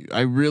really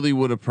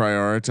would have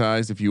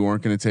prioritized if you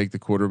weren't going to take the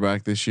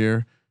quarterback this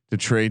year to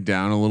trade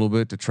down a little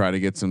bit to try to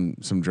get some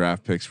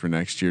draft picks for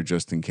next year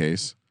just in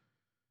case.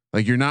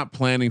 Like you're not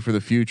planning for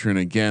the future. And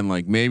again,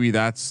 like maybe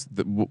that's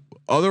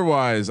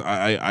otherwise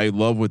I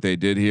love what they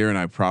did here and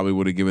I probably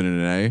would have given it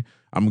an A.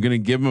 I'm going to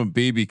give them a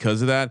B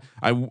because of that.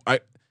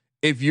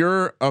 If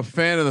you're a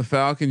fan of the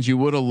Falcons, you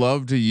would have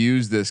loved to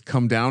use this,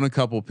 come down a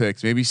couple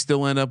picks, maybe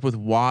still end up with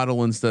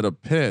Waddle instead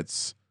of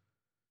Pitts.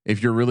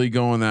 If you're really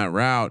going that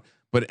route,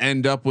 but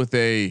end up with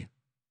a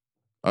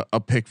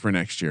pick for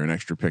next year, an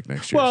extra pick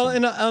next year. Well,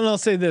 and I'll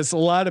say this: a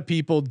lot of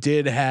people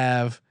did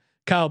have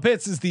Kyle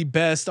Pitts as the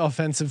best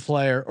offensive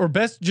player or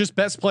best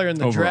player in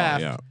the overall,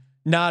 draft. Yeah.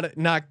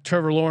 Not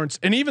Trevor Lawrence,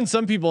 and even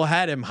some people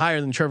had him higher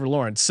than Trevor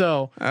Lawrence.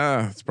 So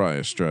it's probably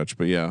a stretch,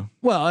 but yeah.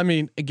 Well, I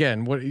mean,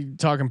 again, what are you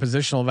talking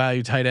positional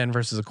value, tight end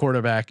versus a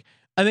quarterback?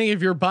 I think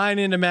if you're buying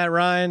into Matt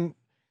Ryan,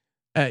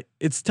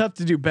 it's tough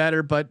to do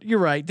better. But you're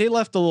right; they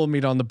left a little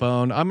meat on the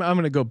bone. I'm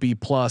going to go B+.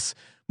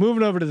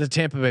 Moving over to the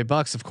Tampa Bay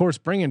Bucks, of course,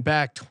 bringing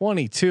back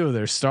 22 of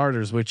their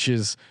starters, which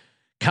is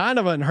kind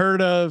of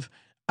unheard of.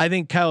 I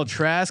think Kyle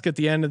Trask at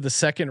the end of the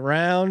second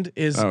round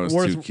is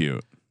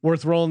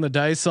worth rolling the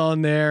dice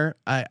on there.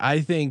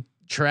 I think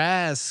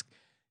Trask,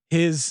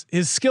 his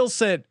skill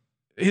set,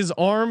 his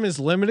arm is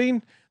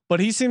limiting, but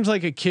he seems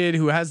like a kid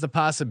who has the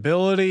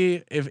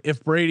possibility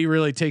if Brady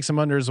really takes him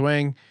under his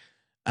wing.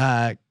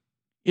 I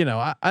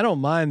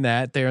don't mind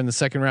that there in the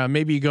second round.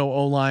 Maybe you go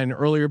O-line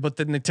earlier, but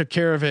then they took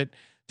care of it,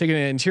 taking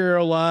an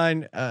interior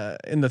line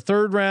in the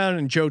third round,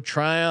 and Joe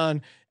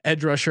Tryon,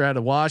 edge rusher out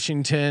of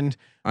Washington,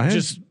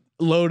 just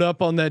load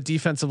up on that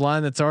defensive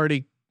line that's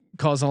already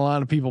causing a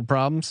lot of people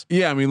problems.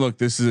 Yeah, I mean, look,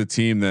 this is a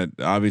team that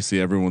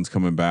obviously everyone's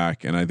coming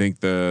back, and I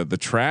think the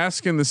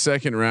Trask in the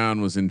second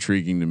round was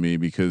intriguing to me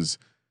because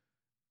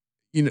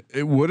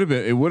it would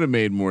have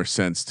made more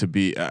sense to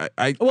be.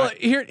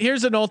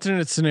 Here's an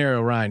alternate scenario,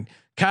 Ryan.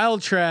 Kyle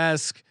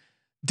Trask,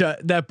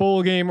 that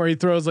bowl game where he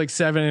throws like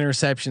 7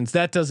 interceptions,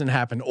 that doesn't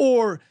happen.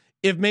 Or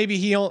if maybe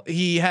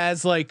he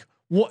has like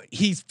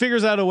he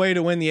figures out a way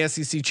to win the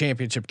SEC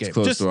championship game,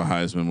 close to a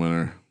Heisman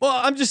winner. Well,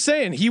 I'm just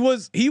saying he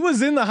was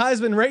in the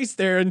Heisman race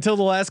there until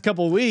the last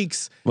couple of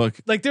weeks. Look,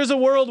 like there's a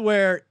world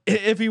where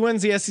if he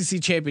wins the SEC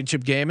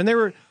championship game, and they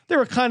were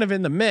kind of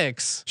in the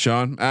mix.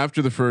 Sean,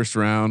 after the first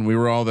round, we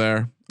were all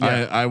there.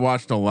 Yeah. I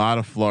watched a lot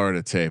of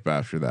Florida tape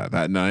after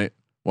that night.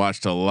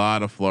 Watched a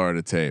lot of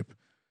Florida tape.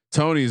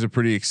 Tony's a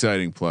pretty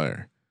exciting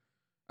player.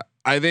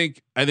 I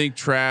think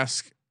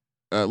Trask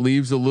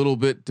leaves a little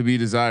bit to be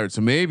desired.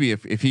 So maybe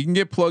if he can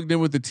get plugged in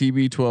with the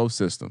TB12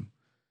 system,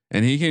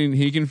 and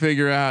he can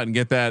figure out and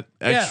get that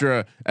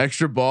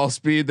extra ball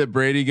speed that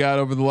Brady got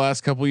over the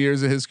last couple of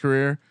years of his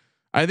career,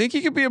 I think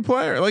he could be a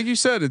player. Like you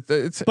said,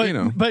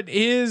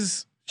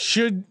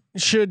 should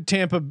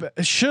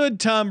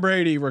Tom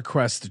Brady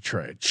request a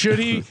trade? Should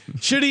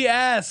he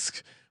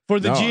ask for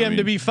the GM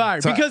to be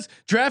fired? Because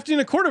drafting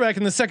a quarterback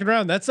in the second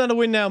round, that's not a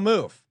win now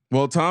move.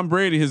 Well, Tom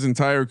Brady, his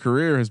entire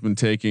career has been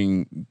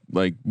taking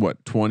like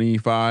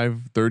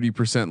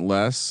 25-30%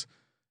 less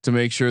to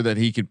make sure that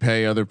he could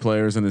pay other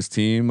players on his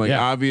team.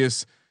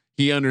 Obvious,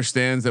 he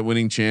understands that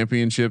winning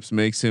championships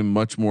makes him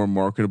much more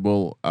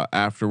marketable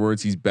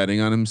afterwards. He's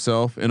betting on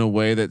himself in a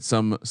way that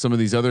some of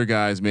these other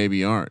guys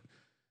maybe aren't.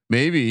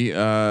 Maybe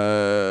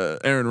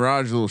Aaron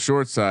Rodgers a little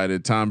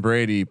short-sighted. Tom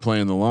Brady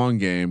playing the long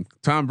game.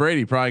 Tom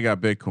Brady probably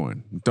got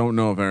Bitcoin. Don't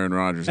know if Aaron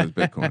Rodgers has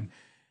Bitcoin.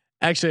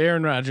 Actually,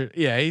 Aaron Rodgers,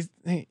 yeah, he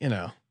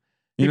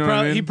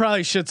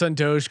probably shits on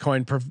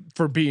Dogecoin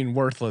for being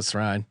worthless.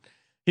 Ryan,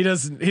 he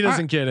doesn't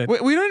get it.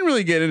 We didn't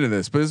really get into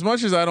this, but as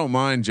much as I don't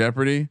mind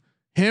Jeopardy,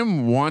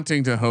 him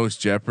wanting to host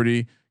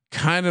Jeopardy,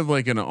 kind of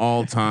like an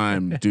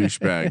all-time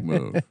douchebag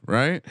move,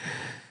 right?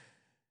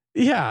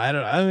 Yeah, I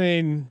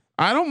don't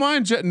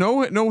mind.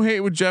 No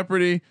hate with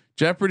Jeopardy.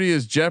 Jeopardy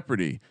is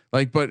Jeopardy.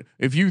 But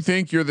if you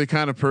think you're the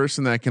kind of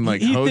person that can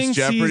host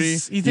Jeopardy,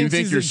 you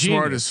think you're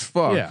smart as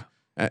fuck.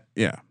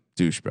 Yeah.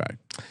 Douchebag.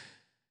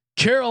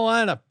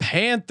 Carolina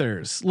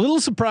Panthers.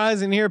 Little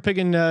surprising here,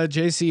 picking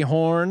JC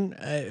Horn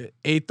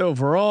 8th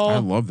overall. I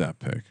love that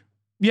pick.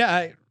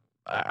 Yeah,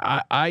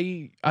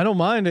 I don't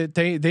mind it.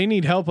 They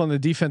need help on the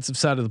defensive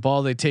side of the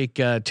ball. They take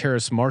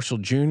Terrace Marshall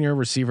Jr.,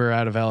 receiver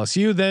out of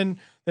LSU. Then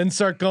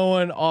start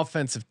going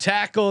offensive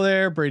tackle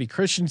there. Brady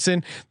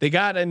Christensen. They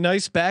got a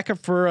nice backup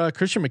for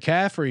Christian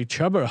McCaffrey,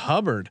 Chuba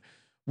Hubbard.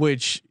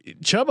 Which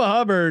Chuba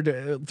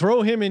Hubbard,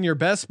 throw him in your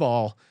best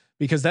ball,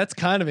 because that's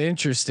kind of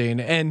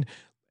interesting. And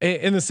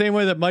in the same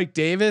way that Mike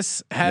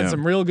Davis had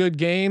some real good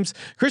games,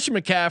 Christian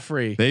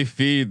McCaffrey, they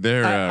feed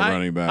their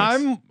running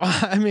backs.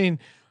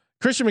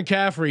 Christian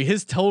McCaffrey,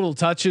 his total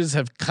touches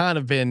have kind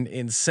of been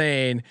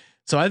insane.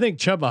 So I think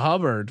Chuba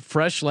Hubbard,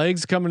 fresh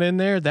legs coming in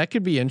there, that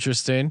could be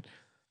interesting.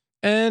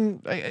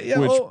 And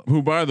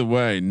who, by the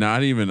way,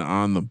 not even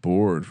on the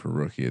board for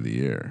Rookie of the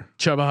Year,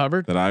 Chuba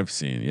Hubbard that I've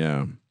seen.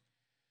 Yeah.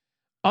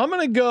 I'm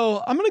gonna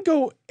go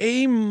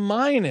A-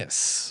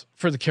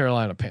 for the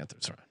Carolina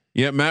Panthers. Right?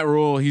 Yeah, Matt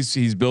Rule.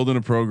 He's building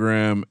a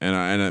program,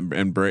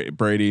 and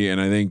Brady,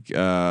 and I think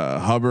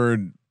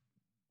Hubbard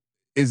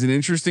is an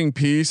interesting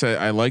piece.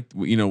 I like,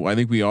 I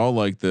think we all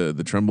like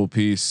the Tremble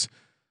piece.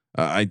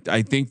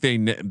 I think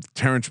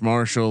Terrence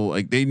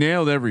Marshall, they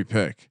nailed every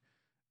pick,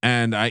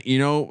 And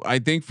I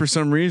think for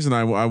some reason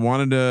I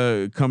wanted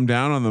to come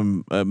down on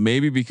them,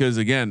 maybe because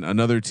again,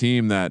 another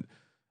team that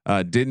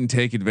didn't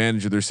take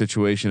advantage of their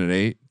situation at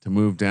 8 to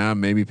move down,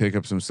 maybe pick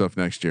up some stuff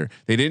next year.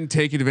 They didn't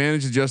take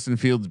advantage of Justin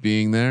Fields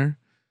being there.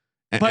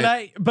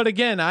 But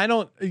again, I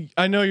know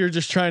you're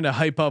just trying to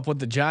hype up what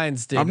the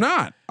Giants did. I'm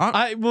not.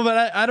 I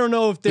don't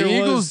know if the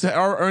Eagles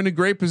are in a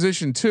great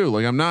position too.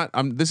 Like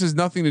this has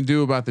nothing to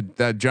do about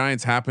that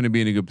Giants happen to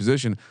be in a good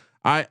position.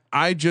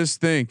 I just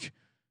think,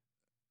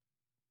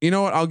 you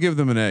know what? I'll give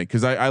them an A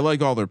because I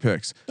like all their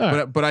picks.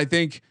 But I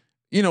think,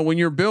 when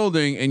you're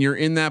building and you're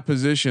in that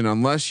position,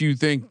 unless you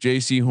think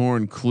JC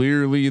Horn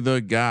clearly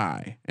the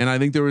guy, and I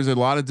think there was a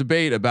lot of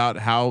debate about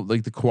how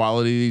like the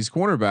quality of these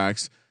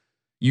cornerbacks,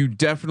 you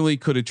definitely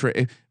could have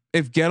traded.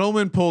 If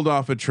Gettleman pulled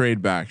off a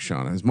trade back,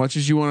 Sean, as much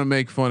as you want to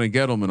make fun of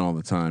Gettleman all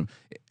the time,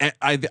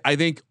 I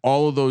think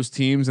all of those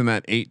teams in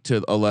that 8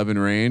 to 11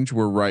 range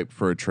were ripe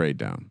for a trade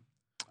down.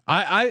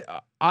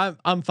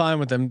 I'm fine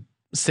with them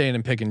staying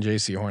and picking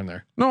JC Horn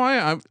there.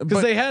 No,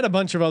 because they had a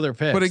bunch of other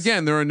picks. But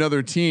again, they're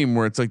another team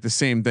where it's like the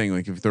same thing.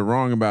 Like if they're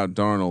wrong about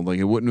Darnold, like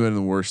it wouldn't have been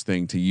the worst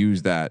thing to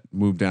use that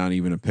move down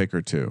even a pick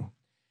or two.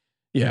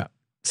 Yeah.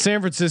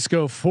 San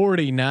Francisco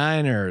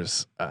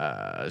 49ers.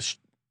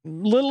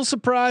 Little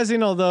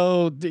surprising,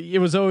 although it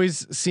was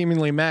always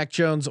seemingly Mac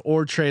Jones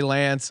or Trey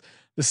Lance.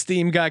 The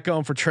steam got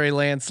going for Trey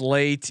Lance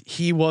late.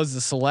 He was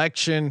the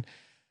selection.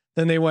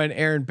 Then they went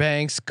Aaron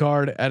Banks,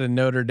 guard out of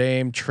Notre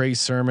Dame, Trey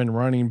Sermon,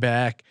 running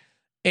back,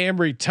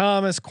 Ambry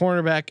Thomas,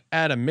 cornerback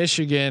out of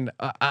Michigan.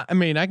 I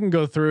mean, I can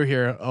go through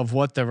here of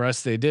what the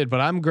rest they did, but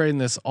I'm grading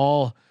this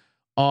all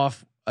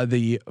off of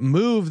the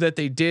move that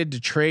they did to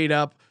trade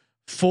up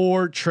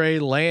for Trey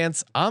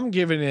Lance. I'm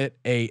giving it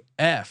a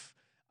F.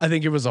 I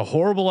think it was a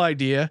horrible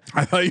idea.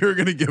 I thought you were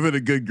going to give it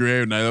a good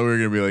grade, and I thought we were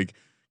going to be like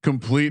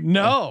complete.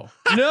 No,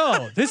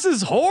 this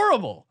is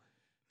horrible.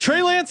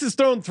 Trey Lance has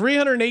thrown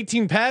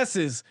 318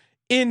 passes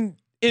in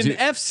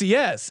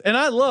FCS, and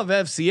I love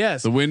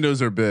FCS. The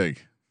windows are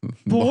big.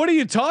 But what are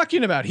you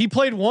talking about? He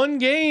played one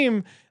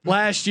game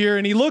last year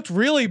and he looked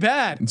really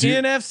bad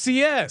in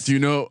FCS. Do you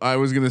know? I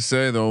was gonna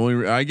say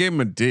I gave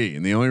him a D,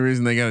 and the only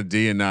reason they got a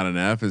D and not an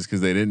F is because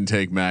they didn't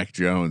take Mac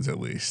Jones at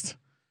least.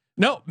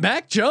 No,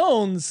 Mac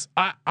Jones.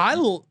 I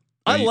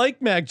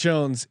like Mac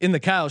Jones in the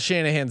Kyle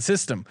Shanahan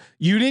system.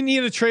 You didn't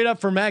need to trade up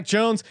for Mac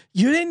Jones.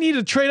 You didn't need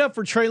to trade up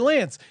for Trey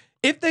Lance.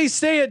 If they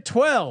stay at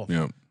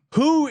 12,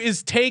 who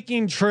is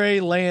taking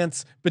Trey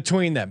Lance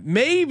between them?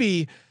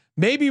 Maybe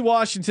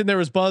Washington. There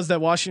was buzz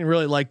that Washington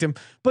really liked him,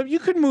 but you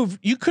could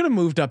have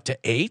moved up to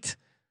 8.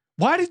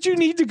 Why did you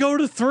need to go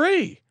to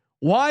 3?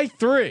 Why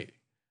 3?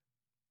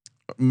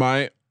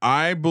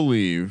 I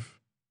believe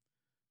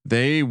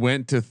they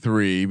went to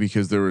 3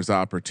 because there was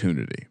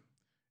opportunity.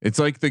 It's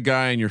like the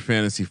guy in your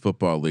fantasy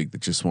football league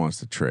that just wants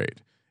to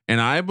trade.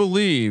 And I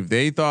believe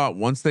they thought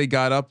once they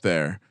got up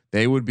there,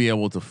 they would be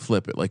able to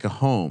flip it like a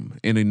home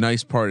in a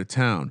nice part of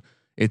town.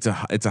 It's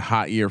a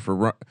hot year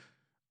for.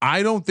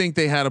 I don't think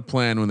they had a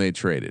plan when they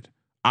traded.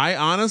 I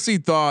honestly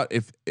thought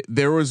if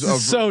there was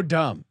so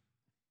dumb.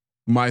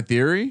 My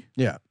theory.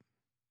 Yeah.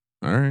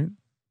 All right.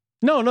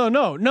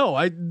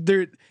 No.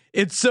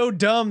 It's so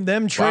dumb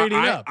them trading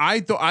up. I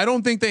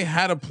don't think they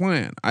had a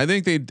plan. I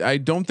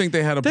don't think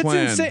they had a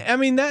plan. That's insane. I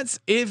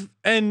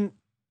mean,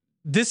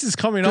 this is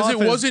coming off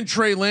because it wasn't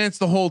Trey Lance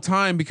the whole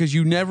time, because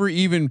you never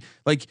even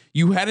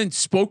you hadn't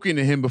spoken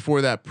to him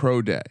before that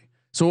pro day.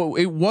 So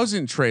it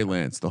wasn't Trey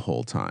Lance the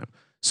whole time.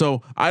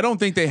 So I don't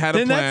think they had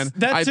a plan.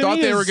 I thought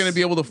they were going to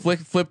be able to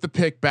flip the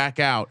pick back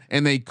out,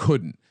 and they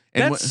couldn't.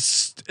 And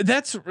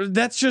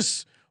that's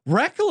just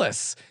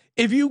reckless.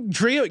 If you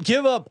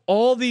give up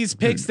all these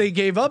picks they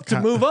gave up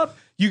to move up,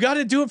 you got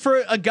to do it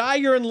for a guy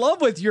you're in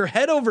love with. You're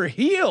head over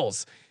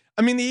heels.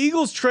 I mean, the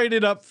Eagles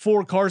traded up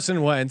for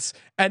Carson Wentz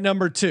at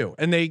number 2,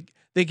 and they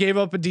gave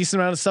up a decent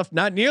amount of stuff,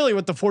 not nearly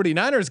what the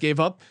 49ers gave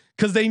up,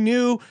 because they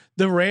knew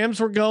the Rams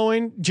were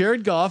going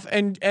Jared Goff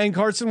and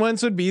Carson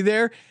Wentz would be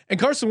there. And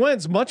Carson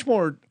Wentz much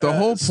more the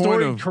whole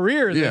point of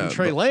career than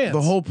Trey Lance.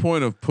 The whole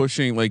point of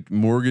pushing,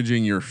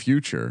 mortgaging your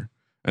future.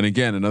 And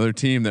again, another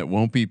team that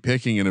won't be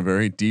picking in a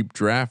very deep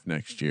draft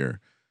next year.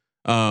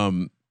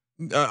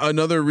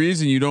 Another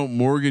reason you don't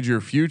mortgage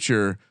your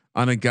future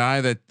on a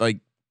guy that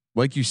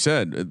like you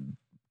said,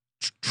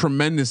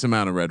 tremendous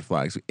amount of red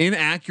flags,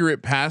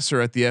 inaccurate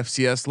passer at the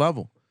FCS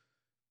level.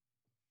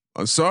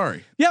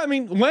 Sorry. Yeah. I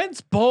mean,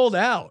 Wentz balled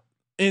out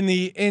at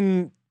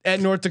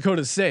North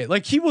Dakota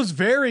State. He was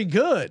very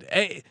good.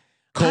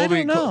 Colby,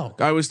 I don't know.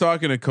 I was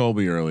talking to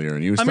Colby earlier,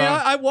 and he was.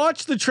 I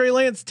watched the Trey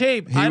Lance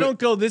tape. I don't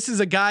go, this is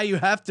a guy you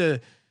have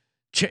to.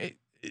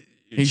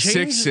 He's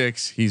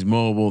 6'6". He's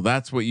mobile.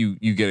 That's what you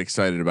get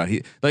excited about.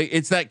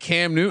 It's that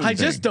Cam Newton. I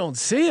just don't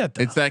see it,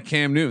 though. It's that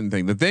Cam Newton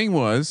thing. The thing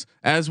was,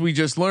 as we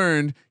just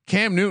learned,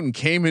 Cam Newton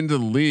came into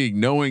the league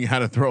knowing how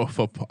to throw a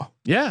football.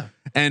 Yeah,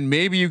 and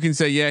maybe you can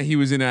say, yeah, he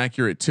was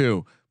inaccurate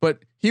too, but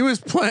he was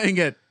playing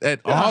at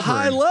Auburn,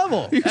 high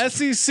level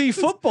SEC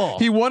football.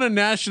 He won a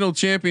national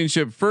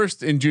championship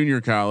first in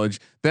junior college,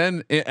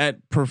 then at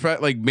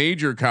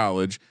major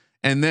college,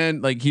 And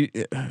then like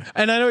and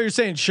I know what you're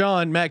saying,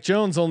 Sean. Mac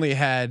Jones only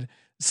had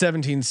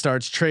 17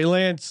 starts. Trey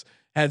Lance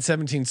had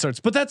 17 starts,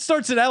 but that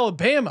starts at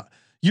Alabama.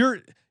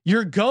 You're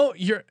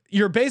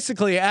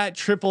basically at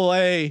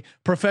AAA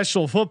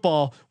professional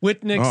football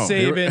with Nick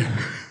Saban.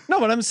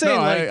 No, but I'm saying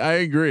I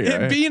agree.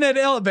 Being at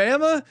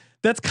Alabama,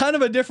 that's kind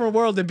of a different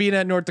world than being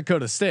at North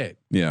Dakota State.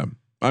 Yeah,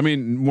 I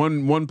mean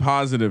one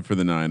positive for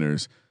the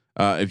Niners.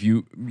 If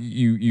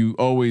you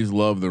always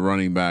love the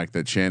running back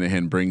that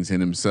Shanahan brings in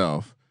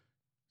himself.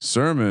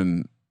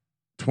 Sermon,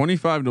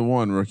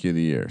 25-1 rookie of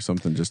the year,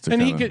 something just to.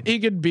 And he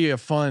could be a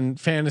fun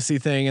fantasy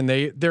thing, and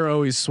they're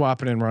always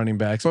swapping in running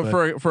backs.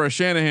 But for a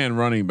Shanahan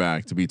running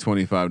back to be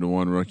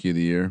 25-1 rookie of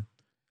the year,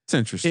 it's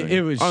interesting.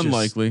 It was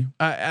unlikely.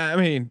 I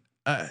mean,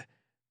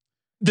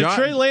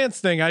 Trey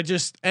Lance thing.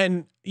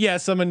 And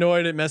yes, I'm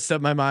annoyed it messed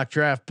up my mock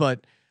draft,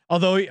 but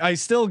although I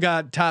still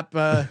got top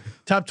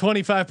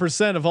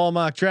 25% of all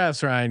mock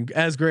drafts, Ryan,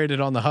 as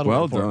graded on the huddle.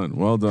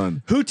 Well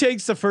done. Who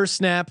takes the first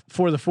snap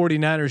for the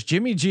 49ers?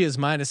 Jimmy G is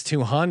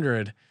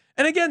 -200.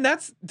 And again,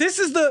 this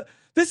is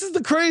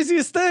the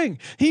craziest thing.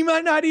 He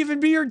might not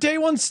even be your day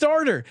one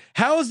starter.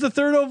 How is the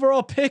 3rd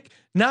overall pick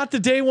not the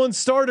day one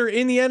starter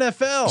in the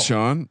NFL?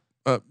 Sean,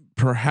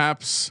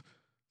 perhaps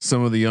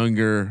some of the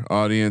younger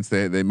audience,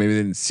 they maybe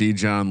didn't see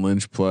John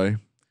Lynch play.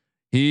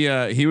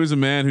 He was a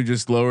man who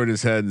just lowered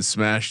his head and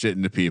smashed it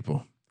into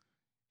people.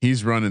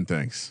 He's running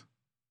things.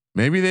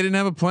 Maybe they didn't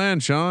have a plan,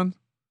 Sean.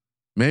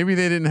 Maybe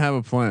they didn't have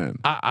a plan.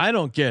 I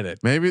don't get it.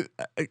 Maybe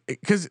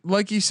because,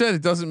 like you said,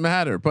 it doesn't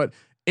matter. But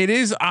it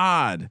is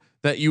odd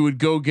that you would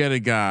go get a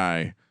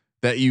guy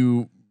that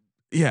you.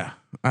 Yeah,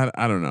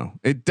 I don't know.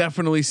 It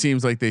definitely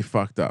seems like they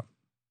fucked up.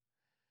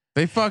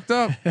 They fucked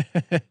up.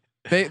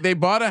 They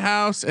bought a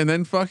house and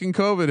then fucking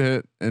COVID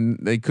hit and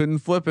they couldn't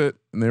flip it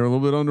and they were a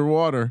little bit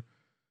underwater.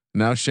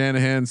 Now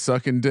Shanahan's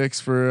sucking dicks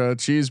for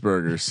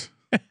cheeseburgers.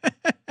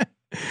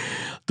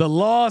 The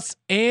Los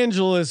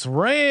Angeles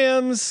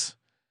Rams.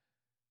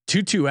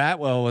 Tutu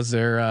Atwell was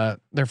their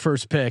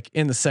first pick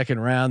in the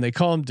 2nd round. They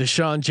call him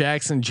Deshaun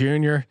Jackson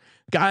Jr.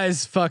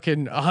 Guy's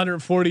fucking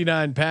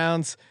 149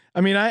 pounds.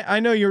 I mean, I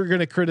know you were going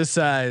to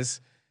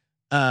criticize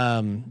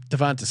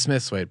Devonta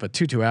Smith's weight, but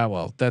Tutu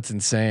Atwell, that's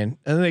insane.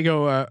 And then they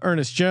go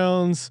Ernest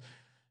Jones,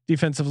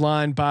 defensive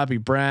line, Bobby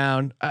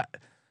Brown.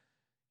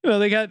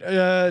 They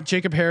got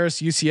Jacob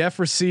Harris, UCF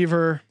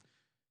receiver.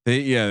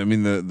 I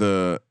mean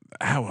the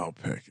Atwell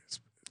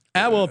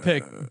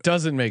pick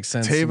doesn't make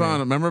sense. Tavon,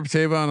 remember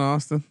Tavon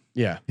Austin?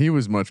 Yeah, he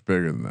was much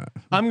bigger than that.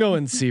 I'm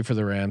going C for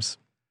the Rams.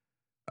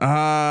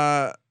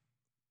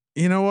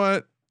 You know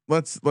what?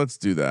 Let's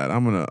do that.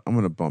 I'm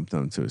gonna bump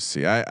them to a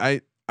C. I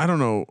don't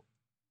know.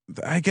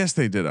 I guess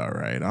they did all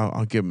right.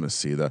 I'll give them a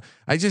C though.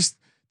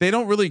 They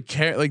don't really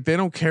care. Like they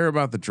don't care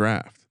about the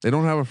draft. They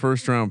don't have a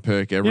 1st round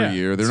pick every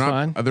year. They're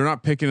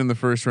not picking in the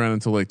 1st round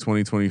until like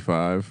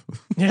 2025.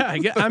 Yeah,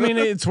 I mean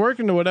it's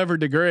working to whatever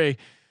degree.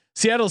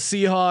 Seattle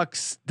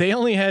Seahawks, they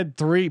only had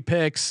 3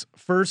 picks.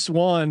 First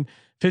one,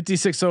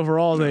 56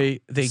 overall. They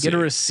get a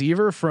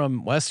receiver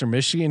from Western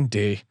Michigan.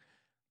 D.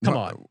 Come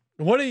on.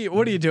 What are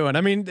you doing?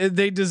 I mean,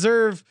 they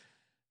deserve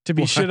to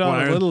be shit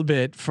on a little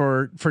bit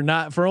for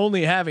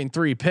only having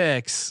 3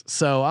 picks.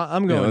 So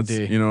I'm going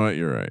D. You know what?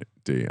 You're right.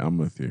 D. I'm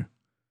with you.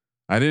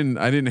 I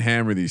didn't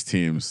hammer these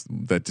teams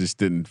that just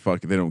didn't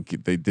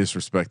they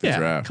disrespect the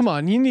draft. Come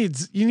on, you need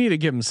to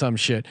give them some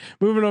shit.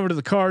 Moving over to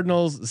the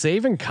Cardinals,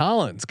 Zaven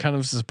Collins, kind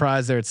of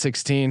surprised there at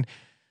 16.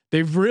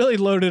 They've really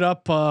loaded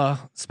up,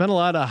 spent a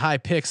lot of high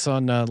picks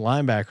on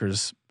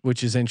linebackers,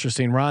 which is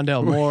interesting.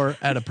 Rondell Moore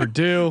out of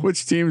Purdue.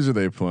 Which teams are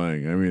they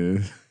playing? I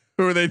mean,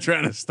 who are they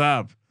trying to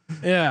stop?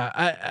 Yeah,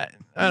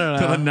 I don't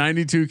know. The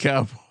 92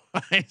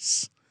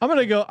 Cowboys. I'm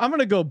gonna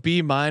go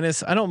B-. I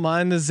don't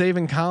mind the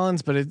Zaven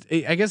Collins, but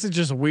I guess it's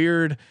just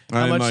weird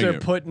how much they're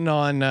putting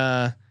on.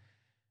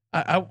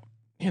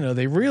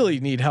 They really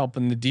need help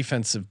in the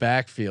defensive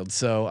backfield.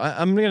 So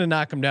I'm gonna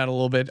knock them down a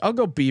little bit. I'll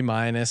go B-.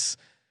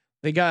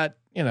 They got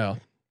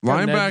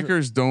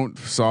linebackers don't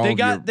solve.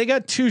 They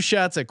got 2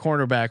 shots at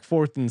cornerback,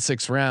 4th and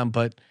 6th round,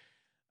 but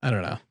I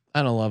don't know.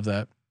 I don't love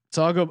that.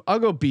 So I'll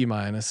go B-.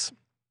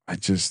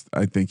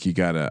 I think you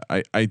gotta.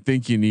 I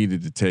think you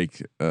needed to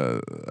take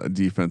a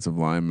defensive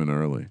lineman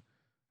early.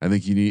 I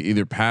think you need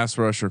either pass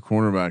rush or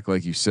cornerback,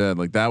 like you said.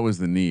 Like that was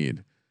the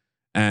need,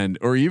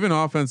 or even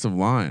offensive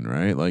line,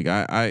 right? Like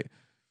I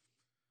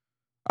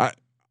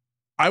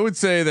would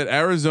say that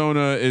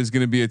Arizona is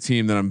going to be a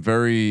team that I'm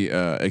very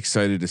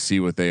excited to see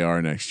what they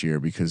are next year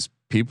because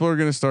people are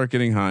going to start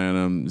getting high on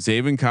them.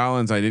 Zaven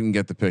Collins, I didn't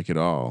get the pick at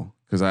all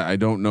because I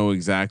don't know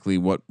exactly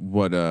what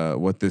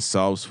this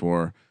solves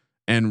for.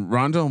 And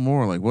Rondell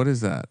Moore, like, what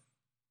is that?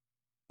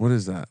 What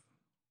is that?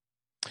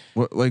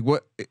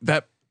 What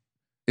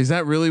is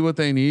that really what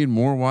they need?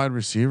 More wide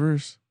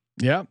receivers?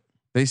 Yeah.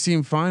 They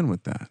seem fine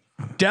with that.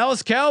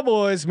 Dallas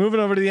Cowboys moving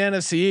over to the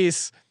NFC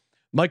East.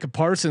 Micah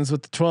Parsons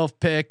with the 12th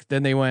pick.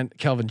 Then they went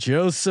Kelvin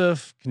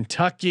Joseph,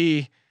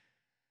 Kentucky.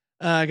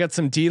 Got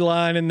some D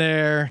line in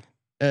there.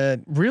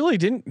 Really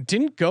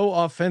didn't go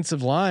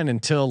offensive line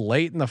until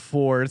late in the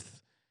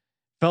 4th.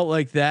 Felt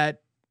like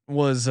that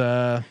was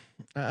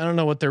I don't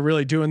know what they're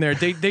really doing there.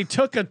 They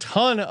took a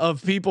ton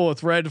of people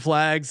with red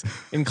flags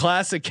in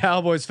classic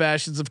Cowboys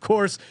fashions. Of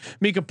course,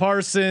 Micah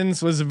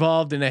Parsons was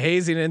involved in a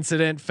hazing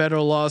incident,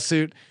 federal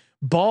lawsuit.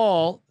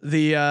 Ball,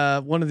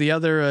 the one of the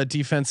other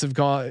defensive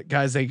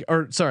guys,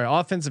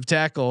 offensive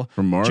tackle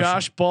from Marshall.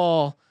 Josh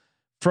Ball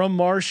from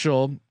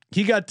Marshall.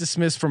 He got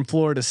dismissed from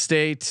Florida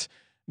State.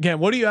 Again,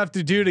 what do you have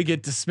to do to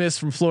get dismissed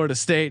from Florida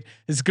State?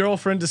 His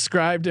girlfriend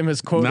described him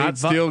as quote not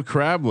steal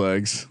crab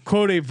legs,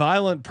 quote a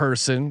violent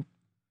person.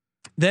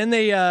 Then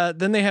they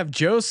have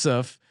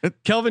Joseph,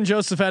 Kelvin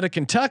Joseph out of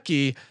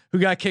Kentucky, who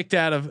got kicked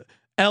out of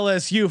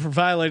LSU for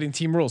violating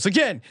team rules.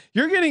 Again,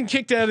 you're getting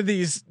kicked out of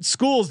these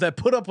schools that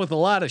put up with a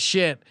lot of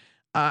shit.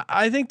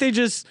 I think they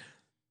just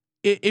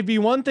it'd be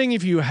one thing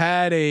if you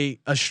had a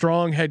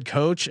strong head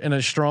coach and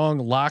a strong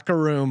locker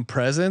room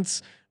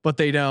presence, but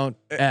they don't.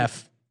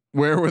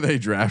 Where were they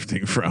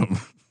drafting from?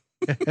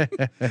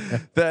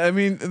 I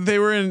mean, they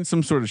were in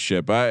some sort of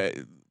ship.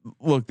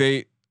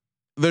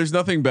 There's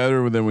nothing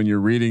better than when you're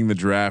reading the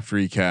draft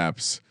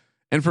recaps.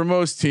 And for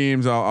most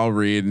teams, I'll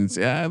read and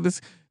say,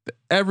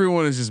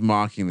 everyone is just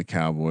mocking the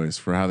Cowboys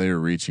for how they were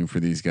reaching for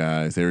these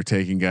guys. They were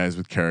taking guys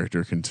with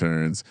character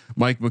concerns.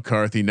 Mike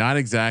McCarthy, not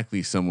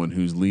exactly someone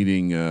who's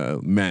leading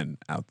men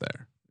out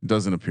there.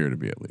 Doesn't appear to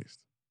be, at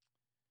least.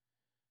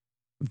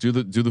 Do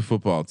the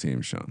football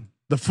team, Sean.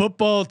 The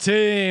football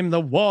team, the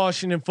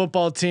Washington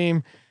football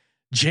team.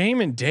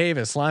 Jamin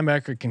Davis,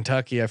 linebacker,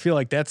 Kentucky. I feel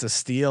like that's a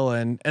steal.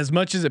 And as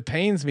much as it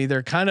pains me,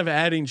 they're kind of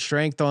adding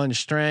strength on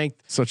strength.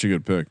 Such a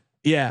good pick.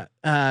 Yeah.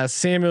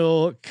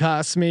 Samuel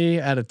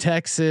Cosmi out of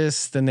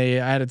Texas. Then they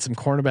added some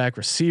cornerback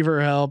receiver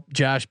help.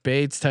 Josh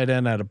Bates, tight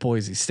end out of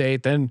Boise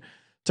State. Then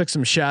took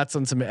some shots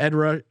on some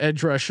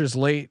edge rushers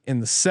late in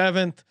the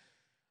 7th.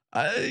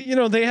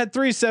 They had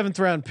 3 7th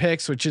round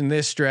picks, which in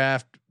this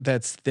draft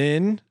that's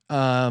thin.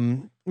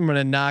 I'm going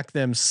to knock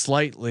them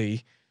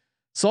slightly.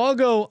 So I'll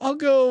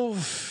go,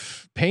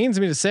 pains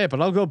me to say it,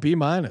 but I'll go B-.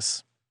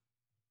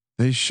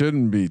 They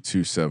shouldn't be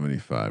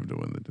 275 to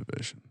win the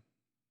division.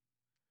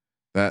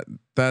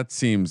 That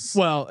seems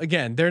well.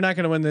 Again, they're not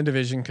going to win the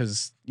division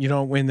because you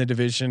don't win the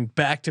division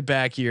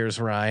back-to-back years,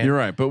 Ryan. You're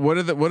right, but what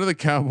are the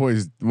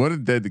Cowboys?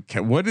 What did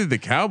the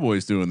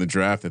Cowboys do in the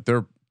draft that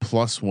they're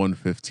plus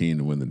 115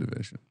 to win the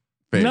division?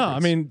 Favorites. No, I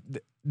mean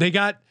they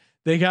got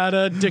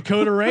a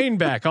Dakota Rain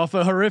back off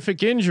a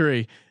horrific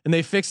injury, and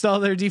they fixed all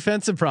their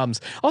defensive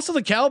problems. Also,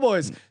 the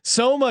Cowboys,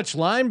 so much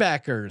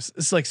linebackers.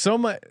 It's like so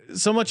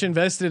much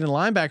invested in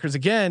linebackers.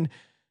 Again,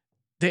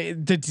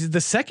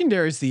 the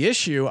secondary is the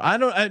issue.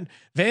 Van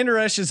Der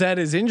Esch has had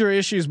his injury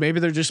issues. Maybe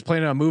they're just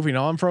planning on moving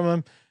on from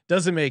him.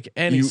 Doesn't make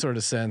any sort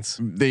of sense.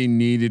 They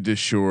needed to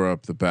shore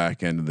up the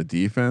back end of the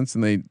defense,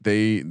 and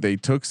they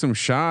took some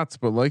shots,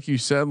 but like you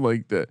said,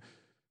 let's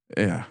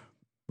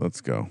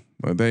go.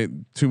 They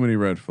too many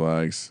red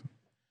flags.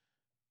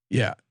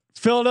 Yeah.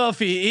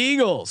 Philadelphia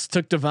Eagles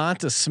took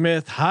Devonta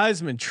Smith,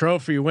 Heisman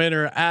Trophy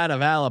winner out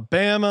of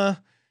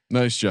Alabama.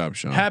 Nice job,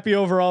 Sean. Happy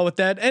overall with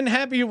that, and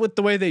happy with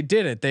the way they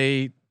did it.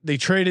 They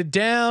traded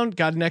down,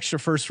 got an extra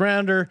first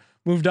rounder,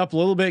 moved up a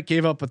little bit,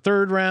 gave up a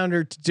third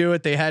rounder to do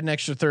it. They had an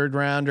extra third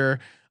rounder.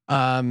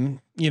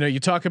 You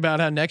talk about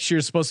how next year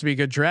is supposed to be a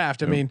good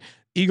draft. I mean,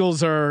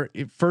 Eagles are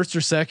first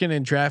or second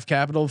in draft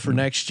capital for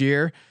next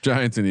year.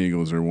 Giants and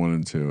Eagles are 1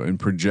 and 2 in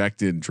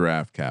projected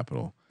draft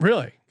capital.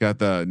 Really? Got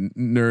the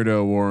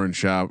nerdo Warren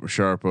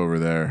Sharp over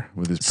there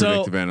with his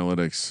predictive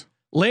analytics.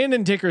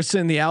 Landon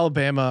Dickerson, the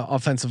Alabama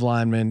offensive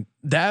lineman,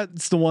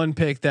 that's the one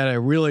pick that I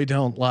really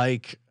don't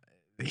like.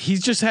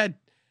 He's just had,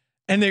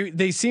 and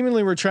they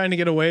seemingly were trying to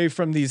get away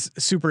from these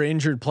super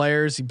injured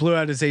players. He blew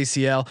out his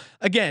ACL.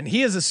 Again,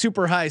 he has a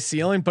super high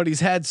ceiling, but he's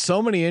had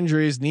so many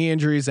injuries, knee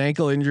injuries,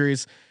 ankle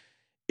injuries.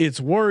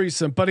 It's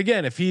worrisome. But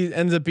again, if he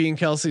ends up being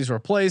Kelsey's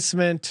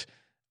replacement,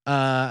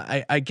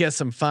 I guess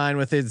I'm fine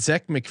with it.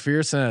 Zach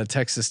McPherson out of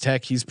Texas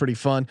Tech, he's pretty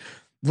fun.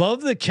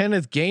 Love the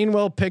Kenneth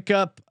Gainwell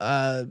pickup.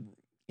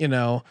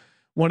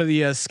 One of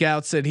the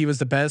scouts said he was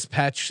the best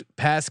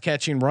pass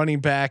catching running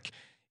back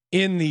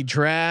in the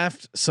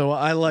draft. So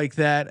I like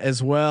that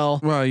as well.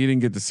 Well, you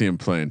didn't get to see him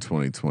play in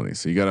 2020,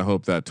 so you got to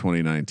hope that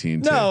 2019.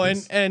 No,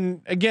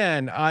 and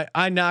again,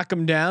 I knock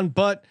him down,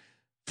 but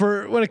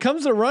for when it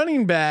comes to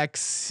running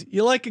backs,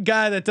 you like a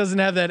guy that doesn't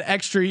have that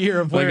extra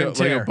year of wear and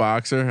tear. Like a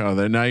boxer. Oh,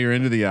 then now you're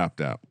into the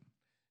opt out.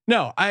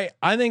 No, I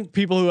think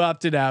people who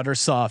opted out are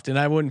soft, and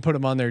I wouldn't put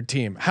them on their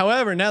team.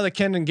 However, now that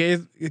Kenneth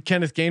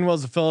Gainwell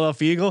is a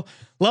Philadelphia Eagle,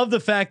 love the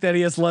fact that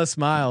he has Les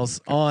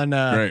Miles on.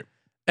 Right.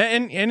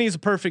 And he's a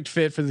perfect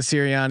fit for the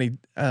Sirianni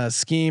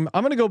scheme.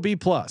 I'm going to go B+.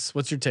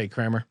 What's your take,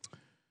 Kramer?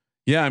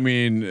 Yeah, I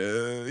mean,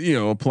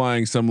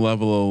 applying some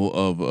level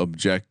of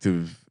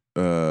objective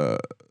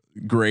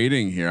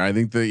grading here. I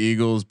think the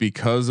Eagles,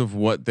 because of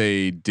what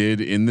they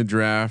did in the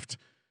draft,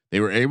 they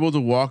were able to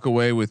walk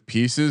away with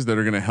pieces that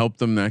are going to help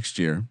them next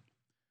year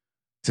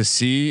to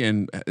see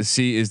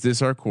is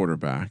this our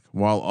quarterback,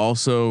 while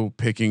also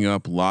picking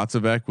up lots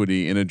of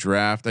equity in a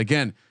draft.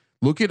 Again,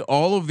 look at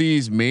all of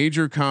these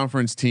major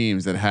conference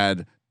teams that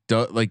had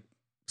like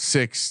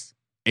 6,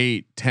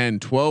 8, 10,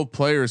 12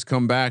 players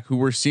come back who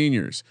were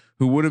seniors,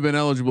 who would have been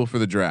eligible for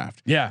the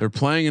draft. Yeah, they're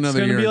playing another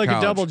year. It's going to be like in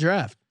college. a double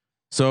draft.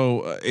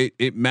 So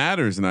it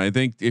matters, and I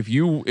think if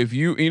you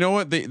know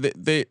what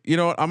they you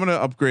know what, I'm going to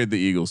upgrade the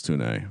Eagles to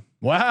an A.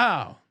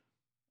 Wow.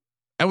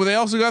 And they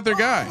also got their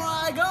guy.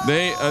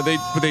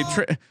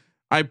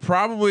 I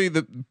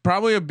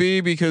probably a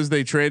B because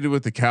they traded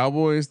with the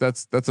Cowboys.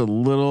 That's a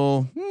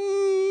little,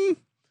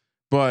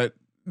 but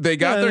they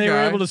got their guy. They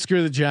were able to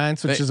screw the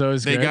Giants, which is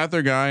always they great. got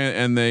their guy,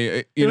 and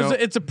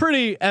it's a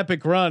pretty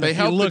epic run. They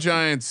helped the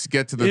Giants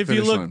get to the. If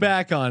you look line.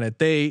 back on it,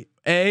 they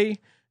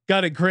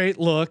got a great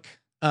look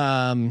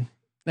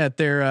at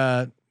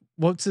their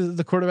what's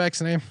the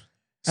quarterback's name?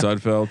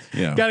 Sudfeld.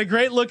 Yeah, got a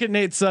great look at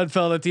Nate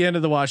Sudfeld at the end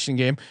of the Washington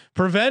game.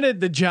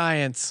 Prevented the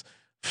Giants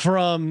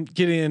from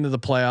getting into the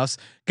playoffs.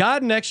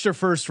 Got an extra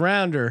first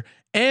rounder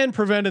and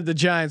prevented the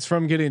Giants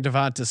from getting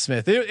Devonta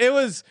Smith. It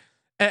was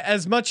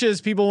as much as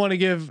people want to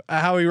give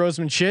Howie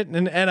Roseman shit,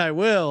 and I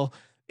will.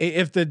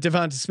 If the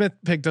Devonta Smith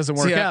pick doesn't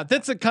work out,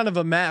 that's a kind of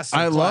a massive.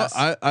 I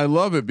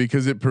love it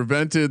because it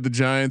prevented the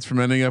Giants from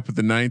ending up with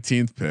the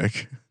 19th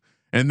pick.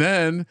 And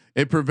then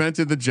it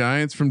prevented the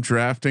Giants from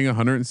drafting a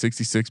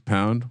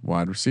 166-pound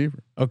wide receiver.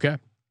 Okay.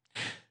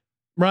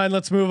 Ryan,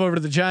 let's move over to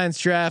the Giants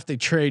draft. They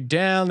trade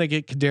down. They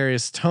get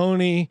Kadarius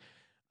Toney,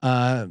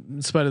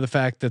 in spite of the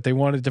fact that they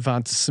wanted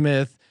Devonta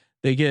Smith.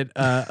 They get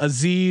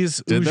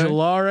Aziz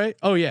Ujulari.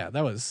 Oh yeah,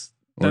 that's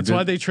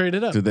why they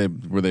traded up.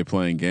 Were they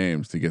playing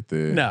games to get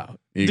the no?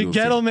 Eagles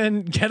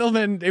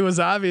Gettleman. It was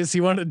obvious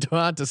he wanted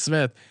Devonta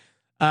Smith.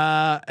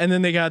 And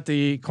then they got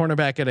the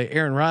cornerback out of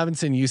Aaron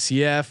Robinson,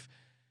 UCF.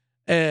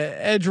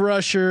 Edge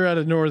rusher out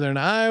of Northern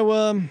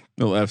Iowa.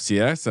 Little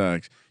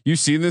FCS. You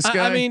seen this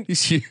guy? I mean,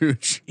 he's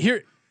huge.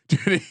 Here,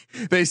 dude,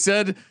 they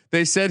said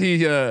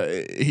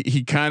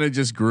he kind of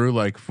just grew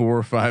like 4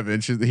 or 5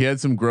 inches. He had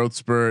some growth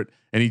spurt,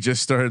 and he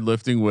just started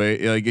lifting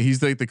weight. Like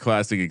he's like the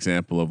classic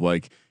example of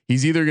like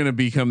he's either going to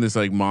become this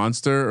like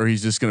monster, or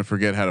he's just going to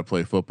forget how to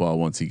play football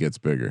once he gets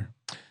bigger.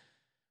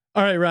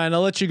 All right, Ryan,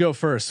 I'll let you go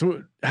first.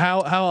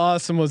 How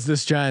awesome was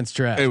this Giants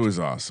draft? It was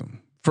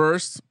awesome.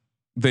 First,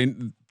 they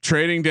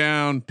trading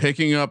down,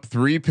 picking up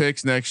 3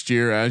 picks next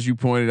year. As you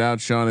pointed out,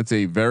 Sean, it's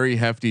a very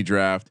hefty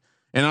draft.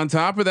 And on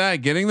top of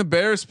that, getting the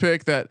Bears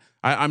pick that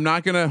I'm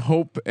not going to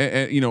hope,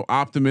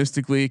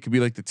 optimistically, it could be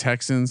like the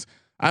Texans.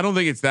 I don't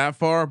think it's that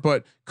far,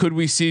 but could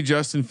we see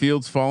Justin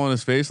Fields fall on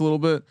his face a little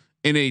bit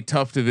in a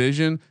tough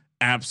division?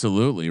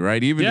 Absolutely.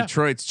 Right. Even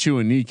Detroit's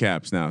chewing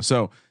kneecaps now.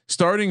 So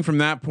starting from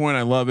that point,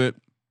 I love it.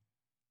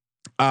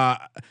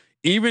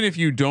 Even if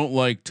you don't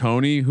like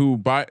Toney,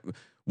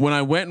 when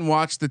I went and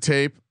watched the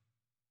tape,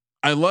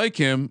 I like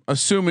him,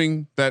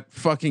 assuming that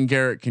fucking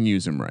Garrett can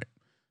use him right.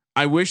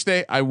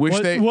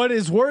 What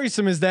is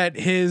worrisome is that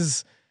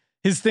his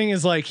thing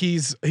is like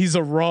he's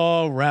a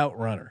raw route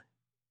runner.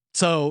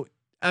 So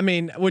I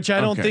mean, which I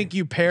don't think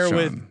you pair Sean.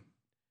 With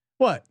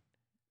what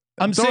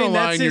I'm don't saying.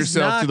 Align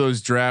yourself to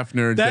those draft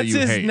nerds that you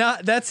hate.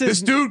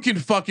 This dude can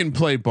fucking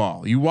play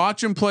ball. You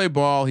watch him play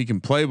ball. He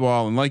can play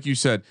ball, and like you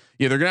said,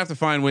 they're gonna have to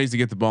find ways to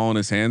get the ball in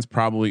his hands,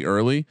 probably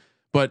early.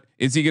 But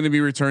is he going to be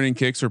returning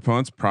kicks or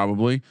punts?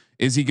 Probably.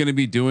 Is he going to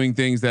be doing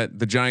things that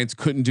the Giants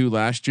couldn't do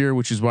last year,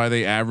 which is why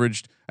they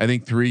averaged, I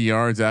think, 3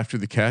 yards after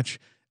the catch?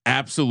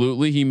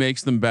 Absolutely. He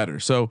makes them better.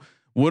 So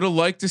would have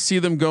liked to see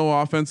them go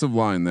offensive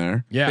line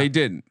there. Yeah. They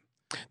didn't.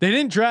 They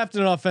didn't draft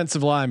an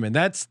offensive lineman.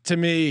 That's, to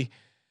me,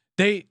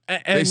 they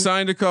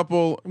signed a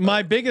couple.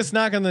 My biggest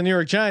knock on the New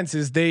York Giants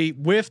is they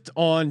whiffed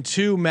on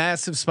 2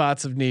 massive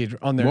spots of need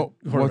on their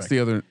quarterback. What's the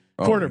other?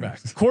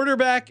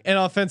 Quarterback and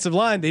offensive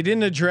line. They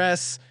didn't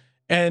address.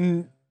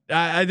 And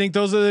I think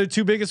those are the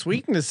 2 biggest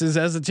weaknesses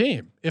as a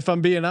team. If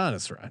I'm being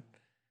honest, Ryan,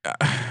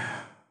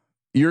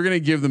 you're going to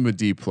give them a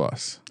D+.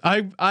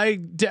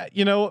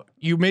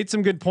 You made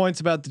some good points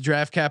about the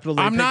draft capital.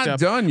 I'm not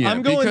done yet.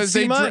 I'm going because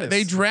C-.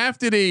 they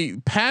drafted a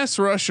pass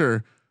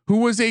rusher who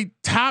was a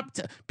top.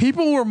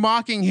 People were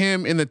mocking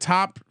him in the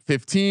top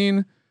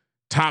 15,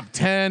 top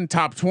 10,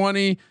 top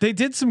 20. They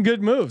did some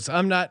good moves.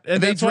 I'm not.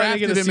 And they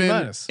drafted him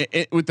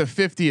with the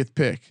 50th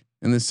pick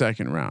in the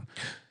 2nd round.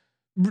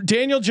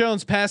 Daniel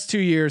Jones past 2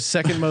 years,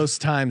 second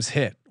most times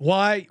hit.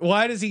 Why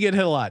does he get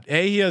hit a lot?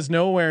 He has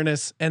no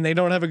awareness, and they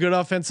don't have a good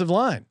offensive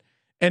line.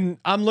 And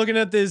I'm looking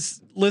at this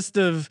list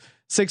of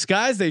 6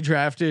 guys they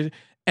drafted,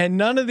 and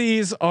none of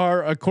these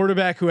are a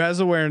quarterback who has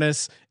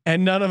awareness,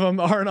 and none of them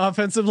are an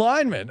offensive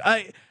lineman.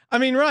 I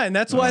mean, Ryan,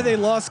 that's why they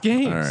lost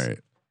games. All right.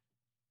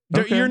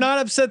 Okay. You're not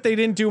upset they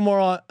didn't do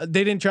more.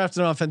 They didn't draft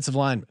an offensive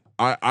lineman.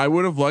 I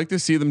would have liked to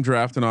see them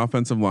draft an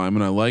offensive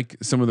lineman. I like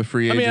some of the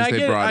free agents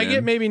they brought in. I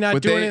get maybe not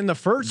doing it in the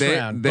first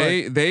round.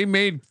 They're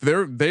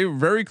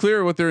very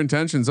clear what their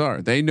intentions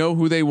are. They know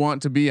who they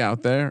want to be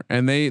out there,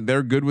 and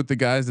they're good with the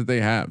guys that they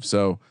have.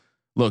 So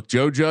look,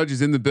 Joe Judge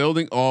is in the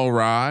building. All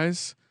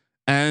rise.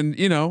 And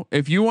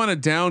if you want to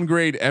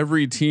downgrade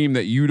every team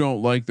that you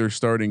don't like their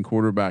starting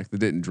quarterback that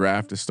didn't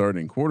draft a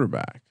starting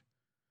quarterback,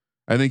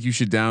 I think you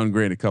should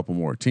downgrade a couple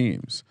more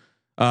teams.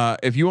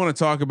 If you want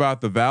to talk about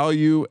the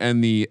value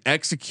and the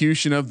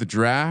execution of the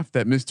draft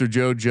that Mr.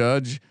 Joe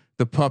Judge,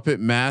 the puppet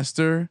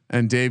master,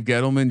 and Dave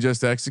Gettleman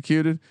just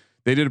executed,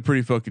 they did a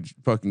pretty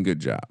fucking good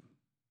job.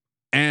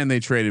 And they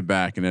traded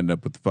back and ended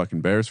up with the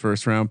fucking Bears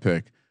first round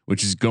pick,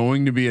 which is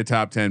going to be a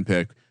top 10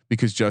 pick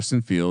because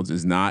Justin Fields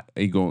is not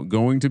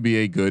going to be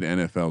a good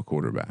NFL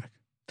quarterback.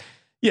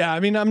 Yeah, I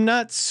mean, I'm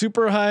not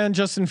super high on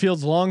Justin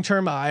Fields long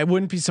term. I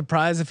wouldn't be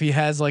surprised if he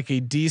has like a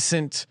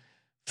decent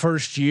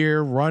first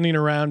year running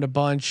around a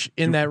bunch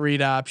in that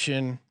read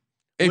option.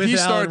 If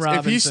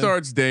he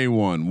starts day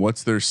one,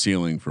 what's their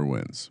ceiling for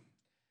wins?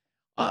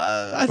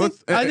 I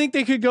think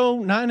they could go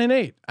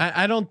 9-8.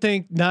 I don't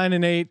think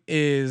 9-8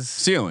 is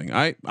ceiling.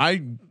 I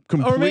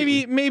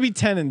completely, or maybe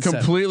 10-7.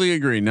 Completely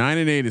agree.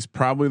 9-8 is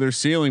probably their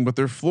ceiling, but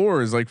their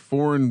floor is like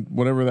 4 and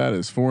whatever that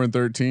is,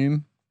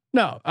 4-13.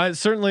 No,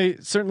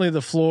 certainly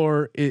the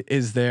floor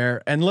is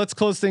there. And let's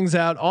close things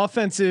out.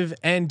 Offensive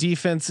and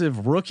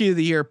defensive rookie of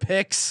the year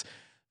picks.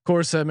 Of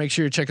course, make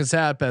sure you check us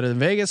out. Better Than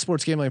Vegas,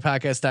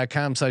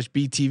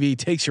 sportsgamblingpodcast.com/BTV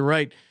takes you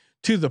right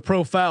to the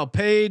profile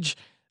page.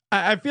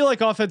 I feel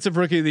like offensive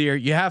rookie of the year,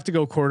 you have to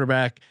go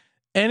quarterback.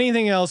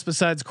 Anything else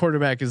besides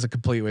quarterback is a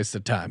complete waste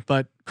of time.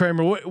 But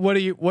Kramer,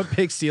 what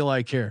picks do you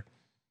like here?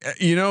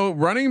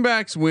 Running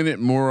backs win it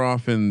more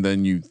often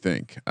than you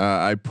think.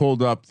 I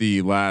pulled up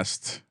the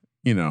last,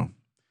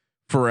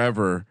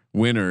 forever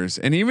winners.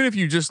 And even if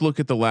you just look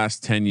at the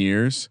last 10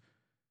 years,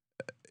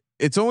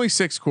 it's only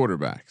 6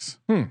 quarterbacks.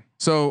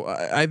 So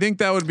I think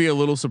that would be a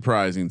little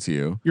surprising to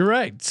you. You're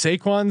right.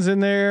 Saquon's in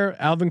there,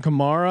 Alvin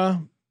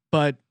Kamara,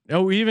 but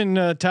even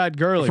Todd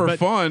Gurley for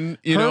fun.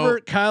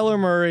 Herbert, Kyler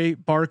Murray,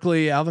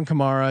 Barkley, Alvin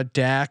Kamara,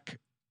 Dak,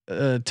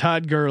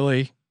 Todd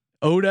Gurley,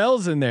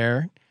 Odell's in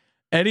there,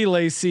 Eddie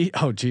Lacy.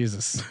 Oh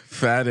Jesus,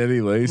 fat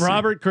Eddie Lacy,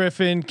 Robert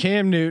Griffin,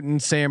 Cam Newton,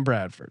 Sam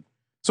Bradford.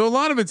 So a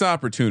lot of it's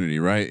opportunity,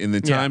 right? In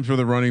the times where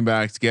the running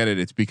backs get it,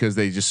 it's because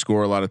they just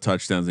score a lot of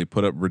touchdowns. They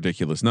put up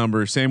ridiculous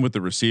numbers. Same with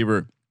the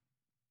receiver.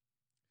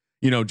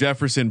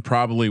 Jefferson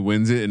probably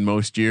wins it in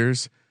most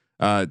years.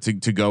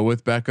 To go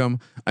with Beckham,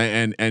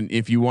 and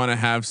if you want to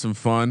have some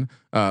fun,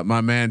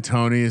 my man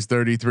Tony is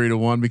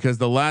 33-1 because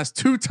the last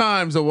 2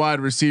 times a wide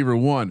receiver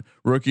won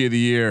rookie of the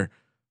year,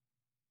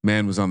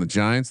 man was on the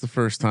Giants the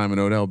first time and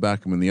Odell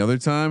Beckham, and the other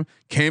time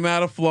came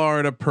out of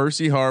Florida,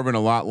 Percy Harvin, a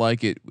lot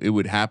like it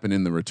would happen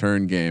in the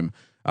return game.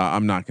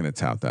 I'm not going to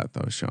tout that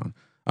though, Sean.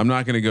 I'm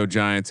not going to go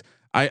Giants.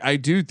 I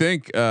do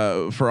think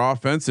for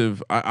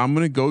offensive, I'm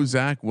going to go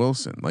Zach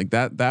Wilson. Like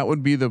that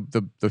would be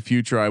the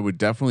future I would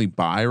definitely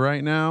buy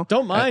right now.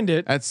 Don't mind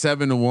it at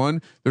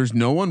 7-1. There's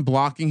no one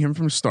blocking him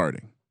from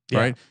starting,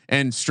 right?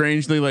 And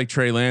strangely, like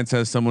Trey Lance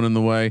has someone in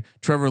the way.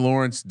 Trevor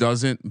Lawrence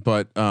doesn't,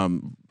 but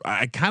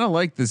I kind of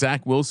like the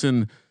Zach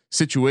Wilson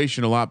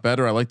situation a lot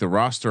better. I like the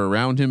roster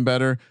around him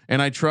better,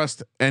 and I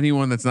trust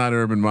anyone that's not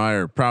Urban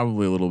Meyer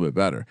probably a little bit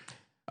better.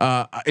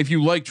 If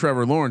you like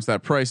Trevor Lawrence,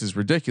 that price is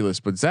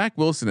ridiculous, but Zach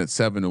Wilson at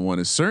 7-1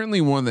 is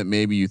certainly one that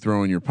maybe you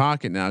throw in your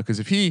pocket now.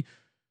 Cause if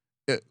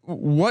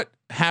what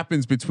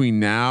happens between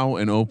now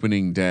and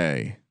opening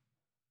day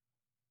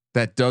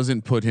that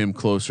doesn't put him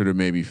closer to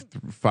maybe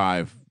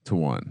 5-1,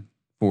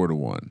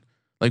 4-1,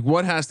 like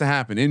what has to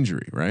happen?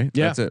 Injury, right?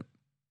 Yeah. That's it.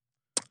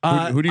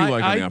 Who do you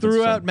like? I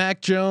threw out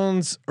Mac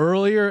Jones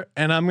earlier,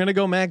 and I'm going to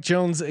go Mac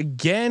Jones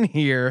again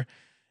here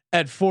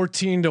at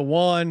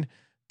 14-1.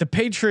 The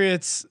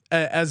Patriots,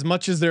 as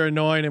much as they're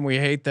annoying and we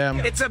hate them,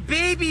 it's a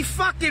baby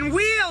fucking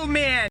wheel,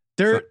 man.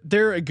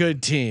 They're a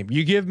good team.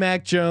 You give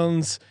Mac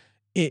Jones,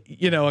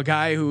 a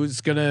guy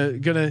who's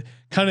gonna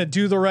kind of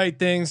do the right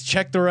things,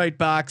 check the right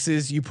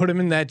boxes. You put him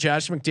in that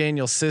Josh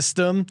McDaniel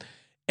system,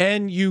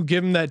 and you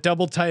give him that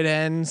double tight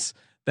ends,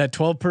 that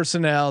 12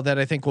 personnel that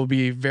I think will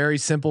be very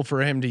simple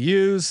for him to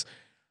use.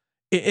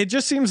 It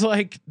just seems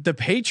like the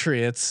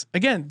Patriots,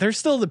 again, they're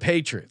still the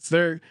Patriots.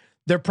 They're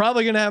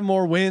probably going to have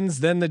more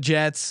wins than the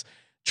Jets.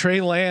 Trey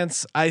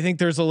Lance, I think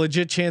there's a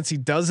legit chance he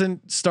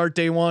doesn't start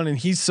day one, and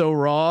he's so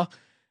raw.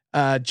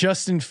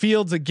 Justin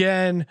Fields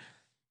again.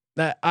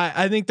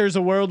 I think there's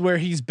a world where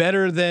he's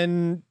better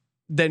than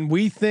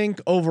we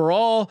think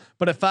overall.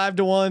 But at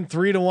 5-1,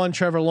 3-1,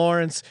 Trevor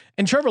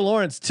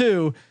Lawrence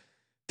too.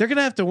 They're going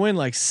to have to win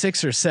like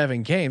 6 or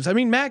 7 games. I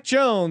mean, Mac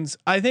Jones,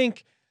 I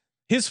think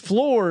his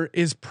floor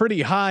is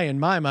pretty high in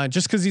my mind,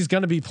 just because he's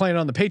going to be playing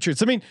on the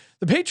Patriots. I mean,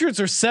 the Patriots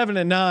are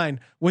 7-9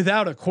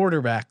 without a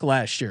quarterback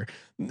last year.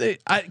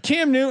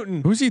 Cam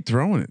Newton, who's he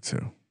throwing it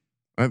to?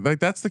 Like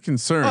that's the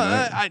concern.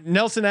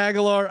 Nelson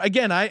Aguilar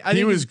again. I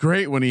he was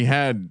great when he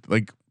had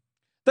like.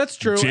 That's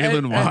true.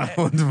 Jalen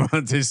Waddle and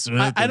Devontae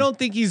Smith. I don't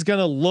think he's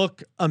gonna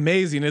look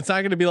amazing. It's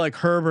not gonna be like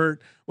Herbert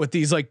with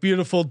these like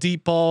beautiful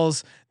deep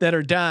balls that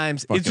are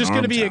dimes. It's just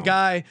gonna be a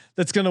guy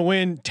that's gonna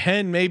win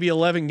 10, maybe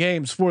 11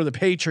 games for the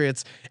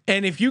Patriots.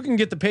 And if you can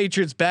get the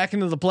Patriots back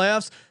into the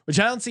playoffs,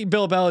 which I don't see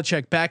Bill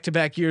Belichick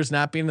back-to-back years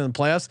not being in the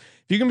playoffs.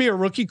 If you can be a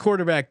rookie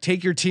quarterback,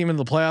 take your team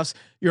into the playoffs,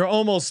 you're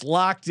almost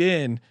locked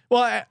in.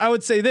 Well, I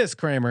would say this,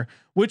 Kramer.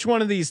 Which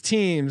one of these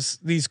teams,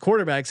 these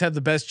quarterbacks, have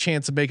the best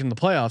chance of making the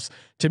playoffs?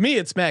 To me,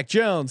 it's Mac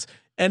Jones.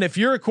 And if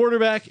you're a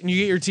quarterback and you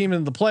get your team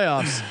into the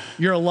playoffs,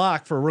 you're a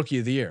lock for rookie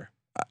of the year.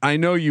 I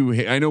know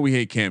you. I know we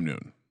hate Cam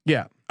Newton.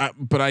 Yeah,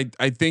 but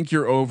I think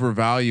you're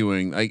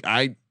overvaluing. Like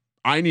I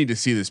need to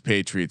see this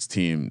Patriots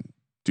team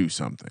do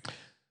something. Okay.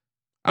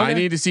 I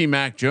need to see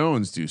Mac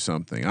Jones do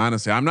something.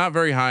 Honestly, I'm not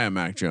very high on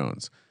Mac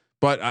Jones,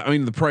 but I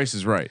mean the price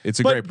is right. It's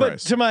a great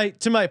price. But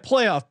to my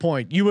playoff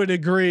point, you would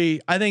agree.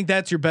 I think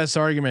that's your best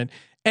argument,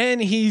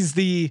 and he's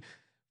the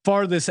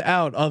farthest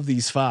out of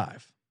these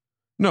 5.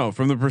 No,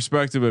 from the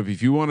perspective of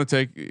if you want to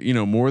take,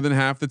 more than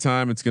half the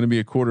time, it's going to be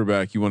a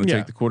quarterback. You want to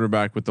take the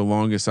quarterback with the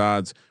longest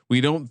odds.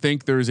 We don't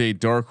think there's a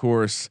dark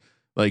horse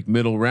like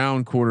middle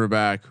round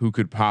quarterback who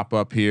could pop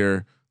up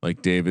here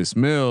like Davis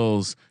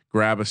Mills,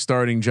 grab a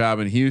starting job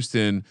in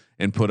Houston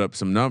and put up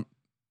some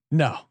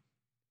No,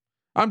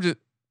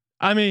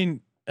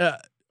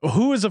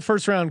 who is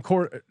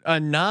a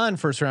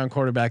non-first round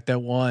quarterback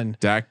that won?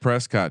 Dak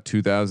Prescott,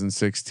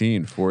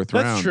 2016, 4th round.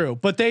 That's true,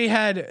 but they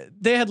had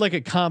like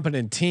a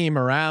competent team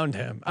around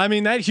him. I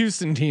mean, that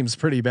Houston team's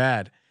pretty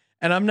bad,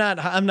 and I'm not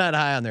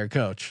high on their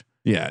coach.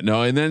 Yeah,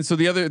 no, and then so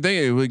the other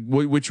thing, like,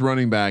 which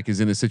running back is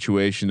in a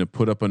situation to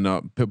put up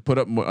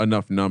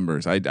enough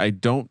numbers? I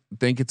don't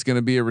think it's going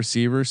to be a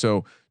receiver.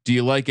 So, do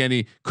you like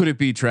any? Could it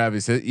be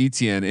Travis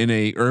Etienne in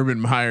a Urban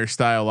Meyer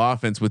style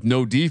offense with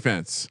no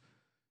defense?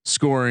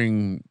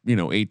 Scoring,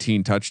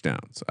 18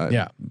 touchdowns,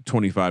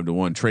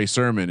 25-1. Trey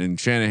Sermon in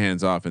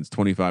Shanahan's offense,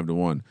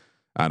 25-1.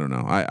 I don't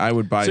know. I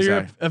would buy. So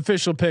your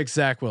official pick,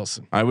 Zach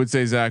Wilson. I would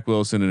say Zach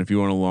Wilson, and if you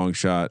want a long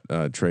shot,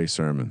 Trey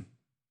Sermon.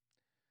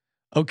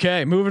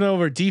 Okay, moving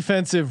over,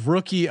 defensive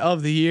rookie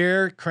of the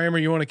year, Kramer.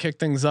 You want to kick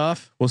things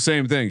off? Well,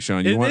 same thing,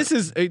 Sean. Defense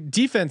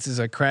is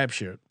a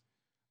crapshoot.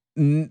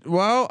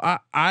 Well,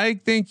 I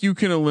think you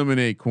can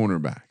eliminate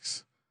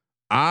cornerbacks.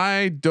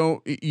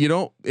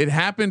 It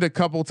happened a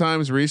couple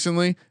times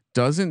recently.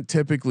 Doesn't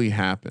typically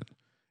happen.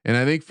 And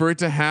I think for it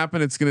to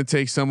happen, it's going to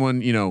take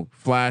someone,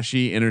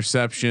 flashy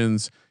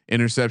interceptions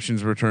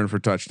returned for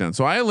touchdowns.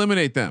 So I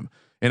eliminate them.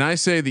 And I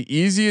say the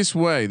easiest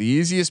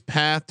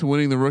path to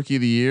winning the rookie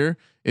of the year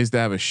is to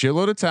have a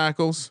shitload of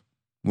tackles,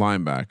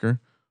 linebacker,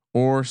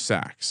 or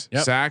sacks.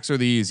 Yep. Sacks are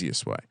the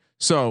easiest way.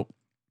 So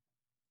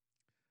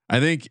I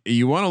think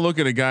you want to look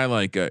at a guy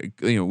like,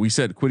 we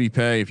said Kwity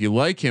Paye. If you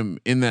like him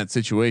in that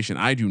situation,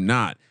 I do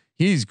not.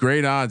 He's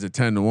great odds at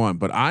 10-1,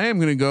 but I am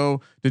going to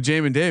go to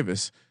Jamin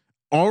Davis,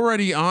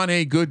 already on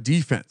a good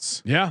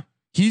defense. Yeah,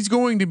 he's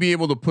going to be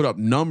able to put up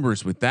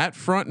numbers with that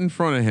front in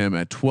front of him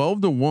at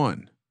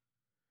 12-1.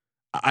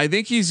 I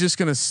think he's just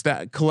going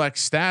to collect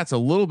stats a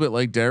little bit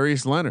like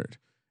Darius Leonard,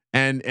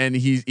 and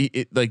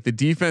like the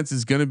defense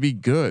is going to be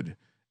good.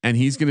 And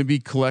he's going to be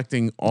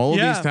collecting all of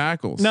these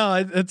tackles.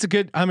 No, that's a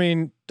good. I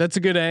mean, that's a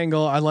good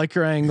angle. I like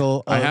your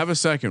angle. I have a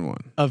second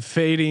one of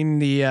fading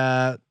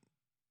the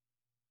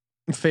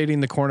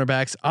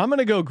cornerbacks. I'm going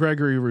to go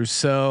Gregory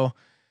Rousseau.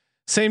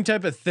 Same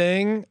type of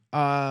thing.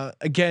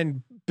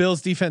 Again,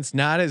 Bills defense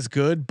not as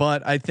good,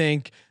 but I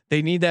think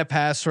they need that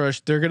pass rush.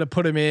 They're going to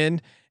put him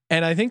in,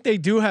 and I think they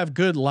do have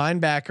good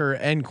linebacker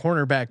and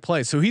cornerback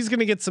play. So he's going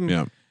to get some.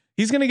 Yeah.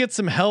 He's going to get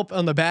some help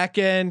on the back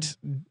end.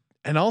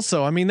 And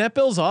also, I mean, that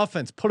Bills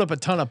offense put up a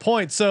ton of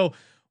points. So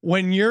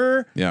when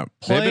you're playing,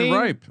 they've been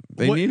ripe.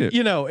 They need it.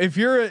 If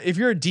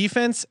you're a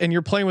defense and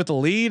you're playing with the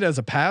lead as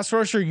a pass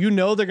rusher, they're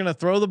going to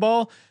throw the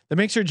ball. That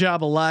makes your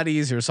job a lot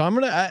easier. So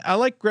I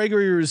like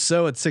Gregory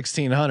Rousseau at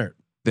 1,600.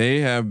 They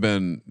have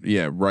been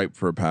ripe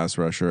for a pass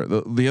rusher.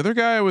 The other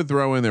guy I would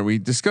throw in there, we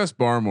discussed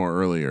Barmore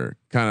earlier,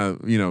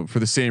 kind of for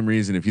the same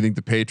reason. If you think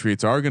the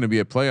Patriots are going to be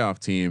a playoff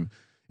team,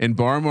 and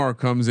Barmore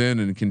comes in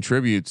and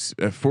contributes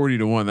at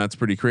 40-1, that's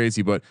pretty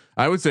crazy. But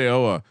I would say,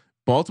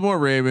 Baltimore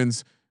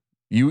Ravens.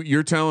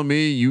 You're telling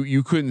me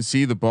you couldn't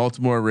see the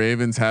Baltimore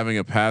Ravens having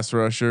a pass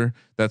rusher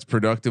that's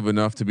productive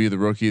enough to be the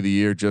rookie of the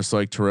year, just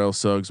like Terrell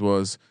Suggs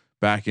was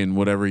back in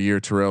whatever year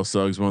Terrell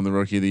Suggs won the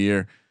rookie of the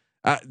year.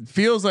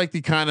 Feels like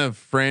the kind of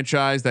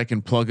franchise that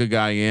can plug a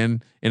guy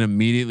in and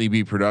immediately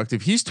be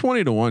productive. He's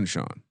 20-1,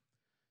 Sean.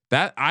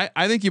 That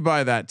I think you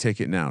buy that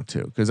ticket now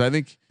too, because I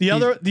think the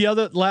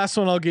other last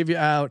one I'll give you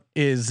out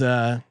is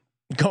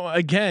go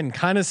again,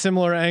 kind of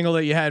similar angle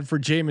that you had for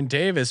Jamin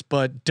Davis,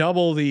 but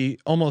double the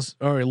almost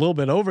or a little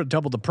bit over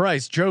double the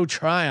price. Joe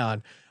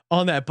Tryon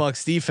on that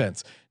Bucs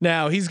defense.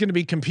 Now he's going to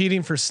be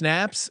competing for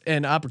snaps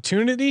and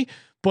opportunity,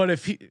 but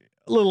if a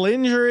little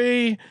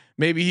injury,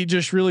 maybe he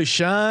just really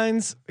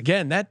shines.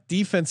 Again, that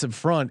defensive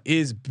front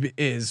is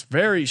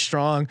very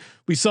strong.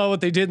 We saw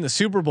what they did in the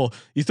Super Bowl.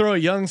 You throw a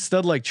young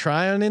stud like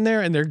Tryon in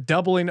there, and they're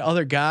doubling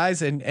other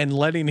guys and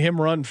letting him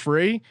run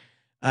free.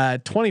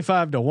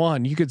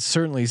 25-1, you could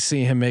certainly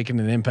see him making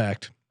an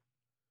impact.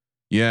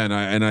 Yeah,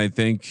 and I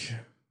think,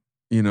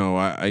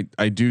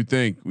 I do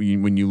think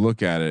when you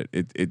look at it,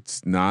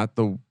 it's not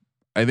the.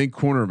 I think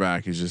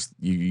cornerback is just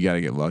you got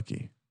to get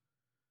lucky,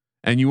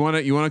 and you want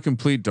to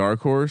complete dark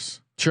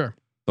horse. Sure.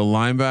 The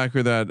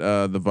linebacker that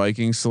the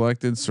Vikings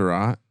selected,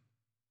 Surratt,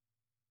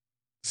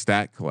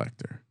 stat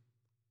collector.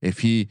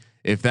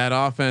 If that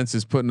offense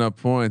is putting up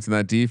points and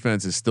that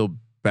defense is still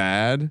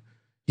bad,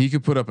 he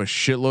could put up a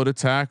shitload of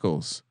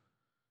tackles,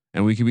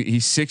 and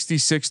he's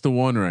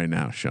 66-1 right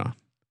now, Sean.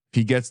 If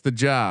he gets the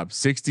job,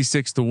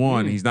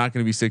 66-1, he's not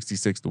going to be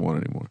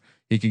 66-1 anymore.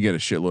 He can get a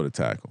shitload of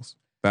tackles.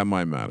 That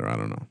might matter. I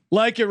don't know.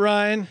 Like it,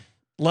 Ryan.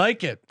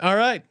 Like it. All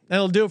right.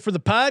 That'll do it for the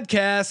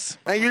podcast.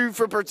 Thank you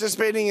for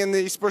participating in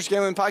the Sports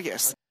Gambling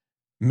Podcast.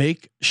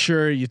 Make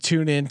sure you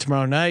tune in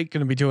tomorrow night.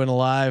 Going to be doing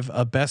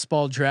a best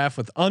ball draft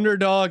with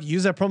Underdog.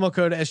 Use that promo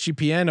code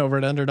SGPN over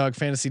at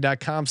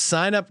underdogfantasy.com.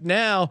 Sign up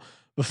now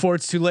before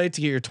it's too late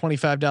to get your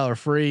 $25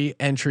 free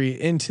entry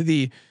into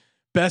the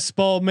Best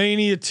Ball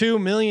Mania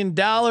 $2 million.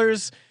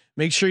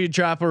 Make sure you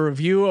drop a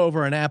review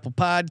over an Apple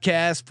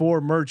Podcast for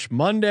Merch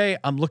Monday.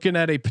 I'm looking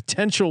at a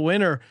potential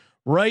winner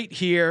right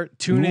here.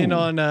 Tune in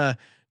on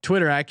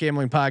Twitter at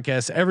Gambling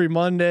Podcast every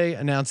Monday,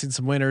 announcing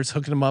some winners,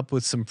 hooking them up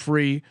with some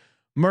free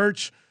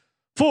merch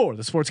for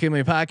the Sports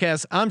Gambling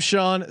Podcast. I'm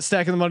Sean,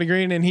 stacking the money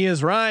green, and he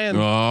is Ryan.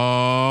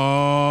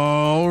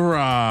 All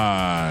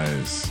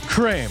rise.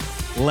 Kramer,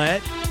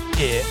 let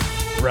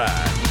it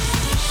ride.